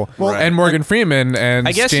actual couple, Right. and Morgan Freeman and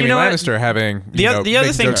I guess, Jamie you know what? Lannister having The other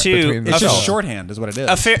big thing, jokes too, between It's just themselves. shorthand, is what it is.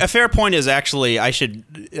 A fair point is actually I should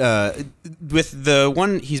with the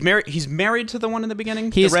one he's married to the one in the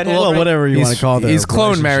beginning. He's- the redhead. Well, right? whatever you want to call the He's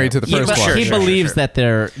clone married to the He- first but one. he Sure, believes sure. that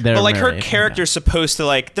they're But like her married. character's supposed to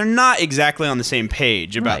like they're not exactly on the same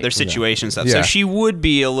page about Right. their situation and stuff. Yeah. So she would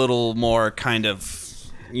be a little more kind of.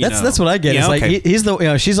 That's what I get. It's like he's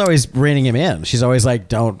the she's always reining him in. She's always like,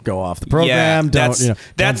 "Don't go off the program. Don't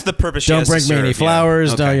that's the purpose. She Don't has to bring me any serve, yeah.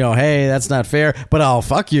 flowers. Okay. Don't hey, that's not fair. But I'll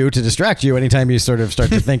fuck you to distract you anytime you sort of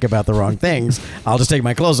start to think about the wrong things. I'll just take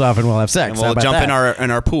my clothes off and we'll have sex. And How we'll about jump that? in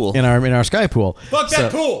our pool. in our sky pool. Fuck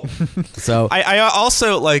that pool. So I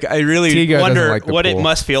also like. I really Tiga doesn't wonder like the what it pool.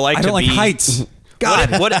 must feel like I to don't like be. heights.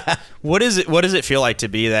 God, what does it feel like to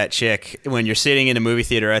be that chick when you're sitting in a movie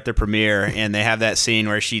theater at the premiere and they have that scene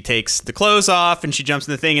where she takes the clothes off and she jumps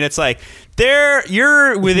in the thing and it's like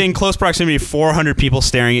you're within close proximity of 400 people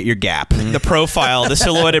staring at your gap, the profile, the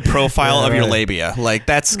silhouetted profile of your labia, like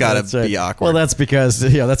that's got that's to right. be awkward. Well, that's because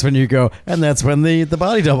that's when you go, and that's when the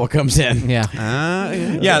body double comes in. yeah.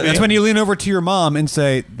 Yeah, that's when you lean over to your mom and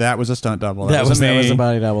say, "That was a stunt double. That was that was me. a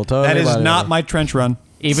body double. Totally That is body not double. my trench run."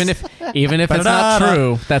 Even if it's not Ba-da-da-da.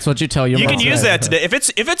 true, that's what you tell your You mom. can use that today. If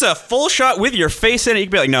it's a full shot with your face in it, you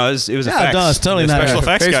can be like, no, it was effects. no, it's totally The not. special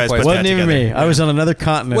effects Face guys. plate. put Wasn't that even together. me. I was on another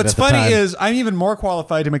continent. What's at the funny time. is I'm even more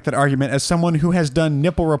qualified to make that argument as someone who has done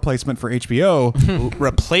nipple replacement for HBO.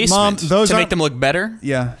 Replacement Mom, those to aren't- make them look better.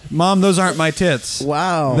 Yeah, Mom, those aren't my tits.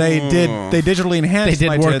 Wow. They digitally enhanced They did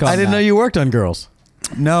my work tits. on I didn't that. know you worked on girls.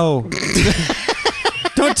 No.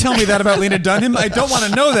 Don't tell me that about Lena Dunham. I don't want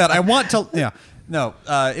to know that. I want to. Yeah. No.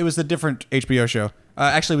 It was a different HBO show.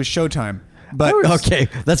 Actually, it was Showtime. But Okay,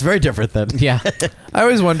 that's very different then. Yeah. I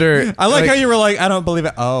always wonder. I like how you were like, I don't believe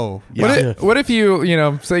it. Oh, yeah. What if you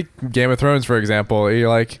say Game of Thrones, for example, you're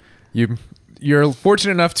like you're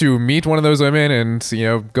fortunate enough to meet one of those women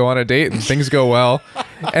and go on a date and things go well,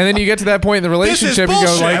 and then you get to that point in the This is relationship you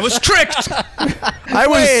bullshit. go like I was tricked.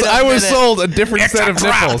 I was sold a different set of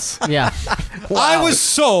nipples. Yeah. I was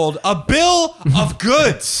sold a bill of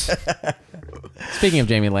goods. Speaking of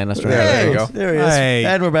Jamie Lannister, There you go. There he is. Hey.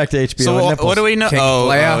 And we're back to HBO. So Nipples. what do we know? King Oh,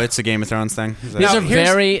 Leia. it's a Game of Thrones thing. Is that- these Now, are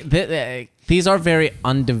here's- these are very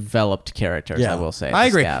undeveloped characters. Yeah. I will say. I the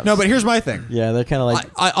agree. scabs. No, but here's my thing. Yeah, they're kind of like.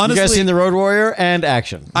 I you honestly, guys seen The Road Warrior and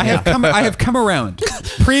Action. I have come around.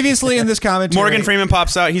 Previously in this commentary, Morgan Freeman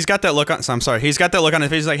pops out. He's got that look on. So I'm sorry. He's got that look on his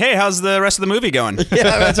face. He's like, "Hey, how's the rest of the movie going?"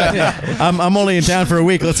 Yeah, that's right. I'm only in town for a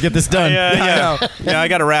week. Let's get this done. Yeah. I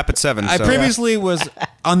got a wrap at 7. I so. previously was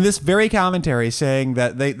on this very commentary saying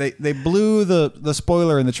that they blew the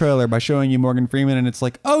spoiler in the trailer by showing you Morgan Freeman, and it's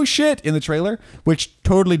like, oh shit, in the trailer, which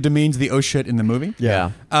totally demeans the oh shit in the movie.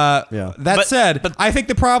 Yeah. Yeah. That But- said, but- I think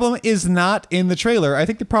the problem is not in the trailer. I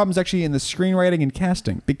think the problem is actually in the screenwriting and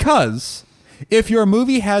casting. Because if your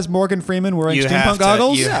movie has Morgan Freeman wearing You steampunk have to-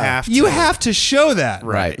 goggles, you have you to. have to show that.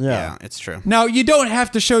 Right. Yeah. Yeah. It's true. Now, you don't have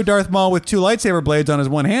to show Darth Maul with 2 lightsaber blades on his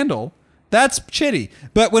one handle. That's shitty.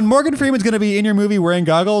 But when Morgan Freeman's going to be in your movie wearing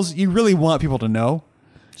goggles, you really want people to know.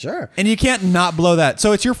 Sure. And you can't not blow that.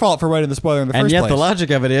 So it's your fault for writing the spoiler in the And first yet place. the logic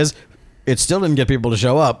of it is, it still didn't get people to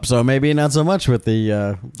show up. So maybe not so much with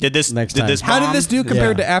the Did this next did time. this How did this do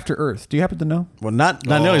compared Yeah. to After Earth? Do you happen to know? Well, not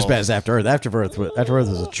nearly as bad as After Earth. After Earth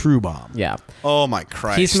was a true bomb. Yeah. Oh my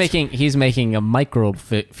Christ. He's making a micro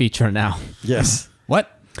feature now. Yes.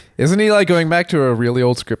 What? Isn't he like going back to a really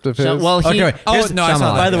old script of his? Well, he, Okay. Oh, Here's- no, I saw Shyamalan.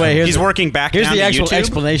 that. By the way, He's working back Here's down the to actual YouTube?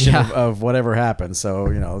 explanation Yeah. of whatever happened. So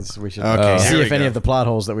we should Okay, see here if we any go. of the plot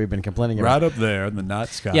holes that we've been complaining about. up there in the night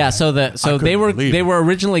sky. Yeah, so they couldn't were believe they it. were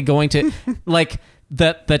originally going to like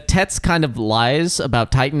the Tet's kind of lies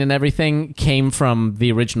about Titan and everything came from the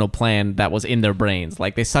original plan that was in their brains.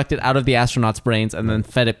 Like they sucked it out of the astronauts' brains and then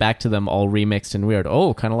fed it back to them all remixed and weird.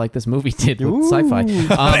 Oh, kind of like this movie did with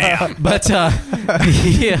sci-fi. But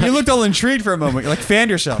yeah, You looked all intrigued for a moment. You like fanned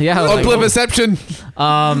yourself. yeah, I was like, Obliviception.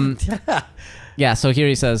 yeah. So here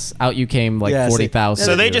he says, "Out you came like Yeah, see, 40,000."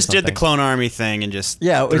 So they or just did the something. Clone Army thing and just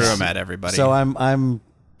Yeah, threw it's- them at everybody. So I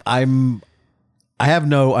have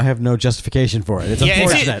no justification for it. It's yeah,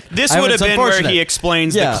 unfortunate. this I- would have it's been where unfortunate. he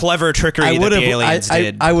explains Yeah. the clever trickery I that would the have. aliens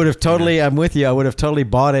did. I would have totally. I'm with you. I would have totally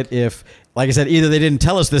bought it if, like I said, either they didn't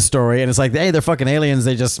tell us this story and it's like, hey, they're fucking aliens.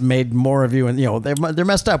 They just made more of you, and they're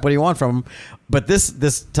messed up. What do you want from them? But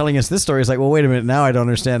this telling us this story is like, well, wait a minute. Now I don't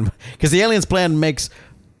understand because the aliens plan makes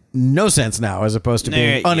no sense now as opposed to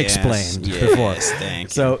being Yes, unexplained yes, before. thank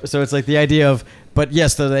you. So it's like the idea of, but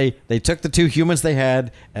yes, so they took the 2 humans they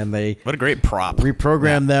had and they What a great prop.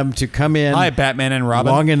 reprogrammed them to come in. Hi, Batman and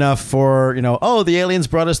Robin. Long enough for, the aliens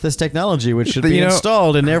brought us this technology, which should be You know-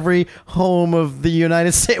 installed in every home of the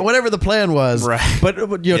United States, whatever the plan was. Right.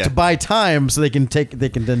 But Yeah. to buy time so they can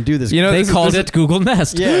then do this. You know, They this is- called this it Google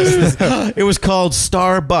Nest. Yes, it was called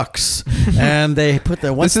Starbucks, and they put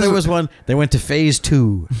the once This is- there was one, they went to phase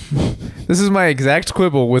 2. This is my exact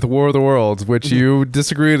quibble with War of the Worlds, which you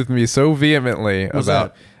disagreed with me so vehemently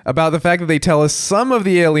about the fact that they tell us some of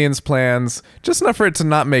the aliens' plans, just enough for it to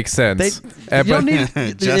not make sense. You don't need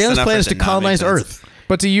the Just aliens' enough plan for is it to to not colonize make sense. Earth.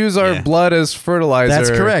 but to use our Yeah. blood as fertilizer. That's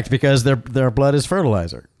correct because their blood is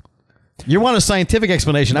fertilizer. You want a scientific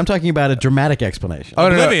explanation? I'm talking about a dramatic explanation. Oh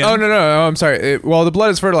no, no! Oblivion. Oh no, no! I'm sorry. Well, the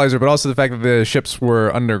blood is fertilizer, but also the fact that the ships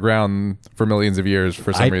were underground for millions of years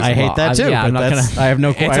for some reason. I hate that too. yeah, I'm but not that's, gonna- I have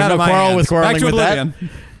no, It's I out have of no my quarrel hands. with quarreling Back to with Oblivion. that.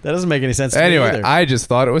 That doesn't make any sense. To me Anyway, either. I just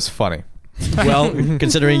thought it was funny. well,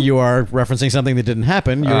 considering you are referencing something that didn't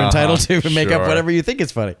happen, you're entitled to make up sure. whatever you think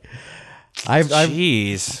is funny. I've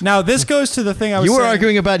Jeez. Now this goes to the thing I was. you were saying.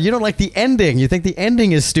 arguing about you don't like the ending. You think the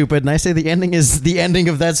ending is stupid, and I say the ending is the ending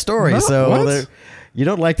of that story. No, so what? there- you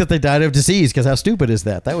don't like that they died of disease because how stupid is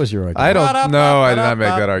that? That was your argument. I don't know. I did not make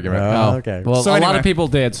that argument. Oh, okay. Well, So a lot anyway. of people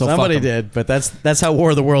did. So Somebody fuck 'em. did, but that's how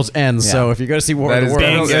War of the Worlds ends. Yeah. So if you go to see War That of is the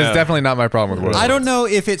Worlds, Bingo. definitely not my problem with War of the I don't Worlds. know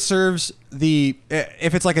if it serves if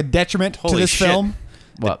it's like a detriment to Holy this shit. film.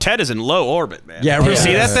 What? Ted is in low orbit, man. Yeah, Did you really.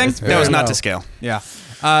 see that Yeah, thing? it's That was very not low. to scale. Yeah.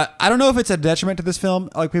 I don't know if it's a detriment to this film.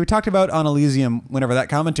 Like we talked about on Elysium, whenever that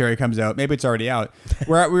commentary comes out, maybe it's already out.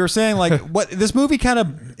 Where we were saying like, what this movie kind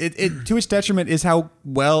of it to its detriment is how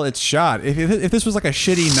well it's shot. If this was like a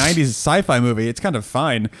shitty '90s sci-fi movie, it's kind of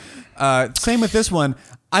fine. Same with this one.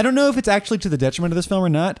 I don't know if it's actually to the detriment of this film or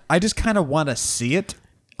not. I just kind of want to see it.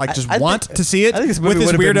 Like just I want think- to see it I think this with movie this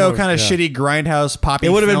would have been weirdo more- kind of yeah. shitty grindhouse poppy. it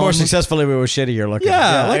would have been more film. successful if it was shittier looking.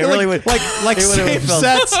 Yeah, like, it really like, would. like it would've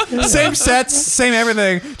same felt- sets, same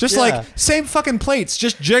everything. Just Yeah. like same fucking plates.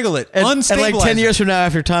 Just jiggle it. And Unstabilize like 10 it. years from now,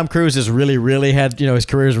 after Tom Cruise has really had, his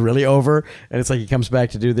career is really over, and it's like he comes back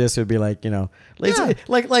to do this, it would be like,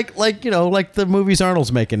 like the movies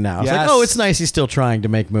Arnold's making now. It's Yes. like, oh, it's nice he's still trying to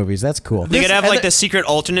make movies. That's cool. They could have and like the secret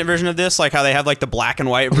alternate version of this, like how they have like the black and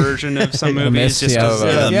white version of some The movies. Mist, Just yeah. as,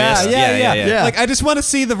 The Yeah, mist. yeah. Like I just want to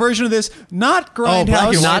see the version of this, not black and grindhouse.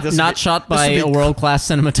 white. Not This would not be- shot this by would be- a world class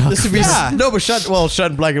cinematographer. This would be Yeah. no, but shot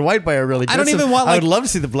in black and white by a really good. I don't even want, I would like- love to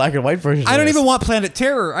see the black and white version. I of don't this. even want Planet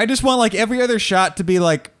Terror. I just want like every other shot to be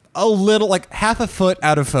like a little, like half a foot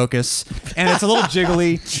out of focus, and it's a little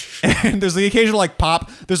jiggly, and there's the occasional like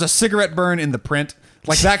pop. There's a cigarette burn in the print,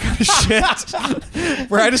 like that kind of shit.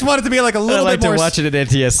 Where I just want it to be like a I little like bit more. to watch it at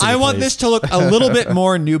NTS. I want this to look a little bit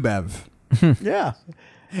more New Bev. Yeah.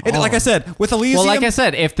 Like I said, with Elysium. Well, like I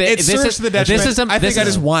said, if it this serves is to the detriment. this is a, I this think I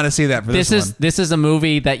is- just want to see that for this one. this is a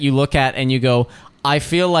movie that you look at and you go, I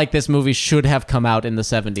feel like this movie should have come out in the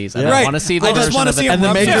 70s. And Right. I want to see the I just version wanna of see it. a And the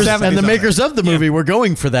rough makers 70s and the of it. makers of the movie were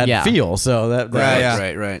going for that Yeah. feel. So that Right,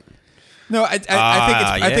 yeah. Right. No, I think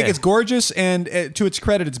I think yeah. it's gorgeous, and to its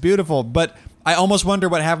credit, it's beautiful. But I almost wonder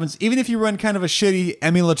what happens, even if you run kind of a shitty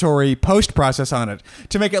emulatory post process on it,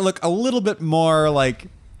 to make it look a little bit more like.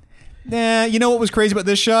 Nah, you know what was crazy about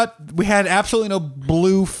this shot? We had absolutely no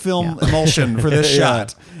blue film emulsion for this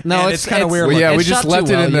shot. No, And it's kind of it's- weird. Well, looking. yeah, It's we just shot left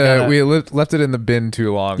too it well, in you the gotta- left it in the bin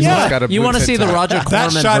too long. Yeah. So it's gotta You want to boot see it the time. Roger That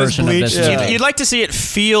Corman shot is version of this. bleached. Yeah. You'd like to see it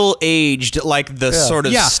feel aged, like the sort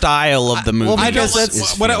of Yeah. style of the movie. well, I don't. because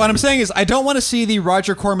that's- What I'm saying is, I don't want to see the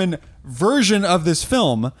Roger Corman version of this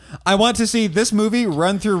film. I want to see this movie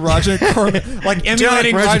run through Roger Corman, like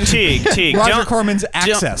emulating Roger, Teague, Roger don't- Corman's don't-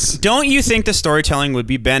 access. Don't you think the storytelling would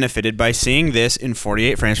be benefited by seeing this in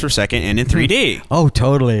 48 frames per second and in 3D? Oh,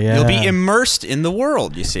 totally. Yeah. You'll be immersed in the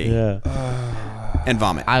world, you see, Yeah. and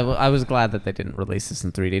vomit. I was glad that they didn't release this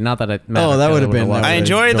in 3D. Not that it Oh, mattered, that 'cause would it have been- loved that I it. would've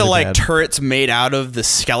enjoy the really like bad. turrets made out of the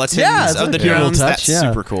skeletons Yeah, it's of a the cute little drones. touch, That's yeah.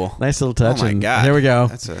 super cool. Nice little touch. Oh my and God. Here we go.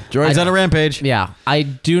 That's a- Droid's on a rampage. Yeah, I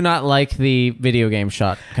do not like the video game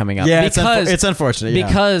shot coming up. Yeah, because it's unfortunate. Yeah.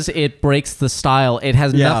 because it breaks the style. It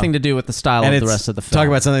has Yeah. nothing to do with the style and of the it's- rest of the film. Talk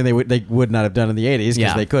about something they would not have done in the 80s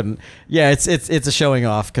because Yeah. they couldn't. Yeah, it's a showing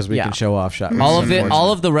off because we Yeah. can show off shots.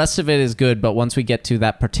 all of the rest of it is good, but once we get to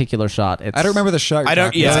that particular shot, it's I don't remember the shot. I don't-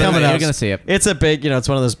 talking yeah, about. It's coming you're out. gonna see it. It's a big, it's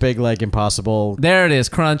one of those big, like, impossible. There it is,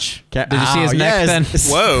 crunch. Did you see his Ow, neck yeah, then?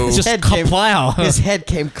 Whoa. It's just head came- kaplow. His head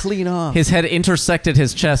came clean off. His head intersected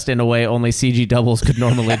his chest in a way only CG doubles could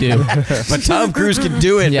normally do. But Tom Cruise can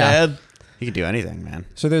do it, Yeah. man. You can do anything, man.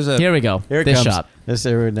 So there's a. Here we go. Here it this comes. shot. This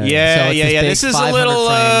very nice. Yeah, So it's this big This is a 500 little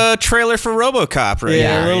frame. trailer for RoboCop, right?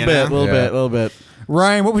 Yeah, here, a you know? little bit.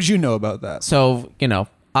 Ryan, what would you know about that? So, I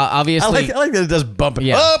obviously, like that it does bump it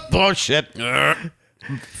Yeah. up. Oh, shit.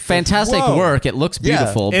 fantastic Whoa. work. It looks Yeah.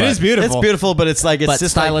 beautiful. It but, is beautiful. It's beautiful, but it's like, it's but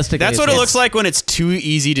just like, stylistically, That's what it's- it looks like when it's too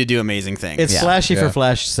easy to do amazing things. it's Yeah. flashy Yeah. for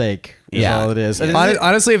flash's sake. Is Yeah. all it is. And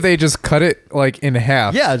Honestly, if they just cut it like in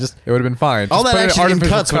half, Yeah, just- it would have been fine. all Just that put an action in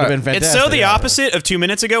artificial cuts would have been cut. fantastic. It's so the Yeah. opposite of 2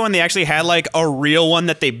 minutes ago when they actually had like a real one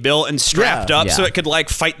that they built and strapped Yeah. up Yeah. so it could like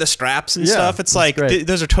fight the straps and Yeah, stuff. It's that's like great.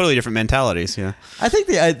 those are totally different mentalities. Yeah. I think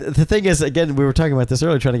the thing is, again, we were talking about this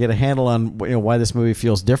earlier, trying to get a handle on why this movie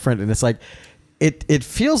feels different, and it's like it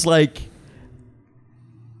feels like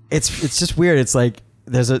it's just weird. It's like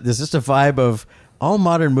there's just a vibe of all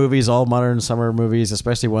modern movies, all modern summer movies,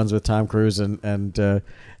 especially ones with Tom Cruise and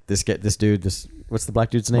this dude, what's the black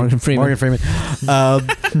dude's name? Morgan Freeman. Morgan Freeman.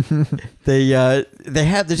 They're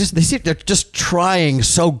just trying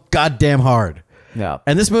so goddamn hard. Yeah.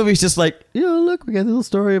 And this movie's just like, look, we got a little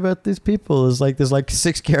story about these people. It's like there's like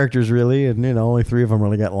 6 characters really, and only 3 of them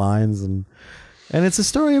really got lines, and it's a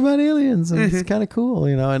story about aliens, and it's kind of cool,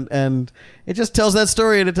 and it just tells that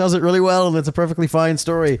story, and it tells it really well, and it's a perfectly fine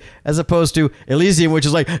story, as opposed to Elysium, which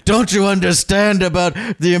is like, don't you understand about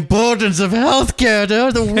the importance of healthcare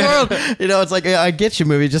to the world? It's like, I get you,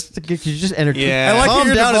 movie, just entertain. Yeah. I like Calm that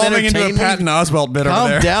you're down and devolving into a entertain me. Patton Oswalt bit over Calm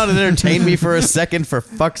there. down and entertain me for a second, for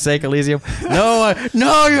fuck's sake, Elysium. No,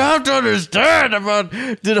 you have to understand about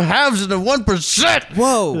the haves and the 1%.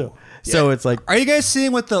 Whoa. So it's like, Are you guys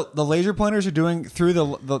seeing what the laser pointers are doing through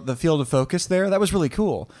the field of focus there? That was really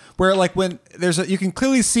cool. Where like when you can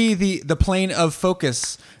clearly see the plane of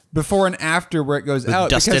focus before and after where it goes out.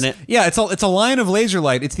 dust because, in it. Yeah, it's a line of laser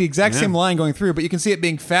light. It's the exact same line going through, but you can see it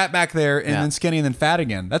being fat back there and Yeah. then skinny and then fat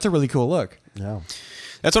again. That's a really cool look. no.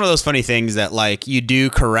 That's one of those funny things that like you do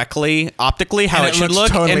correctly optically how And it it should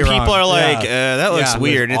looks look, totally and people wrong. are like, Yeah. that looks Yeah, it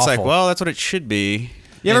weird. And it's like, awful. well, that's what it should be.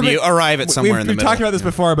 You and ever you been- arrive at somewhere in the We've middle. talked about this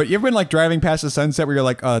before, but you ever been like driving past the sunset where you're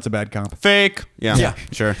like, oh, that's a bad comp. Fake. Yeah.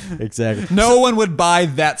 Sure. Exactly. No one would buy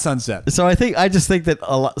that sunset. So I just think that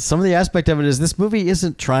some of the aspect of it is this movie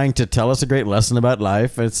isn't trying to tell us a great lesson about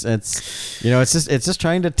life. It's just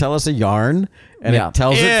trying to tell us a yarn, and Yeah. it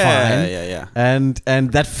tells it fine. Yeah.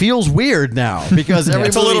 And that feels weird now because every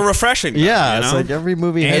It's a little refreshing. though, Yeah, you it's know? like every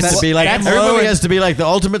movie And has to be like that's every low movie and- has to be like the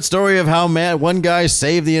ultimate story of how one guy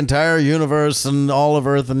saved the entire universe and all of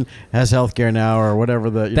Earth and has healthcare now or whatever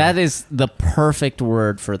That is the perfect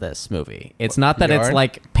word for this movie. It's not that it's Yarn?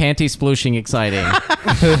 like panty splooshing exciting.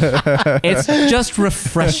 It's just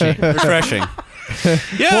refreshing. refreshing.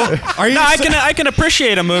 Yeah, are you No, I so- can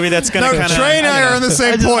appreciate a movie that's gonna No, kind of. Trey and I are on the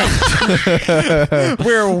same point.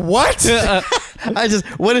 We're what? I just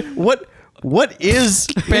what is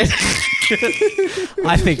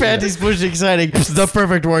I think panty splooshing exciting the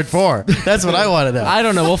perfect word for? That's what I want to know. I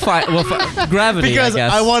don't know. We'll find gravity. Because I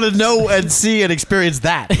guess. I want to know and see and experience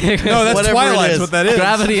that. No, that's Whatever it Twilight. is. What that is.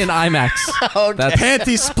 Gravity and IMAX. That's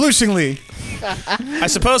Panty splooshingly. I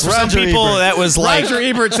suppose for some Roger people Ebert. that was like Roger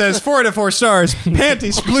Ebert says 4 out of 4 stars.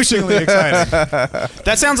 Panty splooshingly exciting.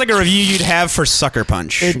 that sounds like a review you'd have for Sucker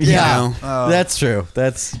Punch. Yeah, you know? that's true.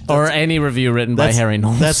 That's or any review written by that's- Harry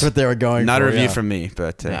Knowles. That's what they were going Not for. a review yeah. from me,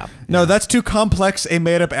 but yeah. No, that's too complex a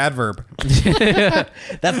made-up adverb.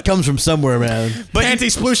 That comes from somewhere, man. But-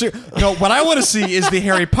 Panty splooshing. No, what I want to see is the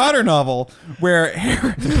Harry Potter novel where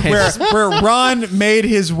Ron made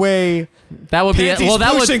his way That would be Panty well.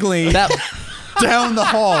 That would splooshingly. that, down the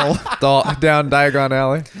hall. Down Diagon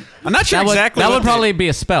Alley. I'm not sure that would exactly. that what would probably be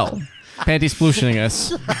a spell. Panty splooshing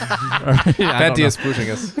us. Panty is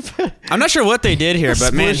splooshing us. I'm not sure what they did here,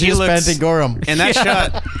 but man, he Sploosh is looks. Pantigorum. In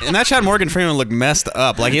that shot, Morgan Freeman looked messed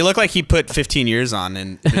up. Like he looked like he put 15 years on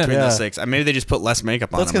in between Yeah. those 6. Maybe they just put less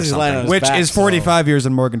makeup on That's him. Or 'cause he's lying on something. his Which back, is 45 years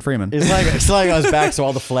in Morgan Freeman. It's like on his back, so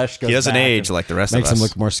all the flesh goes. He doesn't back age and like the rest makes of us. him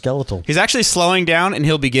look more skeletal. He's actually slowing down, and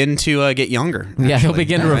he'll begin to get younger. Yeah, he'll actually,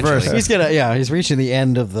 begin to eventually. reverse. He's reaching the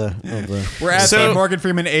end of the. We're at So- the Morgan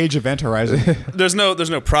Freeman age event horizon. There's no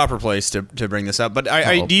proper place to bring this up, but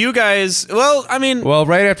do you guys? Well, I mean, Well,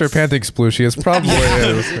 right after Panty Splooshie is probably.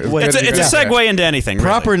 it's a segue into anything. Really.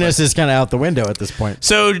 Properness is kind of out the window at this point.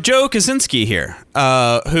 So Joe Kosinski here,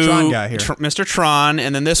 who Tron guy here. Mr. Tron,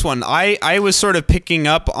 and then this one, I was sort of picking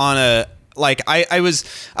up on a like I was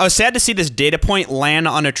sad to see this data point land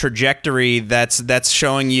on a trajectory that's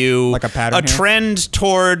showing you Like a pattern here? trend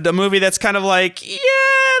toward a movie that's kind of like, yeah,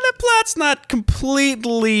 the plot's not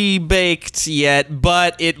completely baked yet,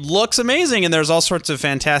 but it looks amazing, and there's all sorts of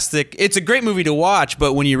fantastic. It's a great movie to watch,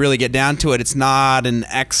 but when you really get down to it, it's not an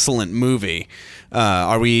excellent movie.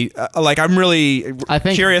 Are we I'm really I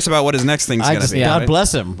think- curious about what his next thing's I going to just, be. God right?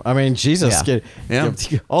 bless him. I mean, Jesus. Yeah. Yeah.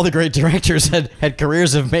 All the great directors had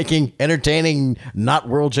careers of making entertaining, not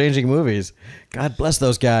world-changing movies. God bless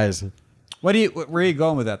those guys. Where are you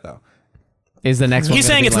going with that, though? Is the next one? He's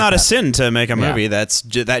gonna saying be it's like not a that? sin to make a movie Yeah.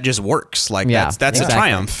 that just works. Like Yeah, that's a exactly.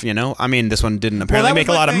 triumph, you know. I mean, this one didn't apparently that make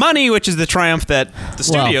a was my lot of thing. money, which is the triumph that the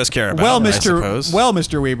studios care about. Well, I suppose.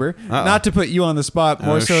 Mr. Weber, not to put you on the spot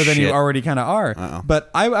more Oh, so than you shit. already kind of are,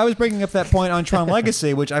 but I was bringing up that point on Tron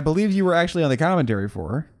Legacy, which I believe you were actually on the commentary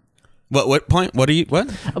for, What point? What are you?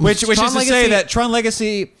 What? which Tron is to say Legacy- that Tron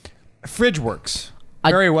Legacy fridge works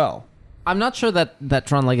I- very well. I'm not sure that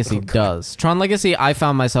Tron Legacy does. Tron Legacy, I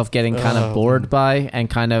found myself getting kind of bored by and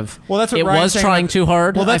kind of. Well, that's what it Ryan's was saying trying about- too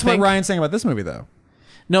hard. Well, that's I what think. Ryan's saying about this movie, though.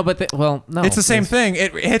 No, but no, It's the same thing.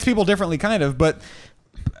 It hits people differently, kind of, but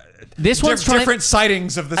This one's trying. different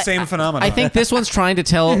sightings of the same phenomenon. I think this one's trying to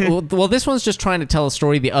tell. Well, this one's just trying to tell a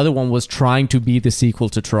story. The other one was trying to be the sequel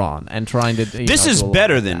to Tron and trying to. This is do a lot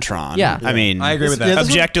better of than that. Tron. Yeah. I mean, I agree with that. Yeah, this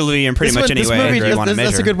one- objectively in pretty This much one- any this way movie- you want to measure.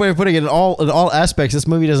 That's a good way of putting it. In all aspects, this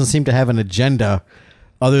movie doesn't seem to have an agenda,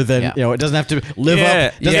 other than Yeah. it doesn't have to live Yeah,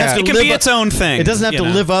 up. Doesn't yeah. have to It can live be up- its own thing, It doesn't have you to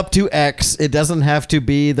know? live up to X. It doesn't have to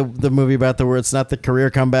be the movie about the word. It's not the career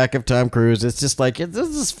comeback of Tom Cruise. It's just like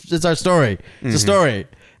it's our story. It's a story,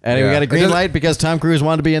 and we Yeah. got a It green doesn't- light because Tom Cruise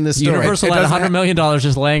wanted to be in this story. Universal It had doesn't $100 million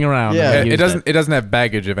just laying around. Yeah. and they It used doesn't. It doesn't have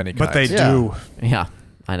baggage of any kind. but they Yeah. do. Yeah,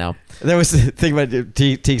 I know. There was the thing about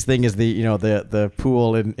Teek's thing is the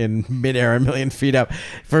pool in midair a million feet up.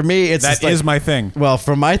 For me, it's That just like, is my thing. Well,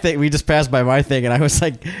 from my thing, we just passed by my thing, and I was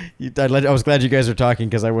like, I was glad you guys were talking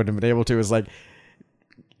because I wouldn't have been able to. It was like,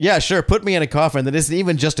 yeah, sure, put me in a coffin that isn't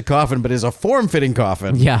even just a coffin, but is a form-fitting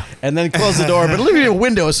coffin. Yeah. And then close the door, but leave me a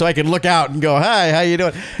window so I can look out and go, hi, how you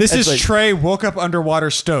doing? This It's is like, Trey woke up underwater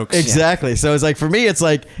Stokes. exactly. So it's like, for me, it's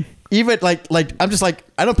like, even like I'm just like,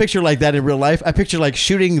 I don't picture like that in real life. I picture like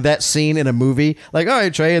shooting that scene in a movie. Like, all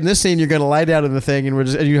right, Trey, in this scene, you're going to lie down in the thing and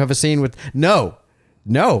and you have a scene with, no.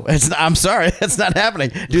 No, I'm sorry, that's not happening.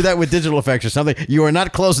 Do that with digital effects or something. You are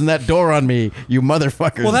not closing that door on me, you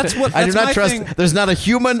motherfuckers. Well, that's what- I do that's not my trust. thing. There's not a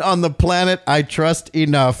human on the planet I trust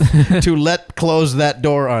enough to let close that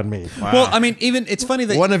door on me. Well, I mean, even it's funny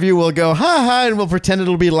that One of you will go, ha ha, and we'll pretend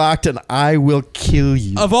it'll be locked, and I will kill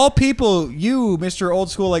you. of all people, you, Mr. Old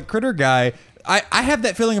School like critter guy, I have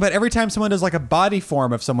that feeling about every time someone does like a body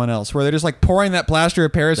form of someone else, where they're just like pouring that plaster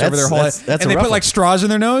of Paris over their whole head, that's and a they rough put like one. straws in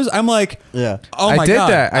their nose. I'm like, Yeah. oh I my did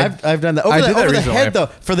god, that. I've done that. I did that Over the recently. head though.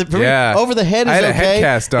 For me, Yeah. over the head is I had a okay. head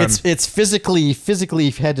cast done. It's physically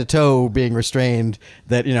head to toe being restrained.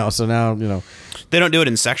 That so now They don't do it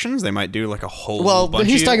in sections. They might do like a whole. Well, bunch but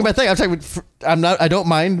he's of talking about thing. I'm talking. I'm not. I don't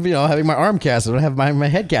mind having my arm cast. I don't have my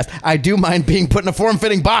head cast. I do mind being put in a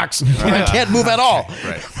form-fitting box where I can't move at all.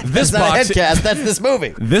 Right. This not a box- head cast. That's this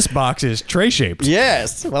movie. this box is tray shaped.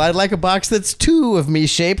 Yes. Well, I'd like a box that's two of me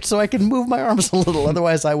shaped so I can move my arms a little.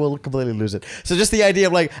 Otherwise, I will completely lose it. So just the idea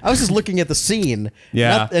of I was just looking at the scene,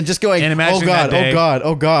 Yeah. and just going, And oh imagining god, that day. oh god,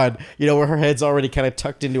 oh god, where her head's already kind of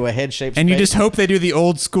tucked into a head shaped. And you just hope they do the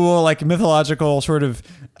old school, like mythological sort of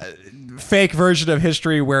fake version of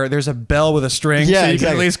history where there's a bell with a string, Yeah, so you can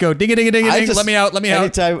exactly. at least go ding a ding a ding a ding. Let me out. Let me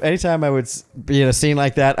out. Anytime I would be in a scene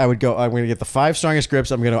like that, I would go. I'm going to get the 5 strongest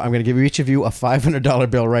grips. I'm going to give each of you a $500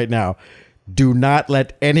 bill right now. Do not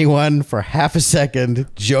let anyone for half a second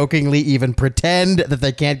jokingly even pretend that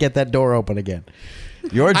they can't get that door open again.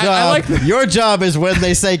 Your job, I like the- your job is when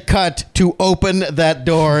they say cut to open that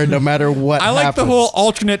door, no matter what. I like happens. the whole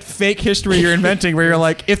alternate fake history you're inventing, where you're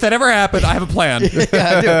like, if that ever happened, I have a plan.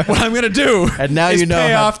 What I'm gonna do And now is you know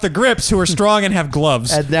pay how- off the grips who are strong and have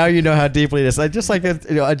gloves. And now you know how deeply it is. I just like it.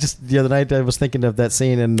 I just the other night I was thinking of that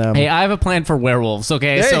scene in. Hey, I have a plan for werewolves.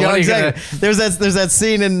 Okay, There so you go. what are you gonna- Exactly. There's that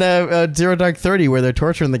scene in Zero Dark 30 where they're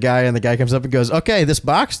torturing the guy, and the guy comes up and goes, "Okay, this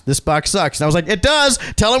box sucks." And I was like, "It does.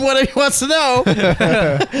 Tell him what he wants to know."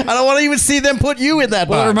 I don't want to even see them put you in that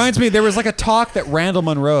Well, box. it reminds me, there was like a talk that Randall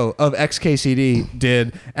Monroe of XKCD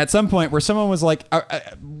did at some point where someone was like,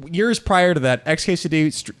 years prior to that,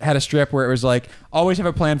 XKCD had a strip where it was like, always have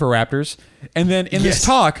a plan for Raptors. And then in this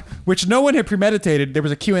talk, which no one had premeditated, there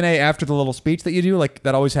was a Q&A after the little speech that you do, like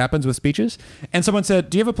that always happens with speeches. And someone said,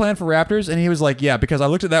 do you have a plan for Raptors? And he was like, yeah, because I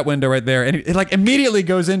looked at that window right there. And it like immediately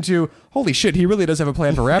goes into, holy shit, he really does have a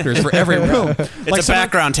plan for Raptors for every room. It's a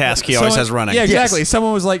background task he always has running. Yeah, exactly. Yes.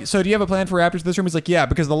 Someone was like, so do you have a plan for Raptors in this room? He's like, yeah,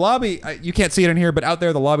 because the lobby, you can't see it in here, but out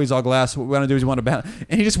there the lobby's all glass. What we want to do is we want to ban.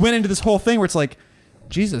 And he just went into this whole thing where it's like,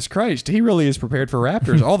 Jesus Christ, he really is prepared for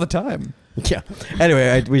Raptors all the time. Yeah.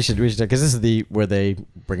 Anyway, we should because this is where they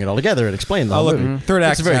bring it all together and explain the whole look, movie. third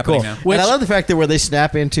act It's is very happening cool. now. And I love the fact that where they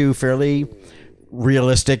snap into fairly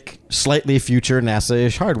realistic, slightly future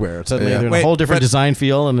NASA-ish hardware. Suddenly Yeah. they're in Wait, a whole different but- design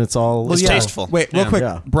feel, and it's all It's tasteful. Wait, real quick,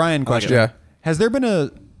 Yeah. Brian question. Yeah. Has there been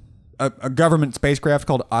a government spacecraft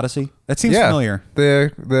called Odyssey? That seems familiar.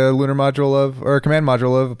 The lunar module or command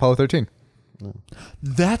module of Apollo 13.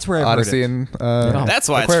 That's where I've Odyssey heard it. and That's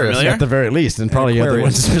why Aquarius. it's familiar. at the very least, and probably other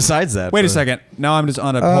Aquarius. ones besides that. Wait a but- second. Now I'm just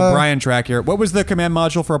on a whole Brian track here. What was the command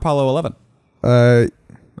module for Apollo 11?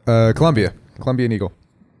 Columbian Eagle.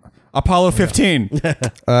 Apollo 15. Do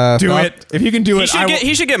Fal- it. If you can do it,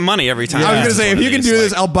 He should get money every time. I was he going to does say, one if of you can these, do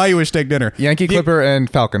this, like- I'll buy you a steak dinner. Yankee Clipper and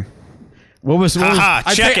Falcon. What was Aha,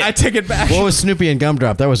 check it. I take it back. what was Snoopy and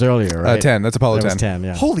Gumdrop? That was earlier, right? 10. That's Apollo That 10. was 10.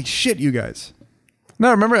 Yeah. Holy shit, you guys. No,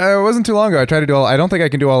 remember, it wasn't too long ago. I tried to do all. I don't think I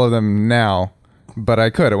can do all of them now, but I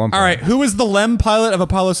could at one point. All right, who was the LEM pilot of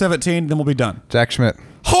Apollo 17? Then we'll be done. Jack Schmidt.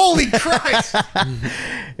 Holy Christ!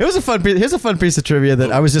 It was a fun piece. Here's a fun piece of trivia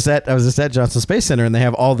that I was just at Johnson Space Center, and they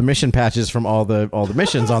have all the mission patches from all the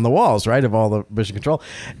missions on the walls, right, of all the mission control.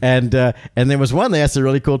 And there was one they asked a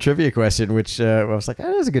really cool trivia question, which I was like,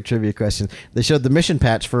 that is a good trivia question. They showed the mission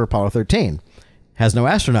patch for Apollo 13 has no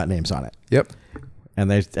astronaut names on it, Yep.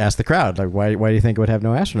 and they asked the crowd like, why do you think it would have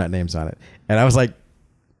no astronaut names on it? And I was like.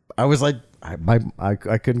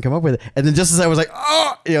 I couldn't come up with it, and then just as I was like,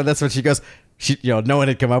 oh, that's when she goes. She, no one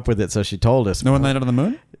had come up with it, so she told us. No one landed on the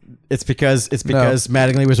moon? It's because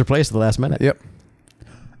Mattingly was replaced at the last minute. Yep.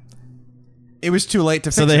 It was too late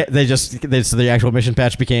to fix So it. so the actual mission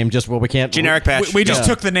patch became just we can't Generic patch. We just Yeah.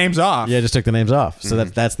 took the names off. Yeah, just took the names off. So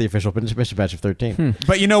that's the official mission patch of 13.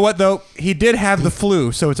 But you know what, though? He did have the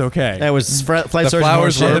flu, so it's okay. That was Flight The Sergeant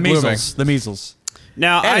flowers Horse were the Ship. blooming. measles. The measles.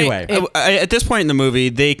 Now, Anyway. at this point in the movie,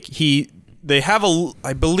 they have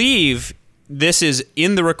I believe this is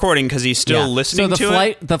in the recording because he's still listening so to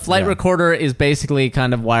it. the flight Yeah. recorder is basically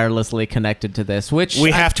kind of wirelessly connected to this, which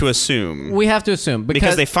We have to assume we have to assume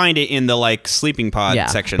because they find it in the sleeping pod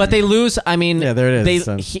section. But they lose. I mean, Yeah, there it is. They,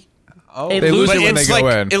 So- It They lose loses- it when they it's go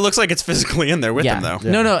like in. it looks like it's physically in there with yeah. them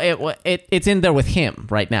though. No, it's in there with him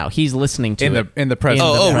right now. He's listening to it. in the present.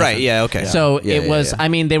 In the Oh, present. right. Yeah. Okay. So Yeah, it yeah, was. yeah. I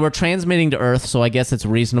mean, they were transmitting to Earth, so I guess it's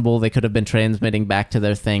reasonable. They could have been transmitting back to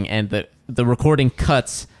their thing, and the recording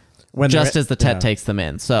cuts When just they're- as the TET yeah. takes them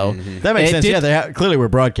in. So That makes it sense. did- Yeah, they clearly were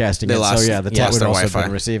broadcasting They it. lost- So yeah, the yeah, TET lost would their also have Wi-Fi.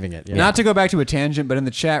 been receiving it. Yeah. Not to go back to a tangent, but in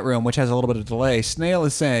the chat room, which has a little bit of delay, Snail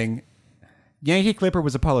is saying Yankee Clipper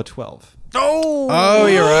was Apollo 12. Oh,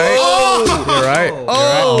 you're right. You're right.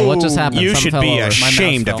 Oh, what just happened? You Something should fell be over.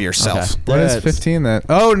 ashamed fell. of yourself. Okay. What is That's- 15 then?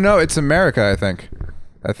 Oh no, it's America. I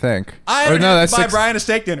think. I Or no, that's buy six- Brian a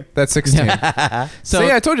steak dinner. That's 16. So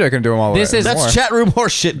See, I told you I can do them all. this is- more. That's chat room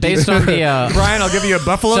horseshit. dude. based on the. Brian, I'll give you a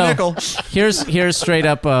buffalo so nickel. here's straight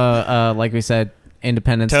up. Like we said,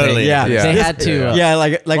 Independence Totally. Day. Yeah. Yeah. They This- had to. Yeah,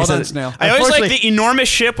 like Well I done, said, Snail. I always like unfortunately- the enormous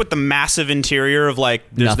ship with the massive interior of like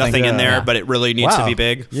there's Nothing. nothing in there, Yeah. but it really needs to Wow. be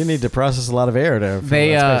big. You need to process a lot of air to. fill They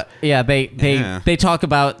that space. Yeah. they talk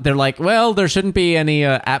about, they're like, well, there shouldn't be any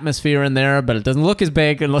atmosphere in there, but it doesn't look as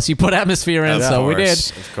big unless you put atmosphere in. So we did.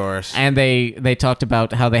 Of course. And they talked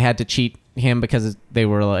about how they had to cheat him because they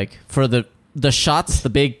were like, for the shots,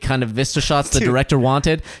 the big kind of vista shots the director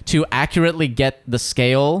wanted to accurately get the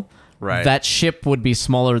scale. Right. That ship would be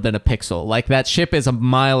smaller than a pixel. Like that ship is a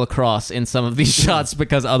mile across in some of these shots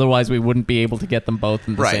because otherwise we wouldn't be able to get them both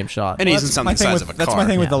in the Right. same shot. And he's in That's something my thing size with, of a that's car. my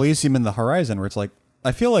thing with Yeah. Elysium and the Horizon, where it's like,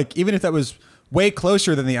 I feel like even if that was way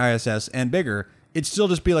closer than the ISS and bigger, it'd still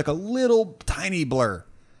just be like a little tiny blur,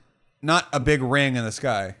 not a big ring in the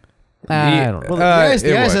sky. I don't know. Well, the it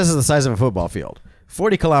ISS would. is the size of a football field.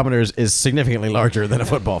 40 kilometers is significantly larger than a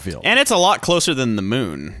football field. And it's a lot closer than the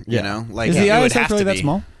moon. You Yeah. know, like Is it the would ISS have really to that be.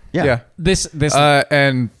 small? Yeah. This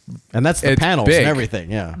And And that's the It's panels big. and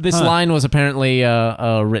everything. Yeah. This line was apparently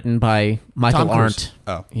written by Michael Tom Cruise.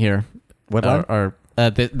 Arndt. Oh. Here. What line?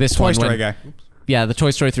 This Toy one Story when- guy. Yeah, the Toy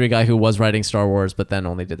Story 3 guy who was writing Star Wars, but then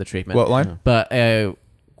only did the treatment. what line? But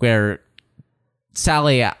where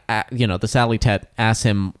Sally, the Sally Tet asks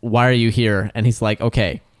him, "Why are you here?" And he's like,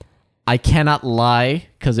 "Okay, I cannot lie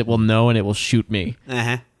because it will know and it will shoot me."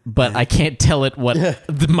 Uh-huh. But I can't tell it what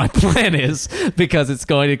my plan is because it's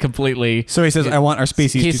going to completely. So he says, I want our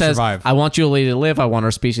species He to says, survive. "I want Julie to live. I want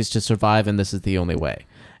our species to survive, and this is the only way."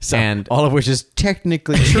 So, and all of which is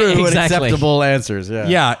technically true and Exactly. acceptable answers. Yeah.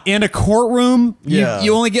 Yeah, in a courtroom, Yeah.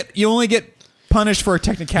 you only get punished for a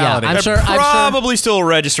technicality. Yeah, I'm sure. Probably still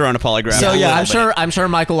register on a polygraph. So, a yeah, little bit. I'm sure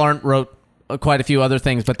Michael Arndt wrote quite a few other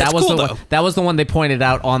things, but that That's was cool, the though. one, that was the one they pointed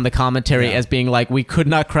out on the commentary as being like, we could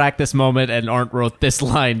not crack this moment, and Arndt wrote this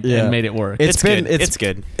line Yeah. and made it work. It's good. It's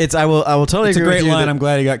good. It's I will totally It's a agree great with you line. that I'm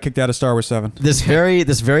glad he got kicked out of Star Wars 7. this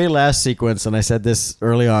very last sequence, and I said this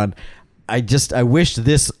early on. I wish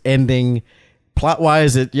this ending, plot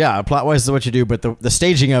wise is what you do, but the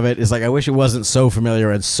staging of it is like I wish it wasn't so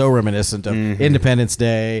familiar and so reminiscent of Independence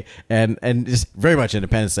Day and just very much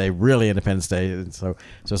Independence Day, really Independence Day. And so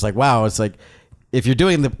it's like wow, it's like if you're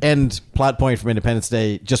doing the end plot point from Independence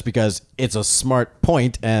Day just because it's a smart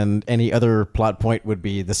point and any other plot point would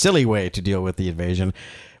be the silly way to deal with the invasion.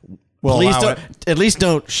 We'll Please allow don't, at least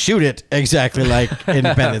don't shoot it exactly like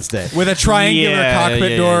Independence Day. With a triangular Yeah,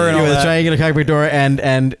 cockpit yeah, door yeah, and Yeah, all with a that. triangular cockpit door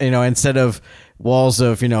and instead of walls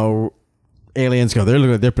of aliens go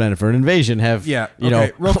they're planning for an invasion have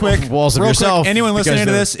real quick walls of real yourself. quick, anyone because listening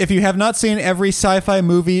to they're- this, if you have not seen every sci-fi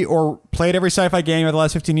movie or played every sci-fi game over the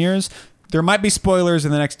last 15 years, there might be spoilers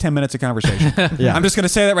in the next 10 minutes of conversation. Yeah. I'm just going to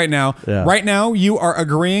say that right now. Yeah. Right now, you are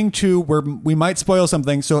agreeing to where we might spoil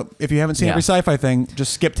something. So if you haven't seen Yeah. every sci-fi thing,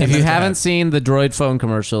 just skip 10 if you minutes. haven't ahead. seen the droid phone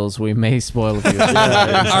commercials, we may spoil a few. All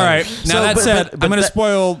right. Now So, that but- said, but I'm going to that-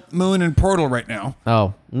 spoil Moon and Portal right now.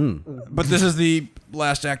 Oh, But this is the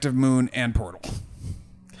last act of Moon and Portal.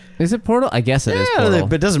 is it Portal? I guess it is Yeah, Portal.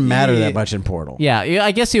 but it doesn't matter Yeah. that much in Portal. Yeah,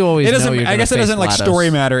 I guess you always. It know doesn't. you're I gonna guess it face doesn't like GLaDOS. story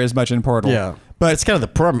matter as much in Portal. Yeah. But It's kind of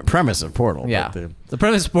the premise of Portal. Yeah, but the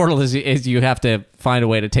premise of Portal is you have to find a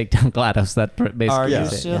way to take down GLaDOS. That basically are you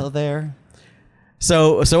is it. still there?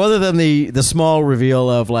 So other than the small reveal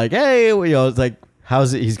of like, hey, it's like,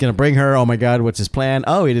 how's it? He's gonna bring her. Oh my God, what's his plan?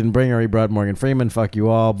 Oh, he didn't bring her. He brought Morgan Freeman. Fuck you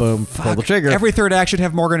all. Boom. Pull the trigger. Every third act should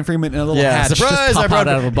have Morgan Freeman in a little yeah. hatch. Surprise! I Pop brought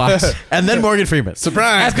out of a box. and then Morgan Freeman.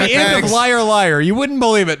 Surprise! At the end of Liar Liar, you wouldn't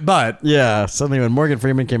believe it, but Yeah. Suddenly when Morgan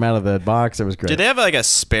Freeman came out of the box, it was great. Did they have like a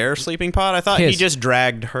spare sleeping pod? I thought he His. just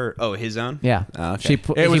dragged her. Oh, his own. Yeah, Oh, okay. she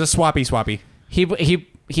put, it was a swappy.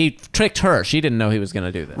 he tricked her. She didn't know he was going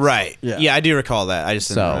to do this. Right. Yeah. Yeah, I do recall that. I just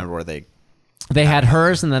didn't So- remember where they. They had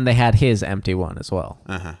hers, and then they had his empty one as well.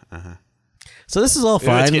 So this is all it's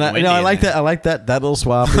fine. getting I windy in like there. that. I like that little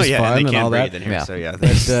swap is Oh yeah, fun and they and can't all breathe that. in here. Yeah. So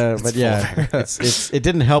yeah. But yeah, it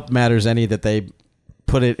didn't help matters any that they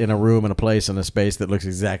put it in a room in a place in a space that looks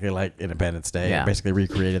exactly like Independence Day. Yeah. Basically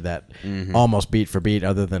recreated that almost beat for beat,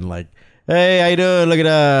 other than like, hey, how you doing? Look at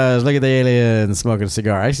us. Look at the aliens smoking a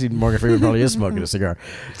cigar. Actually, Morgan Freeman probably is smoking a cigar.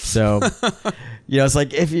 So, it's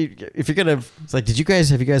like if you're gonna, it's like, have you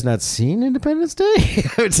guys not seen Independence Day?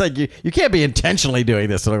 It's like you can't be intentionally doing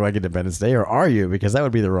this to look like Independence Day, or are you? Because that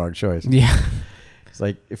would be the wrong choice. Yeah. It's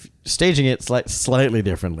like if staging it slightly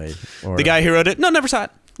differently. Or, The guy who wrote it, no, never saw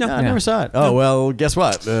it. No, I never saw it. Oh well, guess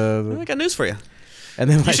what? I got news for you. And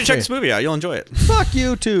then You should check this movie out. You'll enjoy it. Fuck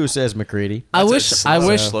you too, says McCready. I That's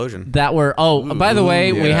wish explosion. that were. Oh, by the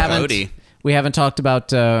way, we yeah. haven't Cody. we haven't talked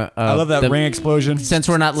about. I love that ring explosion. Since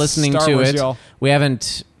we're not listening Star to Wars, it, y'all. we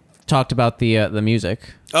haven't talked about the music.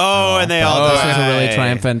 Oh, and they all This was a really died.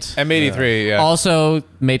 triumphant. M83, yeah. Also,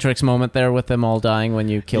 Matrix moment there with them all dying when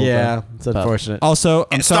you killed Yeah, them. it's unfortunate. Also,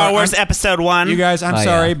 I'm Star sorry, Wars I'm- Episode 1. you guys, I'm Oh,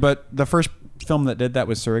 sorry, yeah. but the first film that did that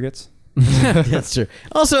was Surrogates. That's true.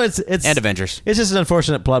 Also, it's and Avengers. It's just an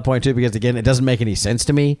unfortunate plot point too, because again, it doesn't make any sense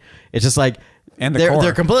to me. It's just like And the they're core.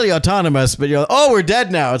 they're completely autonomous, but you're like, oh, we're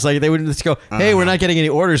dead now. It's like they would just go, hey, we're not getting any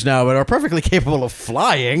orders now, but are perfectly capable of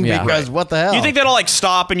flying Yeah. because what the hell? You think that'll like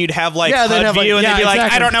stop and you'd have like Yeah, they'd HUD have, like- view and yeah, they'd be like,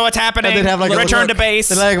 exactly. I don't know what's happening. And they'd have like return to base.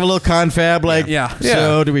 They'd like have a little confab, like, Yeah.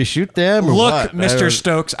 So do we shoot them? Or Look, what? I Mr. don't-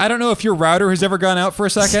 Stokes, I don't know if your router has ever gone out for a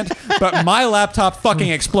second, but my laptop fucking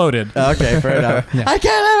exploded. Okay, fair enough. I can't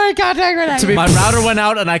have any contact with My router went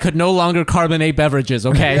out and I could no longer carbonate beverages.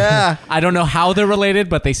 Okay. Yeah. I don't know how they're related,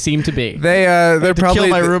 but they seem to be. They're to probably kill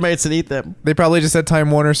my roommates and eat them. they probably just had Time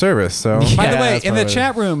Warner service. So By the Yeah, way, that's in the probably-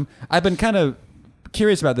 chat room, I've been kind of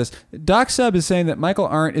curious about this. Doc Sub is saying that Michael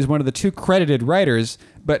Arndt is one of the 2 credited writers,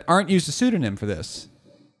 but Arndt used a pseudonym for this.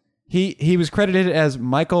 He was credited as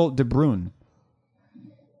Michael De Bruyn.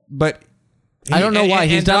 But I don't know why.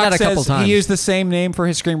 He's done Doc that a couple says times. He used the same name for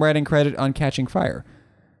his screenwriting credit on Catching Fire.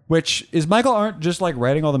 Which is Michael Arndt just like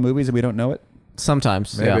writing all the movies and we don't know it?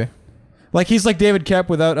 Sometimes. maybe. Yeah. Like he's like David Koepp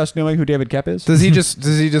without us knowing who David Koepp is? Does he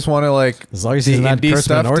just want to like As long as the he's not indie Kurtzman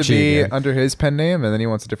stuff to Orchie be again. under his pen name, and then he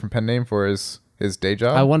wants a different pen name for his day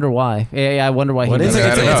job? I wonder why. Yeah, I wonder why What he is does it?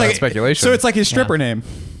 that. I don't know. It's speculation. So it's like his stripper name.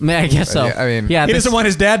 I guess so. I mean, yeah, He this- doesn't want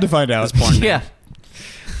his dad to find out. Yeah.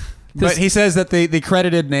 But he says that the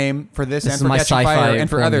credited name for this, This and is for my Catching sci-fi Fire and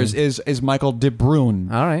for porn others name. is Michael De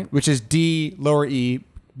Bruyn. All right. Which is D lower E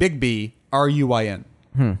big B RUYN.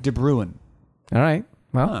 De Bruyn. All right.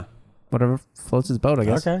 Well, Huh. whatever floats his boat, I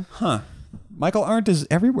guess. Okay. Huh. Michael Arndt is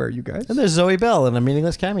everywhere, you guys. And there's Zoe Bell in a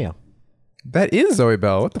meaningless cameo. that is Zoe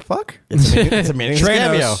Bell. What the fuck? It's a meaningless Trey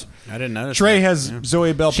cameo. knows. I didn't notice. Trey that. has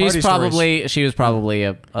Zoe Bell She was party stories. probably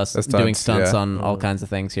doing stunts yeah. on all kinds of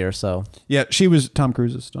things here. So Yeah, she was Tom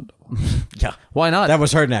Cruise's stunt double. Yeah. why not? That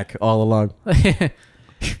was her neck all along.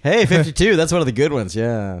 Hey, 52. That's one of the good ones.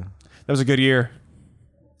 Yeah. That was a good year.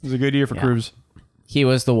 It was a good year for Yeah. Cruise. He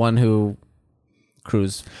was the one who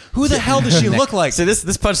Cruise. Who the hell does she look like? So this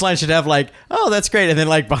punchline should have like, oh, that's great, and then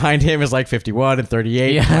like behind him is like 51 and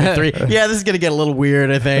 38, Yeah. and 23. Yeah, this is gonna get a little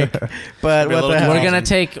weird, I think. But Be a what the little hell?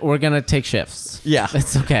 We're gonna take shifts. Yeah,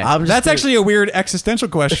 It's okay. I'm just That's gonna- actually a weird existential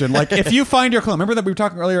question. Like, if you find your clone, remember that we were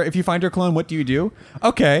talking earlier, if you find your clone, what do you do?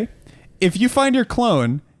 Okay. If you find your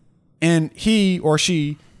clone and he or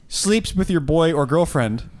she sleeps with your boy or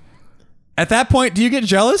girlfriend, at that point, do you get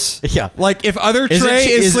jealous? Yeah. Like, if other Is it Trey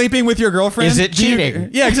che- is is- sleeping with your girlfriend, is it do you- cheating?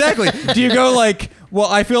 yeah, exactly. Do you go like, well,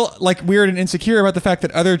 I feel like weird and insecure about the fact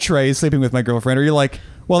that other Trey is sleeping with my girlfriend, or you're like,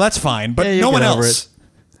 well, that's fine, but Yeah, you no one get over else.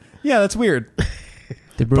 Yeah, that's weird.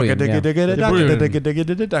 De Bruyne,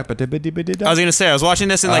 I was gonna say I was watching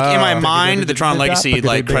this and like in my mind the Tron Legacy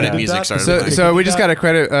like credit music started. So, playing. so we just got a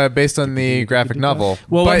credit based on the graphic novel.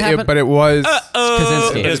 Well, what but happened- it was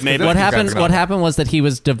Kaczynski. It was made by What happened? graphic What novel. happened was that he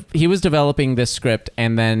was developing this script,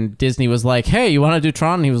 and then Disney was like, "Hey, you want to do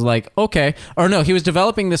Tron?" And he was like, "Okay." Or no, he was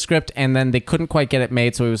developing the script, and then they couldn't quite get it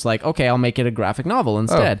made, so he was like, "Okay, I'll make it a graphic novel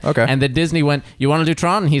instead." okay. And then Disney went, "You want to do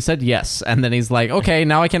Tron?" And he said, "Yes." And then he's like, "Okay,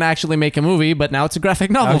 now I can actually make a movie, but now it's a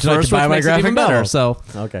graphic novel would you like to first, buy which my makes it graphic even better." novel? So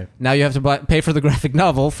Okay. now you have to pay for the graphic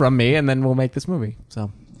novel from me, and then we'll make this movie.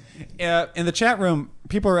 So In the chat room,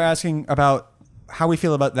 people are asking about how we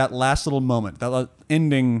feel about that last little moment, that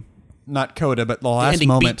ending, not coda, but the last ending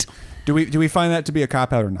moment. beat. Do we find that to be a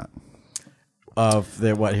cop out or not? Of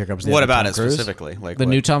the what? Here comes the What other about Tom it Cruise? specifically? Like the what?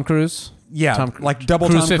 new Tom Cruise. Yeah, like double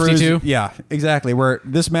Cruise Tom 52? Cruise. Yeah, exactly. Where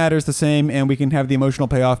this matters the same, and we can have the emotional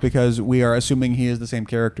payoff because we are assuming he is the same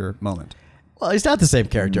character moment. Well, he's not the same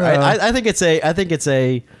character. I think it's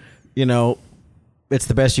a, you know, it's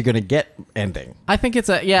the best you're going to get ending. I think it's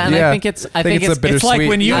a yeah, and Yeah. I think it's I think it's a It's bittersweet. like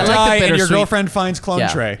when you I like the die and your bittersweet- girlfriend finds Clone Yeah.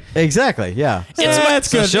 Tray. Exactly. Yeah. It's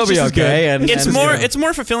So good. she'll It's be just as good. okay. And It's and, more you know, it's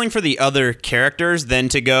more fulfilling for the other characters than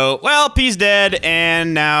to go, well, P's dead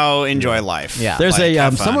and now enjoy life. Yeah. There's Like, a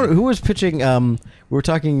have fun. someone who was pitching. We were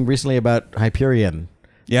talking recently about Hyperion.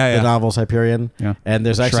 Yeah, The novels Hyperion. Yeah. And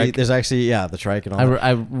there's Shrike. actually the Shrike and all that.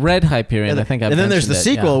 I read Hyperion. I think I've and then there's the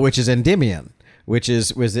mentioned it, sequel, yeah. which is Endymion, which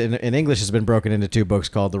was in English has been broken into two books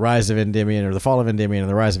called The Rise of Endymion or The Fall of Endymion and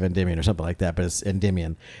The Rise of Endymion or something like that. But it's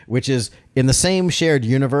Endymion, which is in the same shared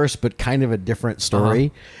universe but kind of a different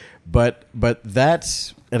story. But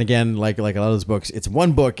that's, and again, like a lot of those books, it's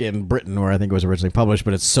one book in Britain where I think it was originally published,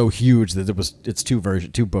 but it's so huge that it's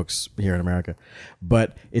two books here in America.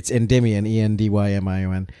 But it's Endymion,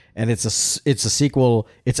 Endymion, and it's a sequel.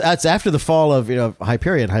 It's after the fall of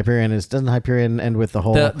Hyperion. Doesn't Hyperion end with the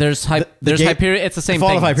whole There's gate- Hyperion. It's the same the fall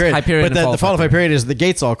thing. of Hyperion. Hyperion but and the fall of Hyperion is the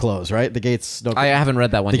gates all close, right? The gates don't. I haven't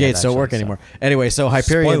read that one The yet, gates don't work actually, so. anymore. Anyway, so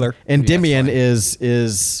Hyperion Spoiler. Endymion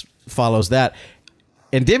is follows that.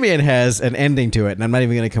 Endymion has an ending to it, and I'm not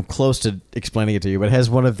even going to come close to explaining it to you, but it has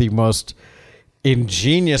one of the most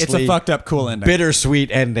ingeniously It's a fucked up cool ending.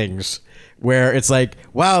 bittersweet endings where it's like,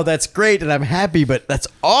 wow, that's great and I'm happy, but that's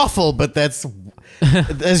awful, but that's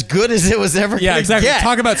as good as it was ever Yeah, gonna exactly. get.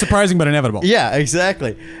 Talk about surprising but inevitable. Yeah,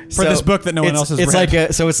 exactly. For this book that no one else has it's read.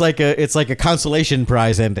 it's like a consolation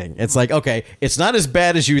prize ending. It's like, okay, it's not as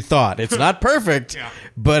bad as you thought. It's not perfect,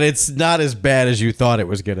 but it's not as bad as you thought it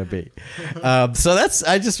was going to be. So that's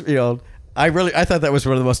I thought that was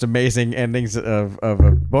one of the most amazing endings of a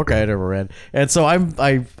book I had ever read, and so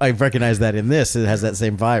I recognize that in this it has that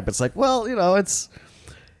same vibe. It's like, well,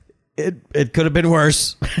 it could have been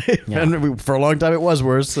worse, and for a long time it was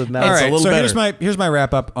worse, and now All it's a right, little so better. here's my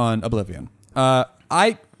wrap up on Oblivion.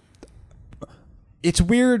 It's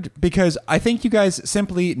weird because I think you guys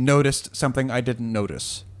simply noticed something I didn't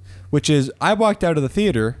notice, which is I walked out of the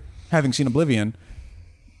theater having seen Oblivion,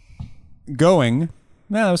 going,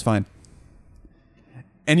 nah, that was fine,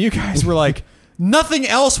 and you guys were like, nothing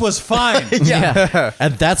else was fine. Yeah,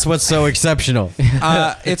 and that's what's so exceptional.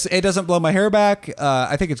 It doesn't blow my hair back.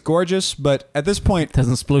 I think it's gorgeous, but at this point,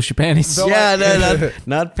 Doesn't sploosh your panties. Yeah, no,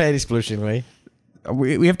 not panty splooshing way.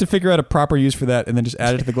 we have to figure out a proper use for that and then just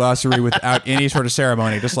add it to the glossary without any sort of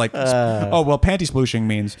ceremony. Just like, panty splooshing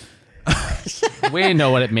means. We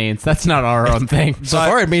know what it means. That's not our own thing. So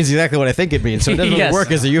far, it means exactly what I think it means. So it doesn't Yes.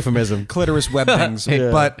 work as a euphemism. Clitoris web things.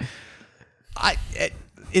 But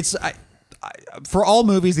for all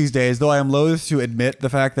movies these days, though I am loath to admit the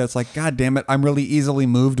fact that it's like, God damn it, I'm really easily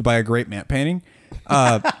moved by a great matte painting.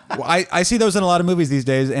 I see those in a lot of movies these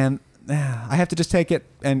days, and I have to just take it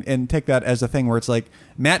and take that as a thing where it's like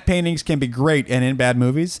matte paintings can be great and in bad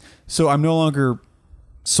movies. So I'm no longer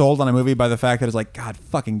sold on a movie by the fact that it's like, God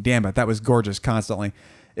fucking damn it, that was gorgeous constantly.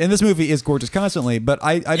 And this movie is gorgeous constantly, but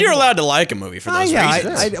You're allowed to like a movie for those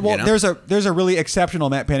reasons. well, you know? there's a really exceptional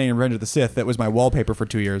matte painting in Revenge of the Sith that was my wallpaper for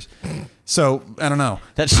 2 years. So I don't know.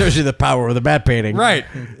 That shows you the power of the matte painting. Right,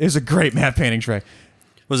 it was a great matte painting, Trey.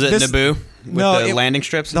 Was it this- Naboo with the landing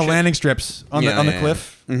strips? And The shit? landing strips on Yeah, the yeah,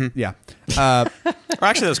 cliff. Mm-hmm. Yeah, Or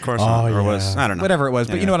actually, that was Coruscant. Or was I don't know. whatever it was,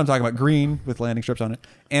 but Yeah. you know what I'm talking about. Green with landing strips on it.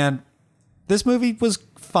 And this movie was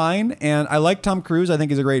fine, and I like Tom Cruise. I think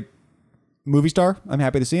he's a great movie star. I'm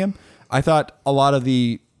happy to see him. I thought a lot of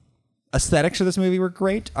the aesthetics of this movie were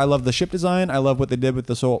great. I love the ship design. I love what they did with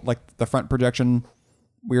the front projection,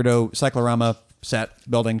 weirdo cyclorama set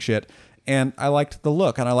building shit. And I liked the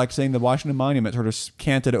look, and I liked seeing the Washington Monument sort of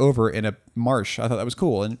canted over in a marsh. I thought that was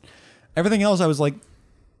cool. And everything else, I was like,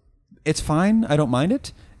 it's fine. I don't mind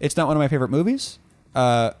it. It's not one of my favorite movies.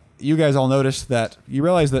 You guys all noticed that. You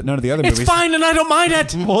realize that none of the other movies. It's fine, and I don't mind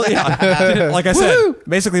it. Well, yeah. Like I said,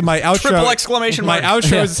 basically my outro. Triple exclamation My mark.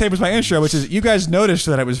 outro is the same as my intro, which is you guys noticed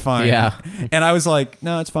that it was fine. Yeah. And I was like,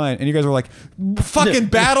 no, it's fine. And you guys were like, fucking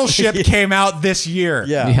Battleship came out this year.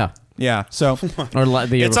 Yeah. Yeah. Yeah. So Or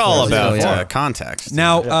the year It's all before. about Yeah. context.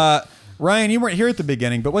 now, Ryan, you weren't here at the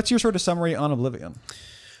beginning, but what's your sort of summary on Oblivion?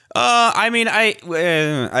 I mean, I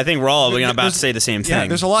think we're all about to say the same thing. Yeah,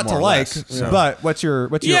 there's a lot to more or like, less, so. but what's your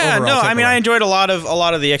Yeah, overall no, I mean, takeaway? I enjoyed a lot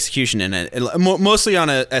of the execution in it, mostly on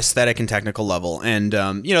an aesthetic and technical level. And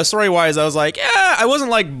story wise, I was like, yeah, I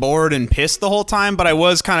wasn't like bored and pissed the whole time, but I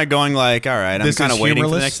was kind of going like, all right, I'm This kind is of waiting for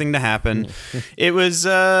the humorless? next thing to happen. It was,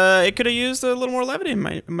 it could have used a little more levity in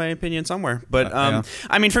my opinion somewhere. But yeah.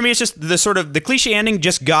 I mean, for me, it's just the cliche ending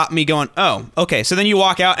just got me going. Oh, okay. So then you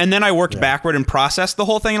walk out, and then I worked backward and processed the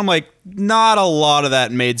whole thing, and I'm like, not a lot of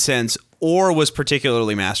that made sense or was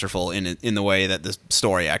particularly masterful in the way that the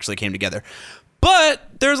story actually came together. But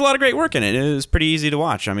there's a lot of great work in it. It was pretty easy to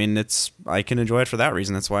watch. I mean, I can enjoy it for that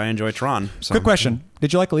reason. That's why I enjoy Tron. So. Quick question: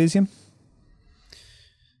 did you like Elysium?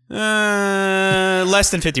 Less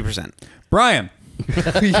than 50%. Brian,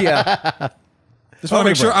 Yeah. just want to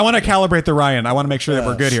make sure. I want to calibrate the Ryan. I want to make sure that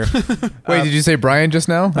we're good here. Wait, did you say Brian just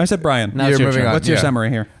now? I said Brian. Now it's your moving turn. on. What's your Yeah. summary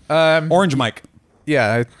here? Orange Mike.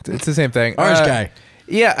 Yeah, it's the same thing. Orange guy.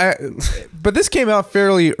 Yeah, but this came out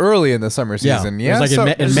fairly early in the summer season. It was like So-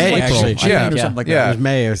 in May April, actually. I think, Yeah, or something like yeah. It was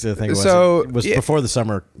May. Was the thing. It was. So, It was yeah. before the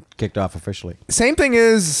summer kicked off officially. Same thing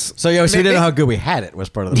is. So yeah, so you didn't know how good we had it. Was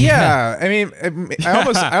part of the Yeah, I mean,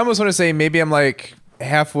 I almost want to say maybe I'm like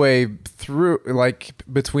halfway through, like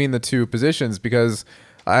between the two positions, because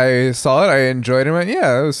I saw it, I enjoyed it, and went,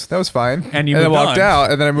 yeah, that was fine. And you then moved walked on.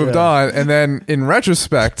 out, and then I moved Yeah. on, and then in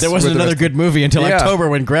retrospect, There wasn't with the another rest- good movie until Yeah. October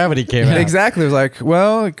when Gravity came out. Exactly. It was like,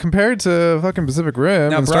 well, compared to fucking Pacific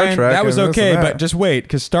Rim Now, and Brian, Star Trek, that was and this and okay, that. but just wait,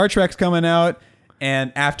 because Star Trek's coming out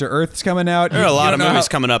and After Earth's coming out. There are a You lot don't of know movies how-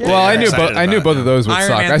 coming up. well, that I you're knew excited I knew about. both of those would Iron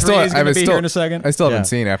suck. Man I still, 3 is gonna I was be still, here in a second. I still haven't Yeah.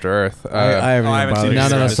 seen After Earth. I haven't I haven't even seen bothered. it.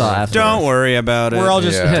 None of us saw After Don't Earth. worry about it. We're all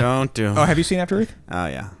just- Yeah. Don't do. Oh, have you seen After Earth? Oh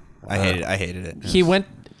yeah, I hated it. He went.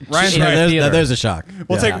 Ryan's in the right. theater. There's a shock.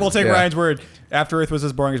 We'll Yeah. take Yeah. Ryan's word. After Earth was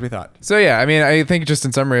as boring as we thought. So yeah, I mean, I think just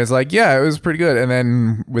in summary, it's like, yeah, it was pretty good. And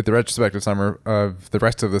then with the retrospective summer of the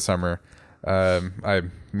rest of the summer, I Holy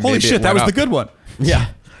maybe it shit, that went was up. the good one. Yeah.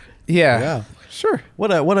 Yeah, Yeah. sure.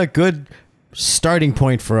 What a good starting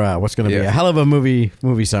point for what's going to be Yeah. a hell of a movie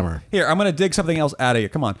summer. Here, I'm going to dig something else out of you.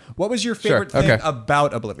 Come on. What was your Sure, favorite thing okay.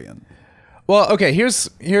 about Oblivion? Well, okay. Here's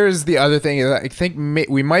the other thing. Is I think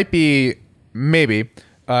we might be maybe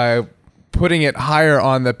putting it higher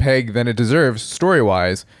on the peg than it deserves story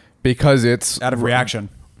wise, because it's Out of reaction.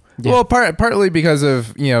 Well, partly because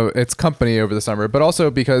of its company over the summer, but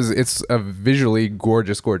also because it's a visually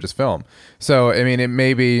gorgeous film. So I mean, it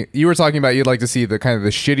may be, you were talking about you'd like to see the kind of the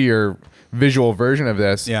shittier visual version of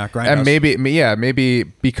this, Yeah, Grindhouse. and maybe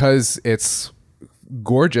because it's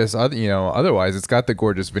gorgeous, otherwise it's got the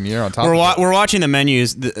gorgeous veneer on top. We're, of it. we're watching the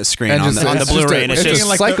menus screen And on just- the it's just Blu-ray, a- and it's it's just a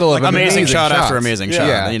like cycle of amazing shot shots. after amazing shot.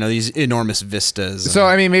 Yeah. These enormous vistas. So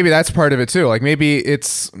I mean, maybe that's part of it too. Like maybe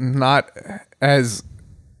it's not as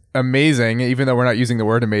amazing, even though we're not using the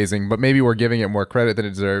word amazing, but maybe we're giving it more credit than it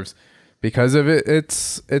deserves because of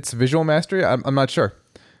its visual mastery. I'm not sure.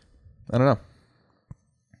 I don't know.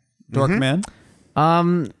 Dorkman?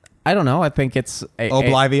 I don't know. I think it's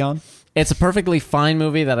Oblivion? it's a perfectly fine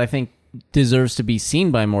movie that I think deserves to be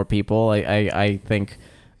seen by more people. I think,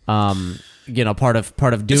 part of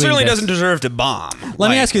doing it certainly this- doesn't deserve to bomb.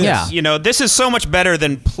 Let me ask you this. Yeah. This is so much better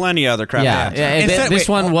than plenty of other crap. Yeah, they have. yeah. Instead- This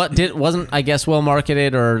wait, one wasn't, I guess, well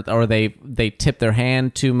marketed, or they tipped their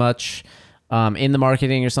hand too much in the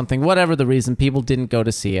marketing or something. Whatever the reason, people didn't go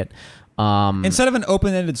to see it. Instead of an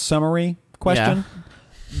open-ended summary question,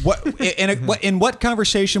 in what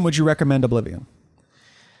conversation would you recommend Oblivion?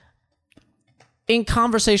 In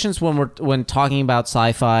conversations when talking about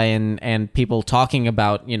sci-fi and people talking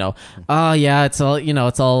about it's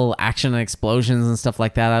all action and explosions and stuff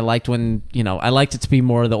like that. I liked it to be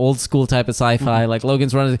more the old school type of sci-fi. Like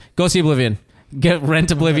Logan's running. Go see Oblivion.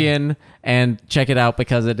 Rent Oblivion and check it out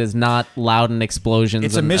because it is not loud and explosions.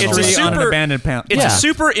 It's a and mystery It's a on an super- abandoned pound. It's Yeah. a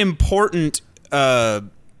super important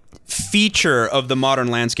feature of the modern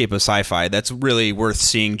landscape of sci-fi that's really worth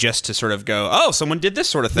seeing, just to sort of go, oh, someone did this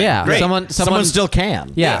sort of thing. Yeah, Great. someone still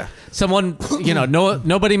can. Yeah. Someone,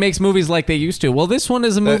 nobody makes movies like they used to. Well, this one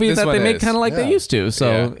is a movie This that one they make is. kind of like they used to.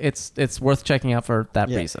 So Yeah. it's worth checking out for that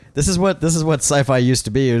Yeah. reason. This is what sci-fi used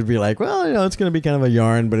to be. It would be like, well, it's going to be kind of a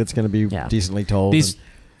yarn, but it's going to be Yeah. decently told. These-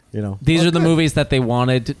 These are the movies that they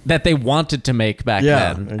wanted to make back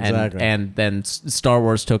Yeah, then. exactly. And then Star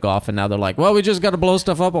Wars took off, and now they're like, well, we just got to blow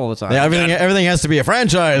stuff up all the time. Yeah, everything has to be a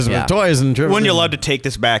franchise Yeah. with toys and trips. Wouldn't you love to take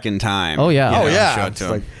this back in time? Oh, yeah. Oh Show yeah, it it's to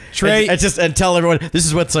 'em. like Trey- and tell everyone this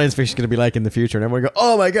is what science fiction is going to be like in the future, and everyone go,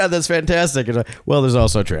 "Oh my god, that's fantastic!" And well, there's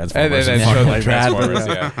also Transformers. And then fuck show the like that. Transformers,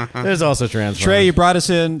 yeah. There's also Transformers. Trey, you brought us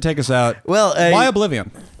in. Take us out. Well, why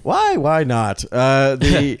Oblivion? Why not?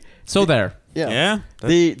 The So there. Yeah.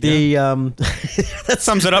 that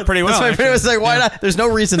sums it up pretty well. That's my actually. favorite. It's like, why not? There's no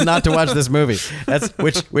reason not to watch this movie. That's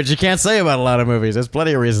which you can't say about a lot of movies. There's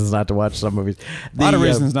plenty of reasons not to watch some movies. A lot of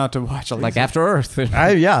reasons not to watch. Like After Earth. There's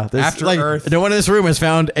After like, Earth. No one in this room has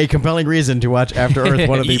found a compelling reason to watch After Earth.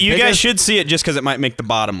 One of the You guys biggest, should see it just because it might make the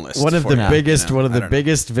bottom list. one of for the you. biggest, You know, one of I the don't know.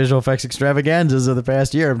 biggest visual effects extravaganzas of the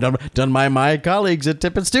past year. I've done my colleagues at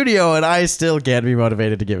Tippett Studio, and I still can't be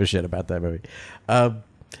motivated to give a shit about that movie.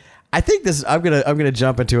 I think this. I'm gonna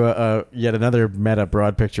jump into a yet another meta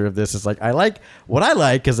broad picture of this. It's like what I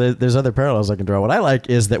like because there's other parallels I can draw. What I like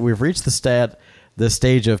is that we've reached the stat the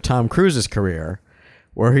stage of Tom Cruise's career,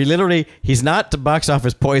 where he's not to box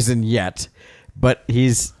office poison yet, but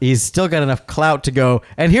he's still got enough clout to go,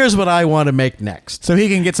 and here's what I want to make next. So he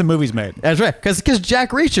can get some movies made. That's right, because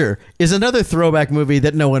Jack Reacher is another throwback movie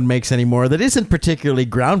that no one makes anymore that isn't particularly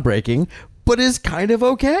groundbreaking, but is kind of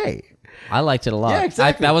okay. I liked it a lot. Yeah,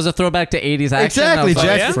 exactly. That was a throwback to 80s action. Exactly. I was like,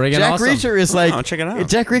 Jack friggin' awesome. Reacher is like I'll check it out.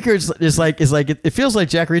 Jack Reacher is like it feels like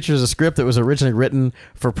Jack Reacher is a script that was originally written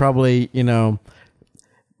for probably,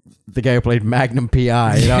 the guy who played Magnum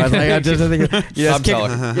PI, I'm just thinking, Tom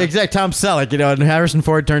Selleck. Exactly, Tom Selleck, and Harrison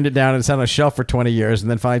Ford turned it down and sat on a shelf for 20 years, and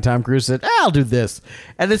then finally Tom Cruise said, I'll do this,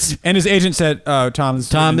 and And his agent said, Tom, this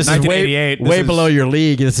is way 1988. This is below your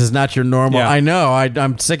league. This is not your normal. Yeah. I know.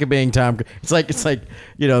 I'm sick of being Tom. It's like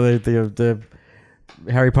the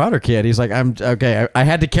Harry Potter kid. He's like, I'm okay. I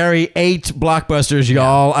had to carry 8 blockbusters,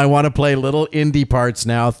 y'all. I want to play little indie parts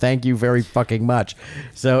now. Thank you very fucking much.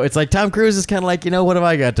 So it's like Tom Cruise is kind of like, what have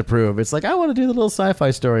I got to prove? It's like, I want to do the little sci-fi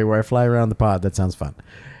story where I fly around the pod. That sounds fun.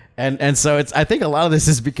 And so I think a lot of this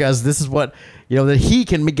is because this is what that he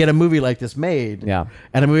can get a movie like this made, Yeah.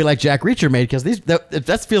 and a movie like Jack Reacher made, because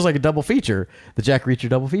that feels like a double feature, the Jack Reacher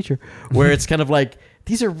double feature, where it's kind of like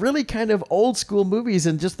these are really kind of old school movies,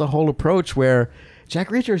 and just the whole approach where Jack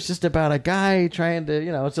Reacher is just about a guy trying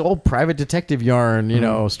to it's an old private detective yarn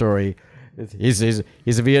story. He's a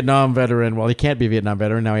Vietnam veteran. Well, he can't be a Vietnam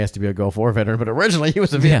veteran now. He has to be a Gulf War veteran. But originally he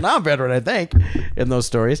was a Vietnam veteran, I think, in those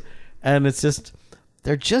stories. And it's just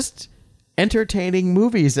they're just entertaining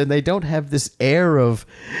movies, and they don't have this air of,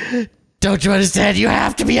 don't you understand? You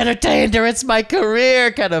have to be entertained, or it's my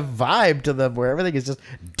career kind of vibe to them, where everything is just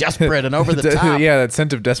desperate and over the top. Yeah, that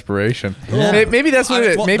scent of desperation. Yeah. Maybe that's what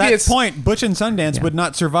it is. Well, Maybe that it's point, Butch and Sundance would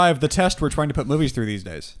not survive the test we're trying to put movies through these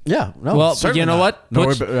days. Yeah. No, Well, certainly you know not. what? No,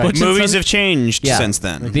 Butch- we're- Butch- Movies have changed Yeah. since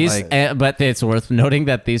then. These, but it's worth noting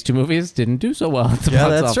that these 2 movies didn't do so well at the Yeah,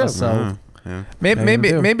 box that's true. office. So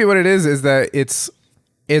maybe what it is that its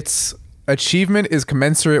achievement is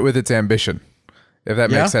commensurate with its ambition. If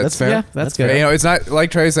that makes sense. That's fair. Yeah, that's good. It's not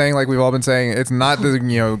like Trey's saying, like we've all been saying, it's not the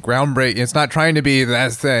groundbreaking. It's not trying to be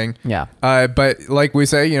that thing. Yeah. But like we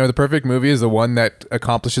say, the perfect movie is the one that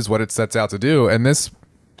accomplishes what it sets out to do, and this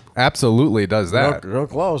absolutely does that. Real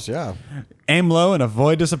close, yeah. Aim low and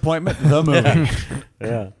avoid disappointment. The movie.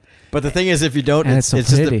 Yeah. But the thing is, if you don't, And it's it's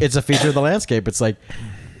so just pretty. it's a feature of the landscape. It's like,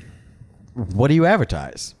 what do you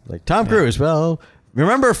advertise? Like Tom Cruise. Well,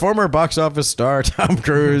 remember former box office star Tom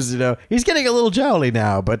Cruise? He's getting a little jowly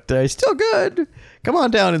now, but he's still good. Come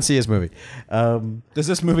on down and see his movie. Does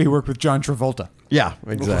this movie work with John Travolta? Yeah,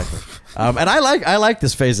 exactly. And I like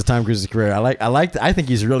this phase of Tom Cruise's career. I think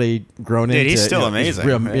he's really grown into. he's still amazing.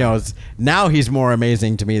 Now he's more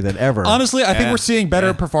amazing to me than ever. Honestly, I think Yeah. we're seeing better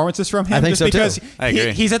Yeah. performances from him. I think just so, too. because I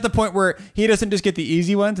agree. he's at the point where he doesn't just get the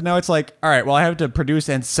easy ones. Now it's like, all right, well, I have to produce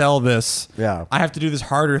and sell this. Yeah. I have to do this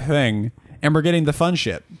harder thing, and we're getting the fun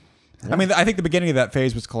shit. I mean, I think the beginning of that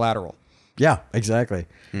phase was Collateral. Yeah, exactly.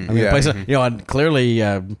 I mean, Yeah. and clearly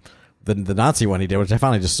the Nazi one he did, which I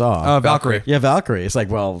finally just saw. Valkyrie. Yeah, Valkyrie. It's like,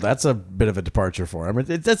 well, that's a bit of a departure for him.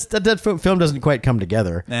 That film doesn't quite come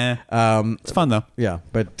together. Nah. It's fun though. Yeah,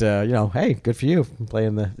 but hey, good for you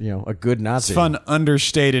playing a good Nazi. It's fun,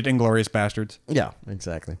 understated, Inglorious Bastards. Yeah,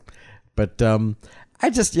 exactly. But I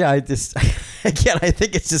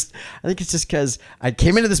think it's just because I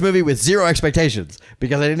came into this movie with zero expectations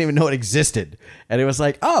because I didn't even know it existed, and it was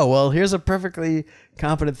like, oh well, here's a perfectly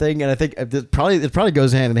competent thing, and I think it probably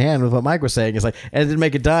goes hand in hand with what Mike was saying. It's like, and it didn't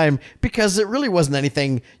make a dime because it really wasn't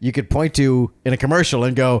anything you could point to in a commercial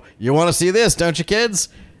and go, you want to see this, don't you, kids?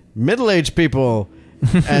 Middle-aged people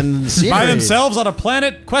and scenery. By themselves on a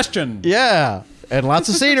planet? Question. Yeah, and lots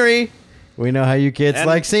of scenery. We know how you kids And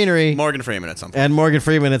like scenery. Morgan Freeman at some point. And Morgan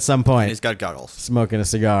Freeman at some point. He's got goggles. Smoking a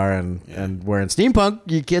cigar and wearing steampunk.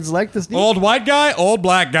 You kids like the steampunk? Old white guy, old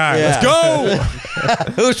black guy. Yeah. Let's go.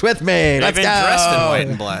 Who's with me? Let's Even go. dressed in white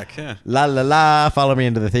and black. Yeah. La la la. Follow me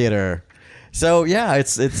into the theater. So yeah,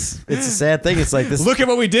 it's a sad thing. It's like this. Look at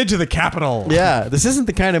what we did to the Capitol. Yeah, this isn't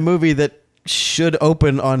the kind of movie that should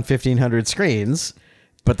open on 1,500 screens,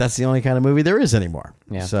 but that's the only kind of movie there is anymore.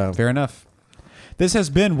 Yeah. So Fair enough. This has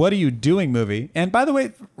been What Are You Doing movie. And by the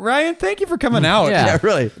way, Ryan, thank you for coming out. Yeah. yeah,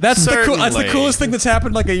 really. That's the Certainly. coolest thing that's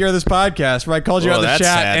happened like a year of this podcast, where I called you Oh, out in the that's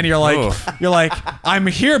chat sad. and you're like, Oh. I'm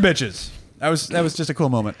here, bitches. That was just a cool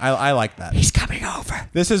moment. I like that. He's coming over.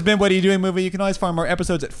 This has been What Are You Doing movie. You can always find more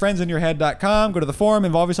episodes at friendsinyourhead.com. Go to the forum,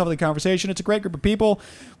 involve yourself in the conversation. It's a great group of people.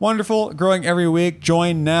 Wonderful, growing every week.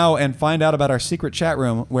 Join now and find out about our secret chat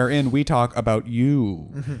room wherein we talk about you.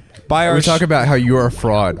 Buy our We talk about how you're a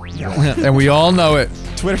fraud, and we all know it.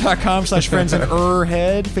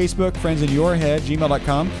 Twitter.com/friendsinyourhead, Facebook, Friends in Your Head,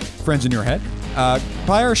 gmail.com, Friends in Your Head.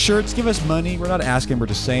 Buy our shirts, give us money. We're not asking, we're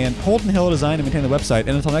just saying. Holden Hill design and maintain the website. And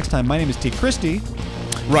until next time, my name is T. Christie.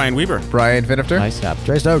 Ryan Weaver. Brian Finifter. Nice job.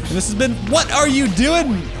 Trey Stokes. And this has been What Are You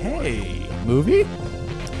Doing? Hey, movie?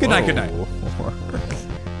 Good night, good night.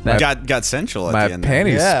 Got sensual at My the end.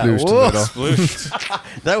 panties Yeah, splooshed whoa. a little.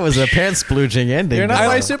 Sploosh. That was a pants splooging ending. You're not though.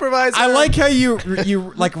 my supervisor. I like how you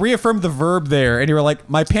like reaffirmed the verb there, and you were like,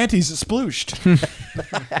 my panties splooshed.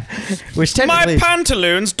 Which My technically,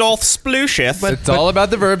 pantaloons doth sploosheth. It's all about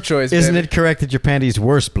the verb choice. isn't baby. it correct that your panties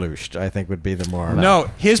were splooshed? I think would be the more. No,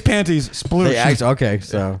 his panties They splooshed. okay,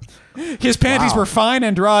 so His panties Wow. were fine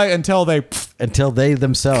and dry until they. until they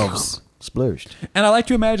themselves splooshed. And I like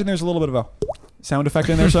to imagine there's a little bit of a sound effect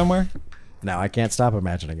in there somewhere. Now I can't stop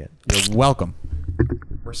imagining it. You're welcome.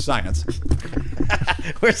 We're science.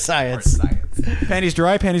 We're science. Panties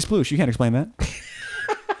dry, panties sploosh. You can't explain that.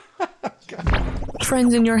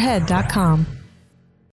 Friendsinyourhead.com.